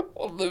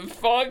 What the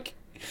fuck?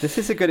 This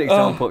is a good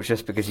example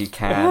just because you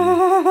can.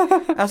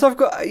 As I've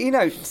got,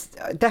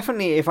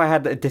 definitely if I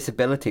had a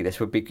disability, this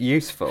would be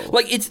useful.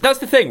 Like that's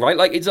the thing, right?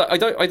 Like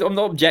I'm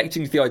not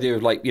objecting to the idea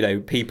of like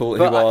people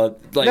who are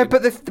like no,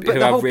 but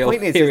the whole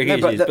point is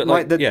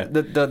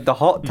the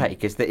hot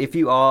take is that if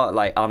you are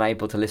like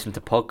unable to listen to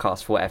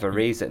podcasts for whatever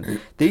reason,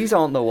 these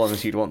aren't the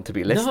ones you'd want to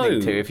be listening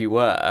to if you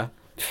were.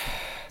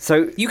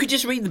 So you could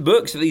just read the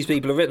books that these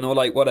people have written, or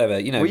like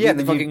whatever,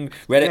 the fucking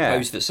Reddit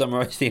posts that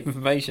summarise the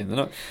information. They're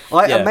not.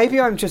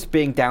 Maybe I'm just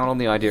being down on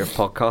the idea of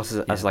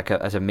podcasts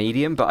as a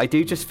medium, but I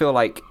do just feel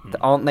like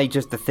aren't they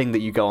just the thing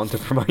that you go on to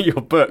promote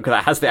your book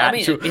that has the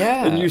actual?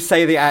 And you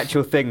say the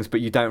actual things, but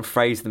you don't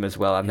phrase them as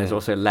well, and there's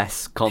also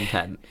less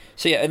content.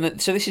 So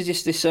so this is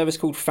just this service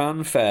called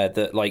Fanfare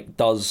that like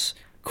does.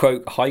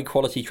 Quote, high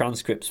quality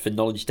transcripts for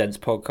knowledge dense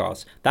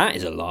podcasts. That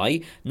is a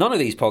lie. None of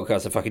these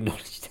podcasts are fucking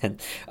knowledge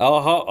dense.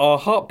 Our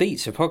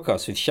heartbeats are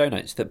podcasts with show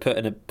notes that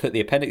put the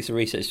appendix of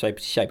research paper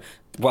to shame.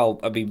 Well,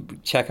 I mean,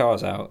 check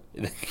ours out.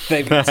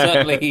 They've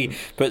certainly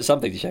put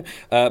something to shame.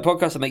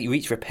 Podcasts that make you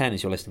reach for a pen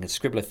as you're listening and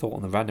scribble a thought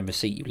on the random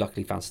receipt you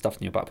luckily found stuffed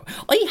in your butt.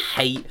 I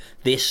hate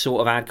this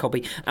sort of ad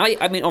copy.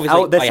 I mean,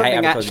 obviously, there's I something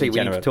hate actually we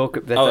need to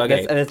talk.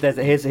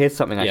 Here's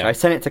something actually. I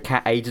sent it to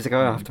Kat ages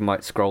ago. I have to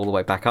scroll all the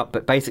way back up.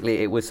 But basically,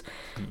 it was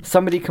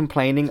somebody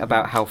complaining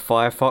about how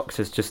Firefox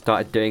has just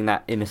started doing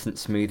that innocent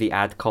smoothie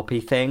ad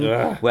copy thing,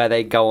 where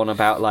they go on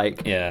about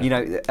like,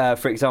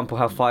 for example,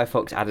 how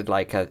Firefox added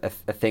like a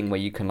thing where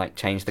you can like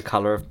change the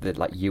color of the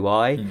like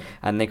UI,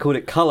 and they called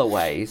it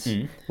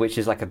colorways, which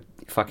is like a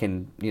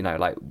fucking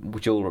like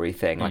jewelry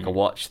thing, like a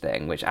watch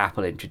thing, which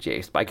Apple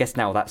introduced. But I guess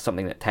now that's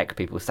something that tech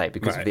people say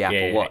because of the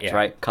Apple Watch,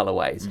 right?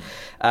 Colorways,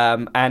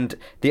 and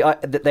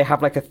they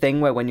have like a thing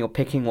where when you're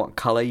picking what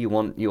color you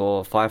want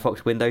your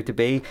Firefox window to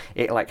be,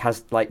 it like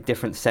has like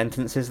different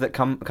sentences that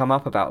come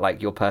up about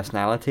like your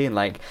personality, and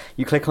like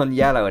you click on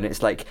yellow and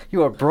it's like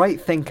you're a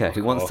bright thinker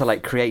who wants to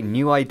like create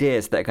new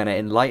ideas that are going to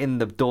enlighten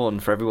the dawn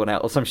for everyone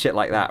else, or some shit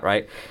like that,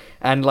 right?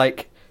 And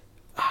like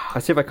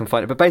I'll see if I can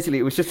find it, but basically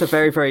it was just a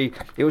very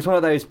it was one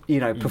of those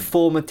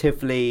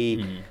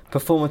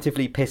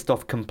performatively pissed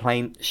off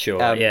complaint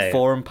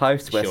forum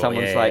posts where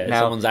someone's like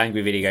now someone's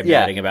angry video game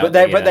nerding about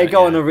but they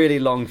go on a really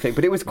long thing,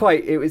 but it was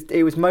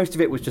most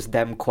of it was just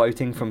them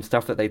quoting from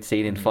stuff that they'd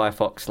seen in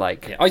Firefox,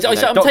 like I'm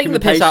taking the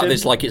piss out of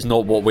this like it's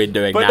not what we're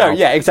doing now.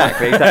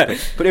 Exactly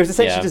but it was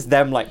essentially just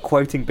them like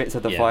quoting bits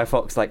of the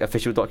Firefox like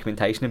official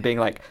documentation and being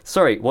like,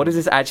 sorry, what does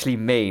this actually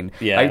mean?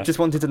 I just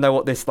wanted to know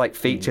what this like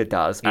feature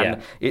does,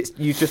 and it's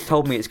you just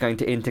told me it's going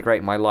to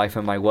integrate my life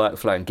and my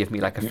workflow and give me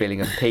like a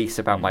feeling of peace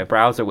about my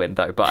browser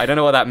window, but I don't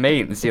know what that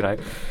means, you know.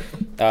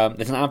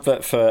 There's an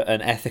advert for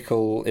an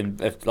ethical,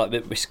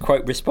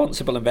 quote,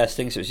 responsible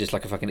investing, so it's just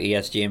like a fucking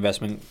ESG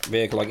investment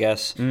vehicle, I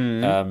guess,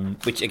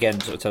 which again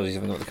sort of tells you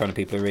something about the kind of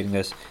people who are reading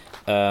this.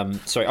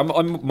 Sorry,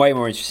 I'm way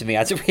more interested in the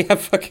ads. We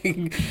have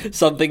fucking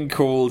something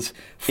called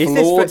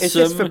flawed. Is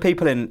this for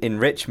people in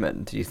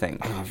Richmond, do you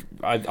think?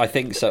 I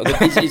think so.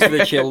 It's for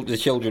the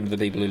children of the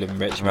people who live in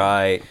Richmond.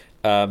 Right.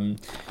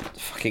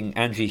 Fucking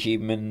Andrew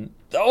Human.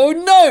 Oh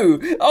no!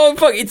 Oh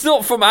fuck! It's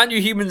not from Andrew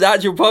Human's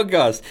actual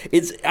podcast.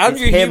 It's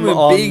Andrew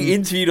Human being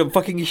interviewed on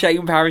fucking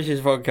Shane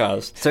Parrish's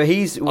podcast. So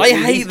I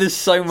hate this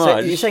so much. So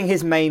you're saying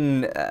his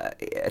main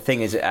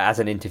thing is as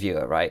an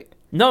interviewer, right?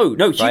 No,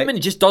 Human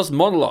just does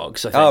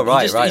monologues. I think. Oh,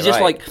 right, he's just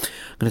like,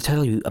 I'm going to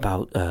tell you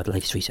about the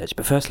latest research,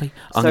 but firstly,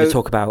 I'm going to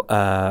talk about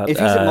if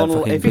he's a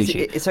monologue.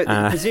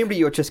 Presumably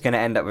you're just going to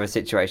end up with a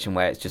situation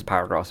where it's just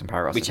paragraphs and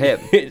paragraphs of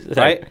him,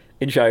 right?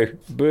 Intro,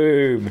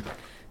 boom.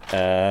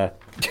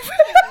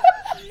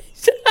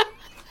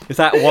 Is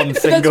that one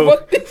single?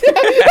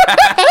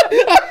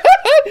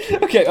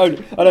 Okay.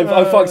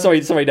 Oh, fuck.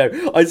 Sorry. No,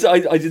 I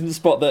didn't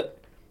spot that.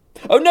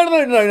 Oh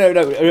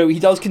no! He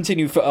does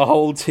continue for a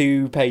whole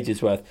 2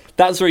 pages worth.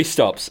 That's where he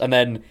stops, and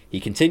then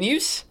he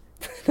continues.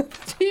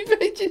 2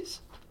 pages.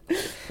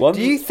 Do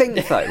you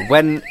think though,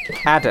 when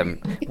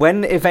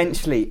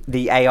eventually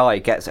the AI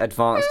gets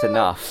advanced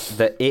enough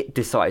that it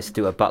decides to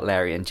do a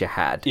Butlerian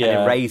jihad and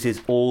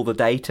erases all the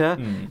data,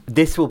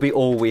 this will be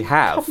all we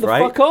have, Come right?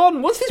 The fuck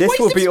on! What's this? This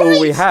will be all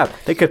we have.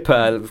 They could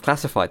put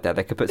classified there.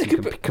 They could put some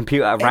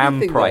computer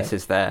RAM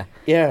prices there.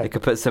 Yeah. They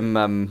could put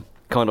some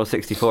Commodore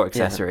 64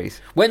 accessories.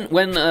 Yeah.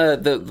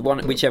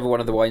 When whichever one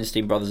of the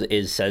Weinstein brothers it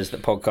is says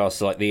that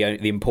podcasts are like the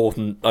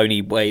important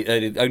only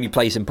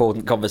place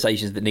important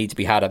conversations that need to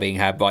be had are being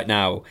had right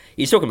now,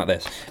 he's talking about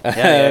this.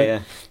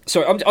 Yeah.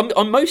 So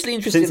I'm mostly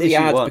interested in the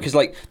ads because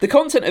like the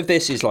content of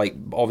this is like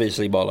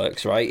obviously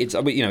bollocks, right? It's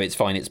it's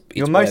fine.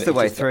 You're most of the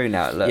way through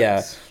now. It looks.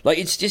 Yeah, like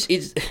it's.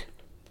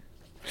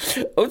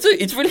 Also,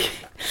 it's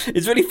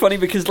really funny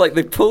because like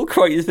the pull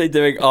quotes they're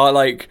doing are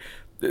like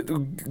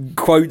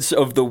quotes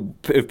of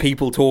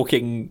people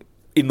talking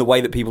in the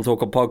way that people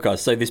talk on podcasts.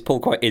 So this pull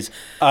quote is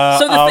so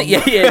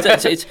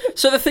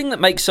the thing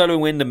that makes solar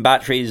and wind and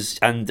batteries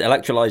and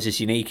electrolyzers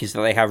unique is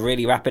that they have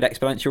really rapid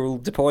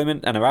exponential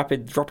deployment and a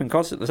rapid drop in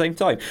cost at the same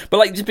time. But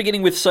like just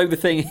beginning with here's the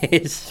thing,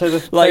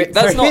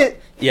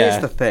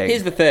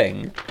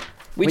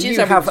 which when is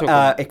you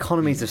have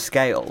economies of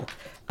scale.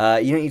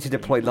 You don't need to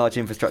deploy large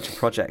infrastructure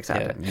projects,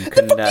 Adam. Yeah.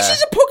 This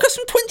is a podcast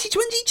from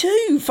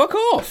 2022. Fuck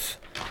off.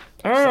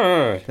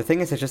 The thing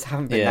is, there just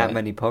haven't been that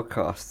many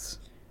podcasts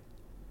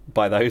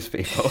by those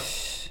people.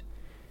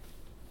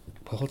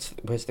 Well,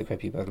 where's the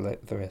creepy bug?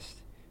 The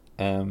rest.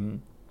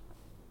 Hang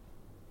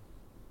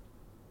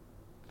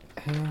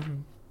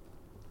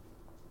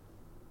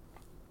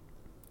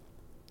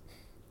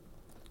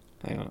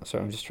on,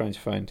 sorry, I'm just trying to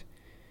find.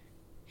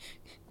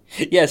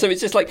 Yeah, so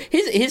it's just like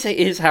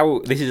here's how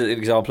this is an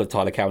example of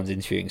Tyler Cowen's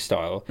interviewing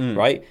style,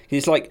 right?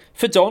 He's like,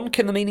 for Don,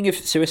 can the meaning of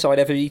suicide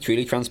ever be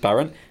truly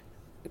transparent?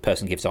 The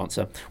person gives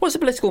answer. What's the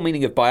political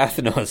meaning of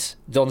biathenos?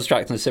 Don's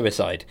tract on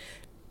suicide.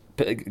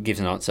 Gives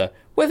an answer.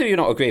 Whether you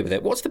not agree with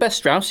it, what's the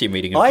best Straussian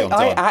reading of John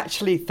Donne? I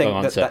actually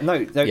think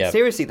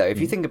seriously though, if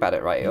you think about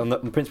it, right, on the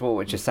principle what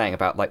we're just saying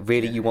about like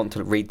really you want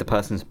to read the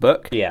person's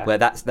book, where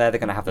they're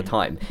going to have the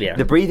time. Yeah.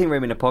 The breathing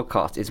room in a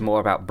podcast is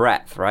more about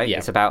breadth, right? Yeah.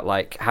 It's about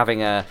like having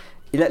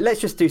let's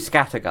just do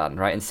scattergun,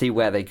 right, and see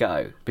where they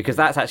go, because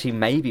that's actually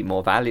maybe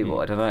more valuable.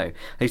 I don't know.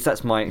 At least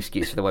that's my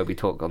excuse for the way we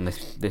talk on this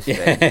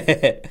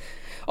thing.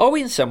 Are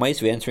we in some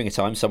ways re-entering a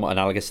time somewhat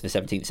analogous to the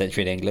 17th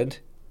century in England?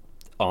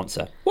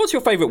 Answer. What's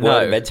your favourite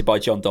word invented by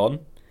John Donne?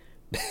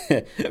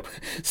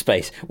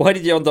 Space. Why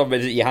did John Donne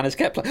visit Johannes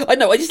Kepler? I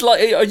know. I just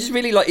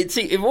really like it.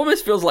 See, it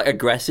almost feels like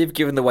aggressive,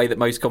 given the way that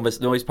most noise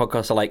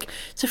podcasts are like.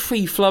 It's a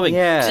free flowing.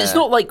 Yeah. It's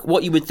not like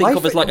what you would think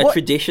of as like a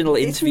traditional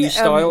interview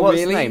style. What's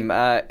really. His name?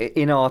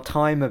 In our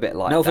time, a bit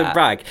like Melvin that.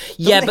 Bragg.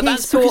 Yeah, but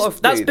that's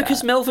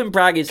because Melvin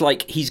Bragg is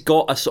like he's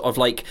got a sort of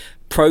like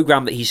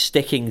program that he's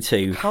sticking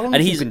to. How long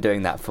has he been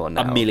doing that for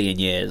now? A million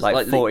years,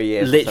 like 40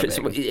 years.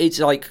 Literally, it's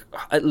like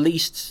at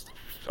least.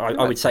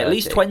 I would say 30. At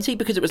least 20,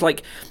 because it was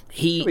like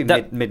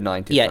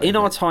mid-90s. Yeah, In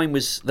Our Time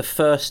was the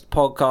first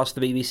podcast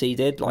the BBC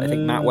did. Like I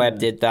think Matt Webb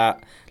did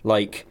that.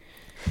 Like,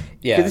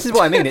 yeah, this is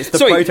what I mean. It's the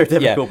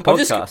prototypical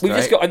podcast. We've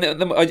just got. And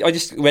then I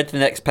just read to the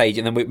next page,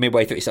 and then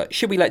midway through, it's like,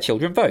 should we let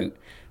children vote?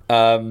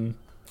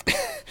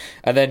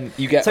 And then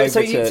you get so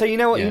you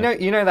know what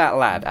you know that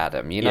lad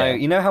Adam. You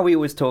know how we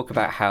always talk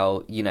about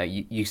how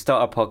you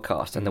start a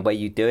podcast and the way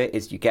you do it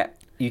is you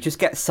just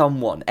get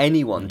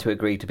anyone to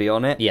agree to be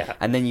on it,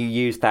 and then you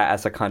use that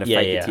as a kind of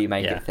fake it till you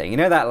make it thing. You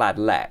know that lad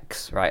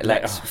Lex, right?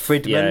 Lex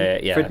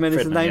Fridman. Fridman is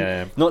his name.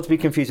 Yeah. Not to be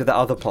confused with that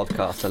other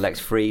podcaster, Lex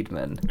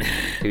Friedman,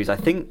 who's I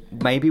think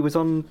maybe was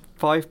on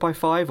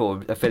 5x5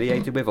 or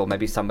affiliated with, or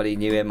maybe somebody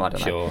knew him. I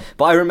don't know.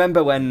 But I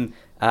remember when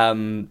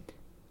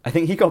I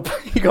think he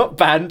got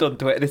banned on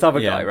Twitter. This other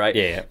guy, right?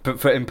 Yeah. But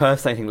for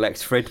impersonating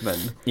Lex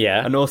Fridman.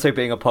 Yeah. And also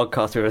being a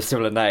podcaster with a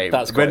similar name.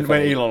 That's when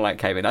funny. Elon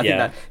came in. I think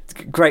that's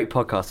great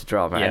podcaster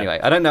drama. Yeah.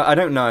 Anyway, I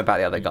don't know about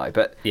the other guy,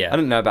 but I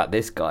don't know about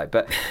this guy.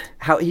 But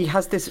how he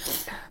has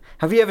this.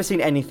 Have you ever seen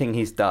anything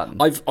he's done?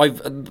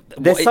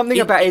 There's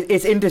something about it.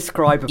 It's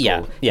indescribable.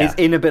 Yeah. His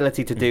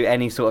inability to do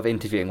any sort of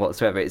interviewing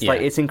whatsoever. It's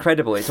like it's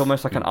incredible. It's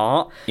almost like an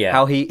art. Yeah.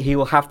 How he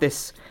will have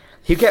this.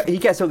 He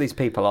gets all these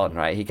people on,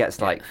 right? He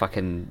gets like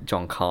fucking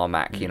John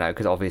Carmack,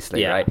 because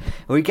obviously, right?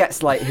 Or he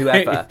gets like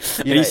whoever,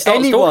 he starts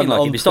anyone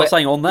like him. He starts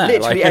saying on there,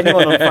 literally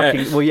anyone on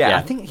fucking. Well,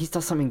 I think he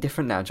does something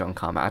different now, John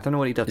Carmack. I don't know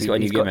what he does. He's got a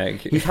new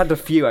gimmick. He's had a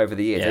few over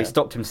the years. They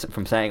stopped him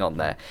from saying on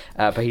there,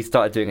 but he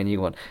started doing a new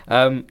one.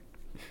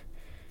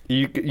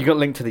 You got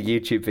linked to the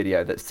YouTube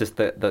video that's just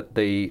the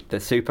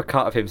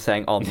supercut of him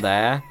saying on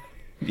there.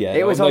 Yeah,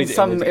 it was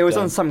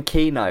on some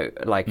keynote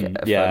for like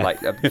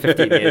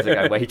 15 years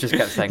ago where he just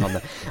kept saying on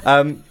there.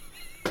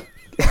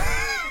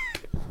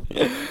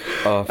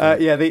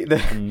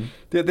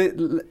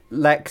 The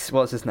Lex,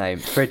 what's his name,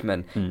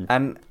 Fridman,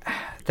 and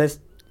there's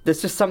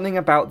just something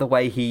about the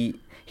way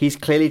he's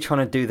clearly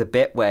trying to do the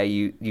bit where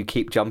you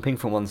keep jumping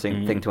from one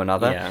thing to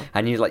another,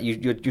 and you're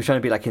trying to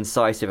be like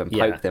incisive and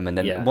poke them, and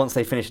then once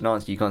they finish an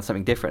answer, you go on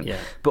something different. Yeah.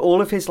 But all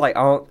of his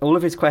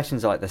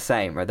questions are like the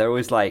same, right? They're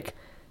always like,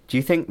 do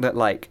you think that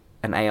like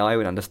an AI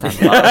would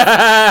understand love?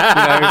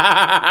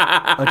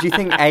 Or do you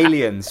think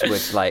aliens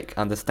would like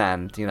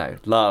understand,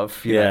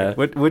 love?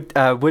 Would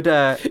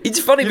It's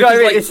funny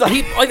because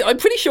I'm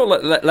pretty sure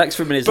Lex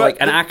Fridman is like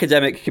an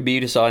academic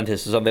computer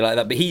scientist or something like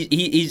that, but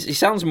he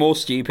sounds more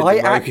stupid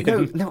than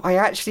Rogan. I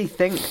actually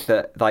think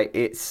that like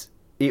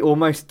it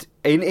almost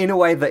in a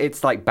way that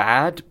it's like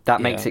bad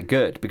that makes it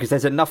good, because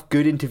there's enough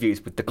good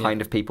interviews with the kind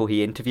of people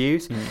he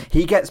interviews.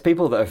 He gets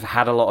people that have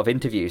had a lot of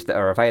interviews that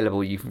are available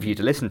for you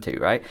to listen to,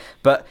 right?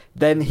 But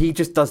then he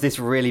just does this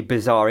really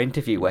bizarre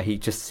interview where he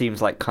just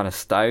seems like kind of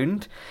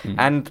stoned,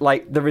 and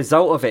like the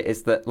result of it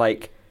is that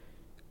like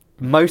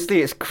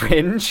mostly it's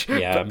cringe,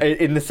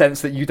 in the sense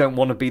that you don't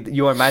want to be.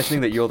 You're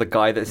imagining that you're the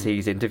guy that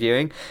he's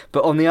interviewing,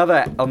 but on the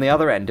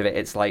other end of it,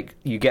 it's like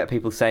you get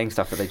people saying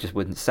stuff that they just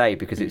wouldn't say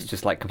because it's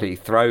just like completely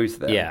throws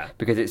them. Yeah.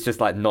 Because it's just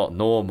like not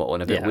normal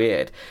and a bit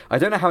weird. I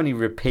don't know how many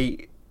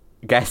repeat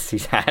guests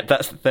he's had.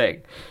 That's the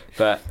thing,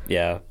 but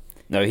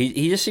no,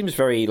 he just seems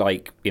very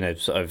like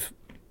sort of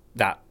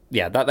that.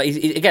 Yeah, that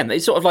again,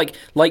 it's sort of like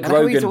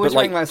Rogan, but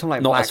like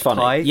not as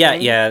funny.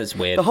 Yeah, it's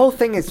weird. The whole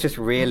thing is just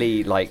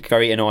really like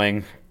very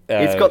annoying.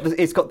 It's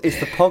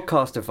the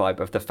podcaster vibe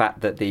of the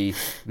fact that the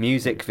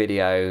music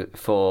video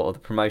or the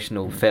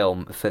promotional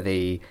film for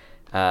the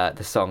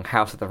song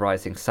 "House of the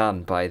Rising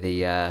Sun" by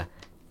the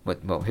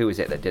who was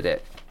it that did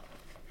it?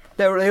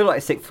 They were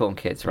like sixth form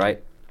kids,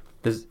 right?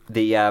 There's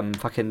the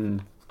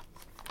fucking.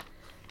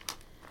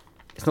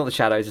 It's not the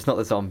Shadows. It's not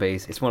the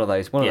Zombies. It's one of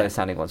those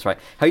sounding ones, right?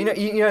 How you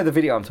know the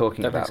video I'm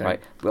talking about,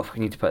 right? Well, we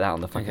need to put that on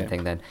the fucking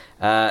thing then.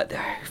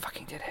 Who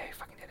fucking did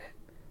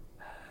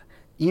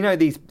it?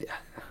 These.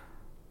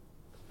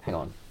 Hang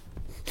on.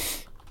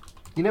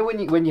 You know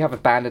when you have a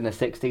band in the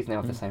 60s and they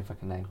have the same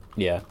fucking name?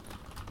 Yeah.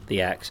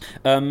 The X.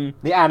 The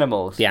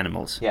Animals. The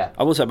Animals. Yeah.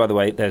 I will say, by the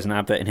way, there's an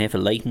advert in here for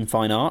Leighton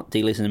Fine Art,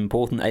 dealers in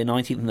important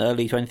 19th and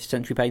early 20th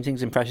century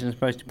paintings, impressionist,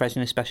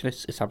 post-impressionist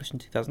specialists, established in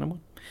 2001.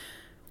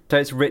 So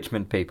it's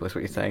Richmond people, is what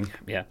you're saying?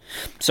 Yeah.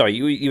 Sorry,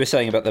 you were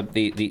saying about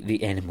the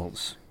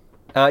Animals.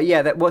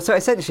 So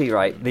essentially,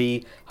 right,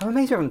 I'm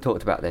amazed we haven't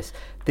talked about this.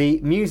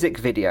 The music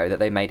video that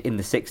they made in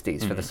the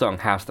 60s for the song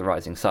 "House of the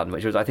Rising Sun,"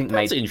 which was, I think,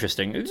 That's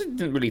interesting. I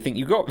didn't really think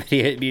you got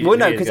Well,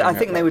 no, because I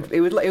think it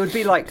would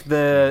be like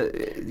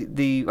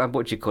the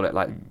what do you call it,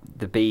 like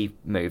the B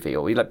movie,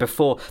 or like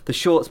before the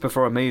shorts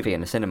before a movie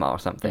in a cinema or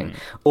something.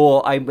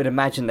 Or I would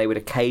imagine they would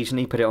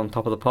occasionally put it on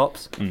top of the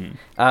pops.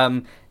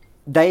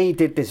 They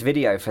did this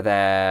video for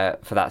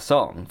that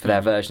song, for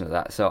their version of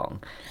that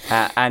song,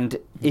 and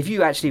if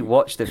you actually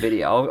watch the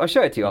video, I'll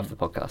show it to you after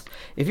the podcast.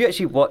 If you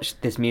actually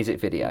watch this music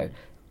video,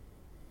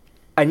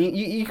 and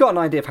you got an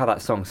idea of how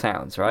that song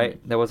sounds, right?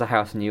 There was a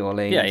house in New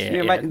Orleans.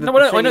 Yeah. I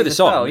know the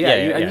song.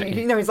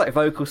 You know his like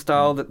vocal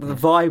style, the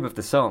vibe of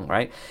the song,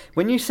 right?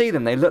 When you see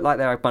them, they look like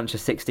they're a bunch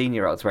of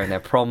 16-year-olds wearing their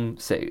prom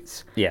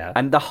suits. Yeah.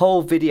 And the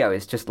whole video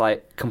is just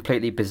like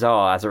completely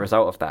bizarre as a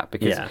result of that,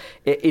 because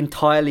it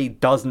entirely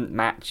doesn't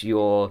match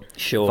your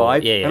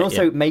vibe. And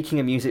also making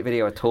a music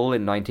video at all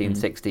in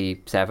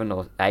 1967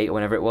 or 8 or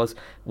whenever it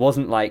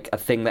wasn't like a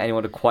thing that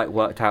anyone had quite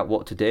worked out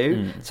what to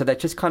do. So they're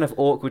just kind of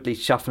awkwardly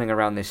shuffling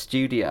around this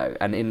studio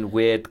and in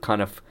weird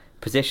kind of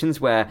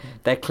positions where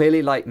they're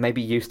clearly like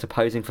maybe used to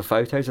posing for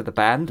photos of the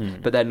band,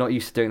 but they're not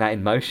used to doing that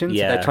in motion. So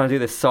they're trying to do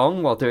this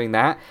song while doing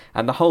that,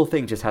 and the whole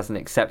thing just has an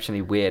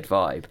exceptionally weird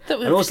vibe.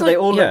 And also they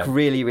all look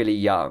really, really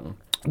young.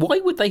 Why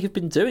would they have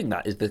been doing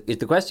that is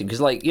the question,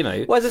 because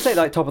well, as I say,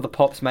 like Top of the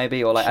Pops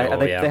maybe, or like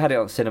they had it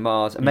on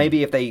cinemas, and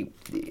maybe if they,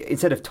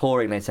 instead of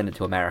touring, they send it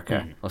to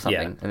America or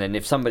something, and then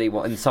if somebody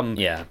in some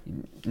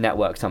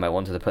network somewhere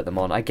wanted to put them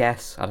on, I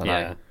guess, I don't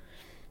know.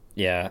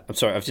 Yeah, I'm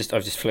sorry. I've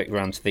just flicked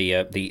around to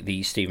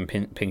the Steven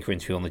Pinker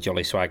interview on the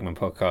Jolly Swagman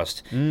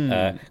podcast.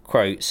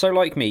 Quote: "So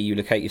like me, you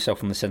locate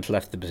yourself on the centre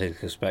left of the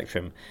political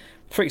spectrum.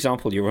 For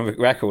example, you're on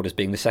record as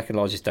being the second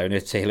largest donor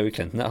to Hillary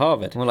Clinton at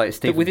Harvard. More like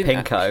Steven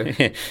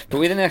Pinko. But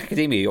within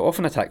academia, you're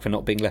often attacked for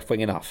not being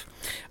left-wing enough.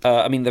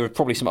 I mean, there are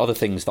probably some other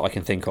things that I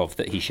can think of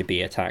that he should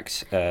be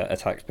attacked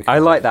because I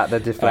like that, the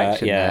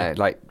deflection there.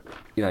 Like,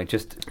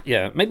 just...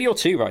 Yeah, maybe you're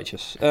too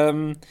righteous.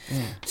 So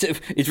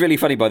it's really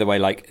funny, by the way.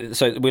 Like,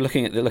 so we're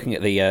looking at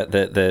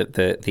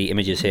the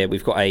images here.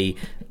 We've got a...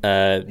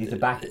 these are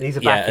back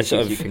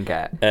issues you can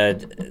get.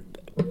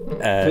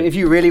 So if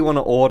you really want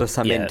to order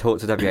some in, talk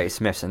to W.H.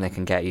 Smiths and they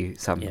can get you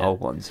some old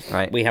ones,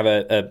 right? We have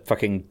a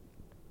fucking...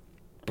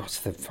 What's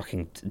the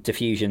fucking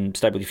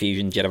stable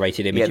diffusion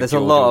generated image there's of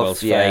George a lot Orwell's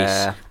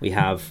face. We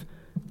have...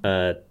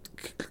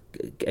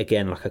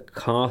 again, like a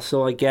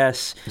castle, I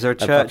guess. Is there a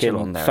Churchill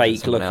on there?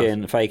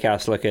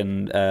 Fake-ass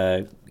looking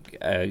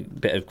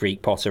bit of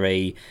Greek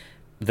pottery.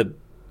 The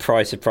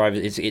price of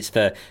privacy. It's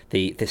the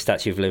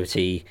Statue of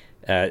Liberty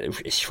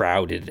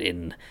shrouded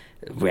in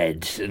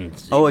red and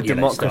a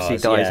democracy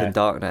dies in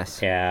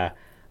darkness. Yeah.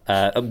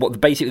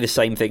 Basically the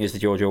same thing as the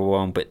George Orwell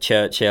one, but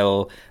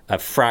Churchill, a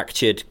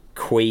fractured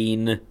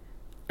Queen.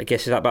 I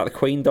guess, is that about the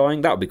Queen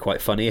dying? That would be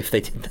quite funny if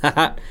they did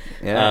that.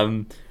 Yeah.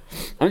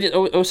 I'm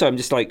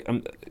just like,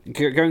 I'm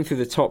going through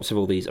the tops of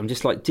all these. I'm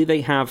just like, do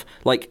they have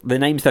like the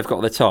names they've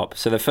got at the top?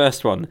 So the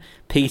first one,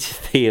 Peter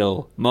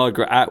Thiel,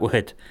 Margaret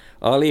Atwood,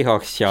 Arlie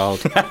Hochschild,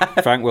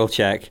 Frank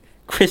Wilczek,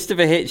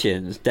 Christopher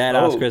Hitchens,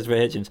 dead-ass Christopher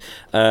Hitchens.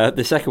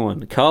 The second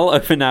one, Karl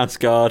Ove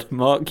Knausgaard,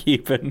 Mark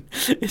Cuban,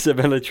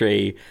 Isabella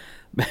Tree,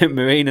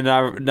 Marina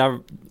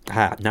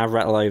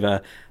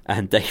Navratilova,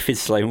 and David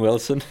Sloan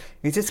Wilson.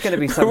 It's just going to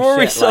be some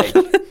shit like...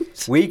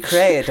 We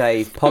created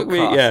a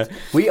podcast.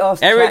 We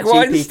asked Eric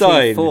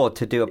Weinstein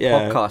to do a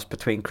podcast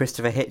between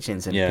Christopher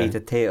Hitchens and Peter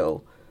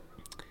Thiel.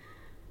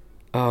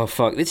 Oh,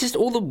 fuck. It's just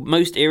all the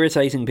most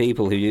irritating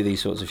people who do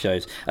these sorts of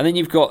shows. And then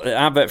you've got an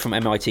advert from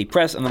MIT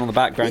Press, and then on the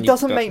background... It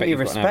doesn't make me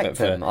respect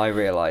them, I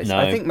realise. No.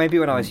 I think maybe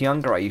when I was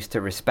younger, I used to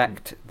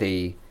respect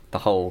the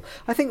whole...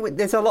 I think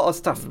there's a lot of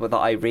stuff that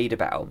I read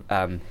about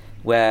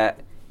where...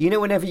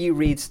 whenever you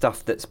read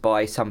stuff that's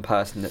by some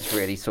person that's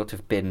really sort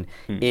of been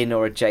in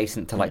or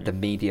adjacent to like the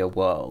media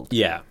world,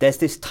 there's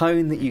this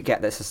tone that you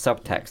get that's a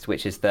subtext,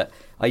 which is that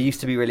I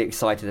used to be really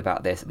excited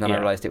about this, and then I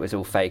realised it was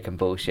all fake and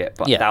bullshit,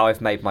 but now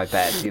I've made my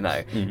bed,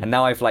 and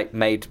now I've like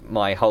made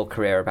my whole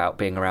career about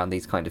being around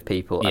these kind of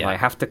people, and I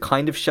have to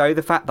kind of show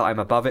the fact that I'm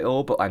above it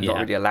all, but I'm not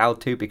really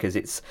allowed to because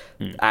it's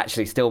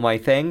actually still my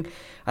thing.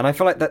 And I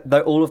feel like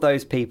that all of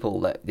those people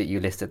that you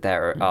listed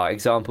there are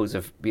examples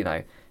of,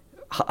 the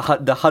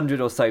 100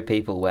 or so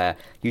people where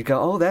you'd go,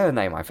 oh, their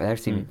name, they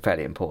seem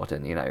fairly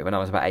important, when I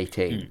was about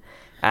 18.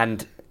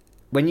 And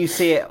when you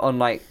see it on,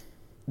 like,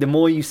 the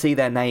more you see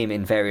their name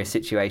in various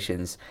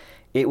situations,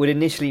 it would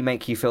initially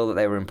make you feel that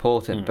they were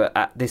important. But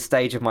at this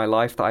stage of my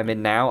life that I'm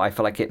in now, I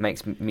feel like it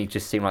makes me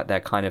just seem like they're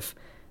kind of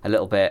a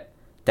little bit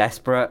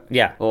desperate.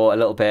 Yeah. Or a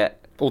litlittle bit...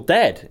 Or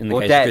dead, in the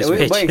case of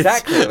Christopher Hitchens. Well,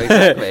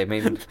 exactly. I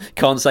mean,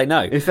 can't say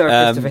no. Is there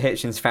a Christopher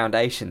Hitchens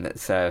Foundation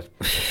that's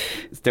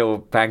still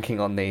banking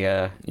on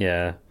the...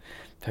 Yeah,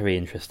 very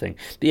interesting.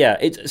 But yeah,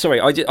 sorry.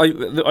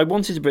 I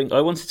wanted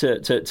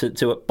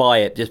to buy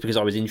it just because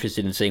I was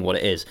interested in seeing what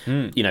it is.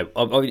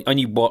 I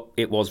knew what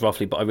it was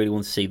roughly, but I really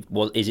wanted to see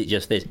is it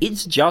just this?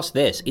 It's just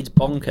this. It's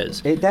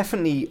bonkers. It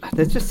definitely.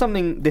 There's just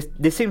something.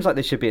 This seems like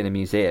this should be in a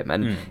museum,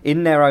 and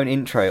in their own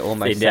intro, it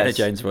almost Indiana says,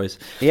 Jones voice.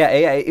 Yeah,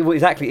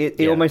 exactly.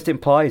 It almost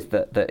implies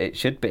that it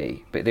should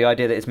be, but the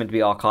idea that it's meant to be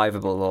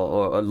archivable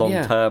or long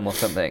term or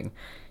something.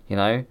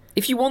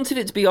 If you wanted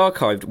it to be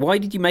archived, why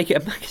did you make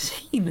it a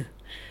magazine?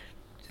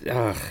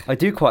 Ugh. I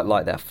do quite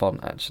like their font,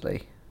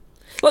 actually.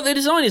 Like, the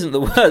design isn't the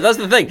worst. That's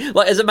the thing.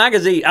 Like, as a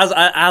magazine, as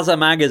a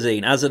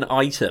magazine, as an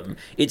item,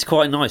 it's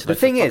quite nice. The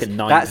thing is,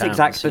 that's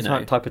exactly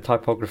the type of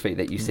typography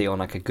that you see on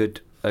like a good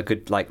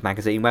like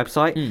magazine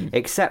website.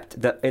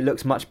 Except that it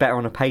looks much better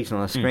on a page than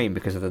on a screen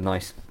because of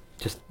the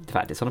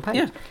fact it's on a page.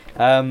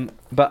 Yeah.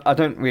 But I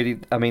don't really.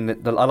 I mean,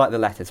 I like the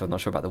letters, so I'm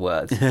not sure about the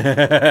words.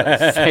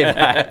 Say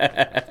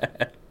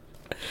that.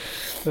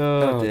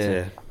 Oh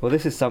dear. Well,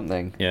 this is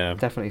something. Yeah,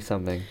 definitely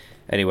something.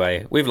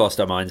 Anyway, we've lost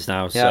our minds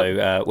now,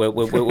 so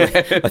we'll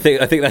I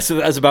think that's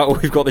about all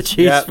we've got the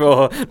cheese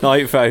for.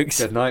 Night, folks.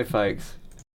 Good night, folks.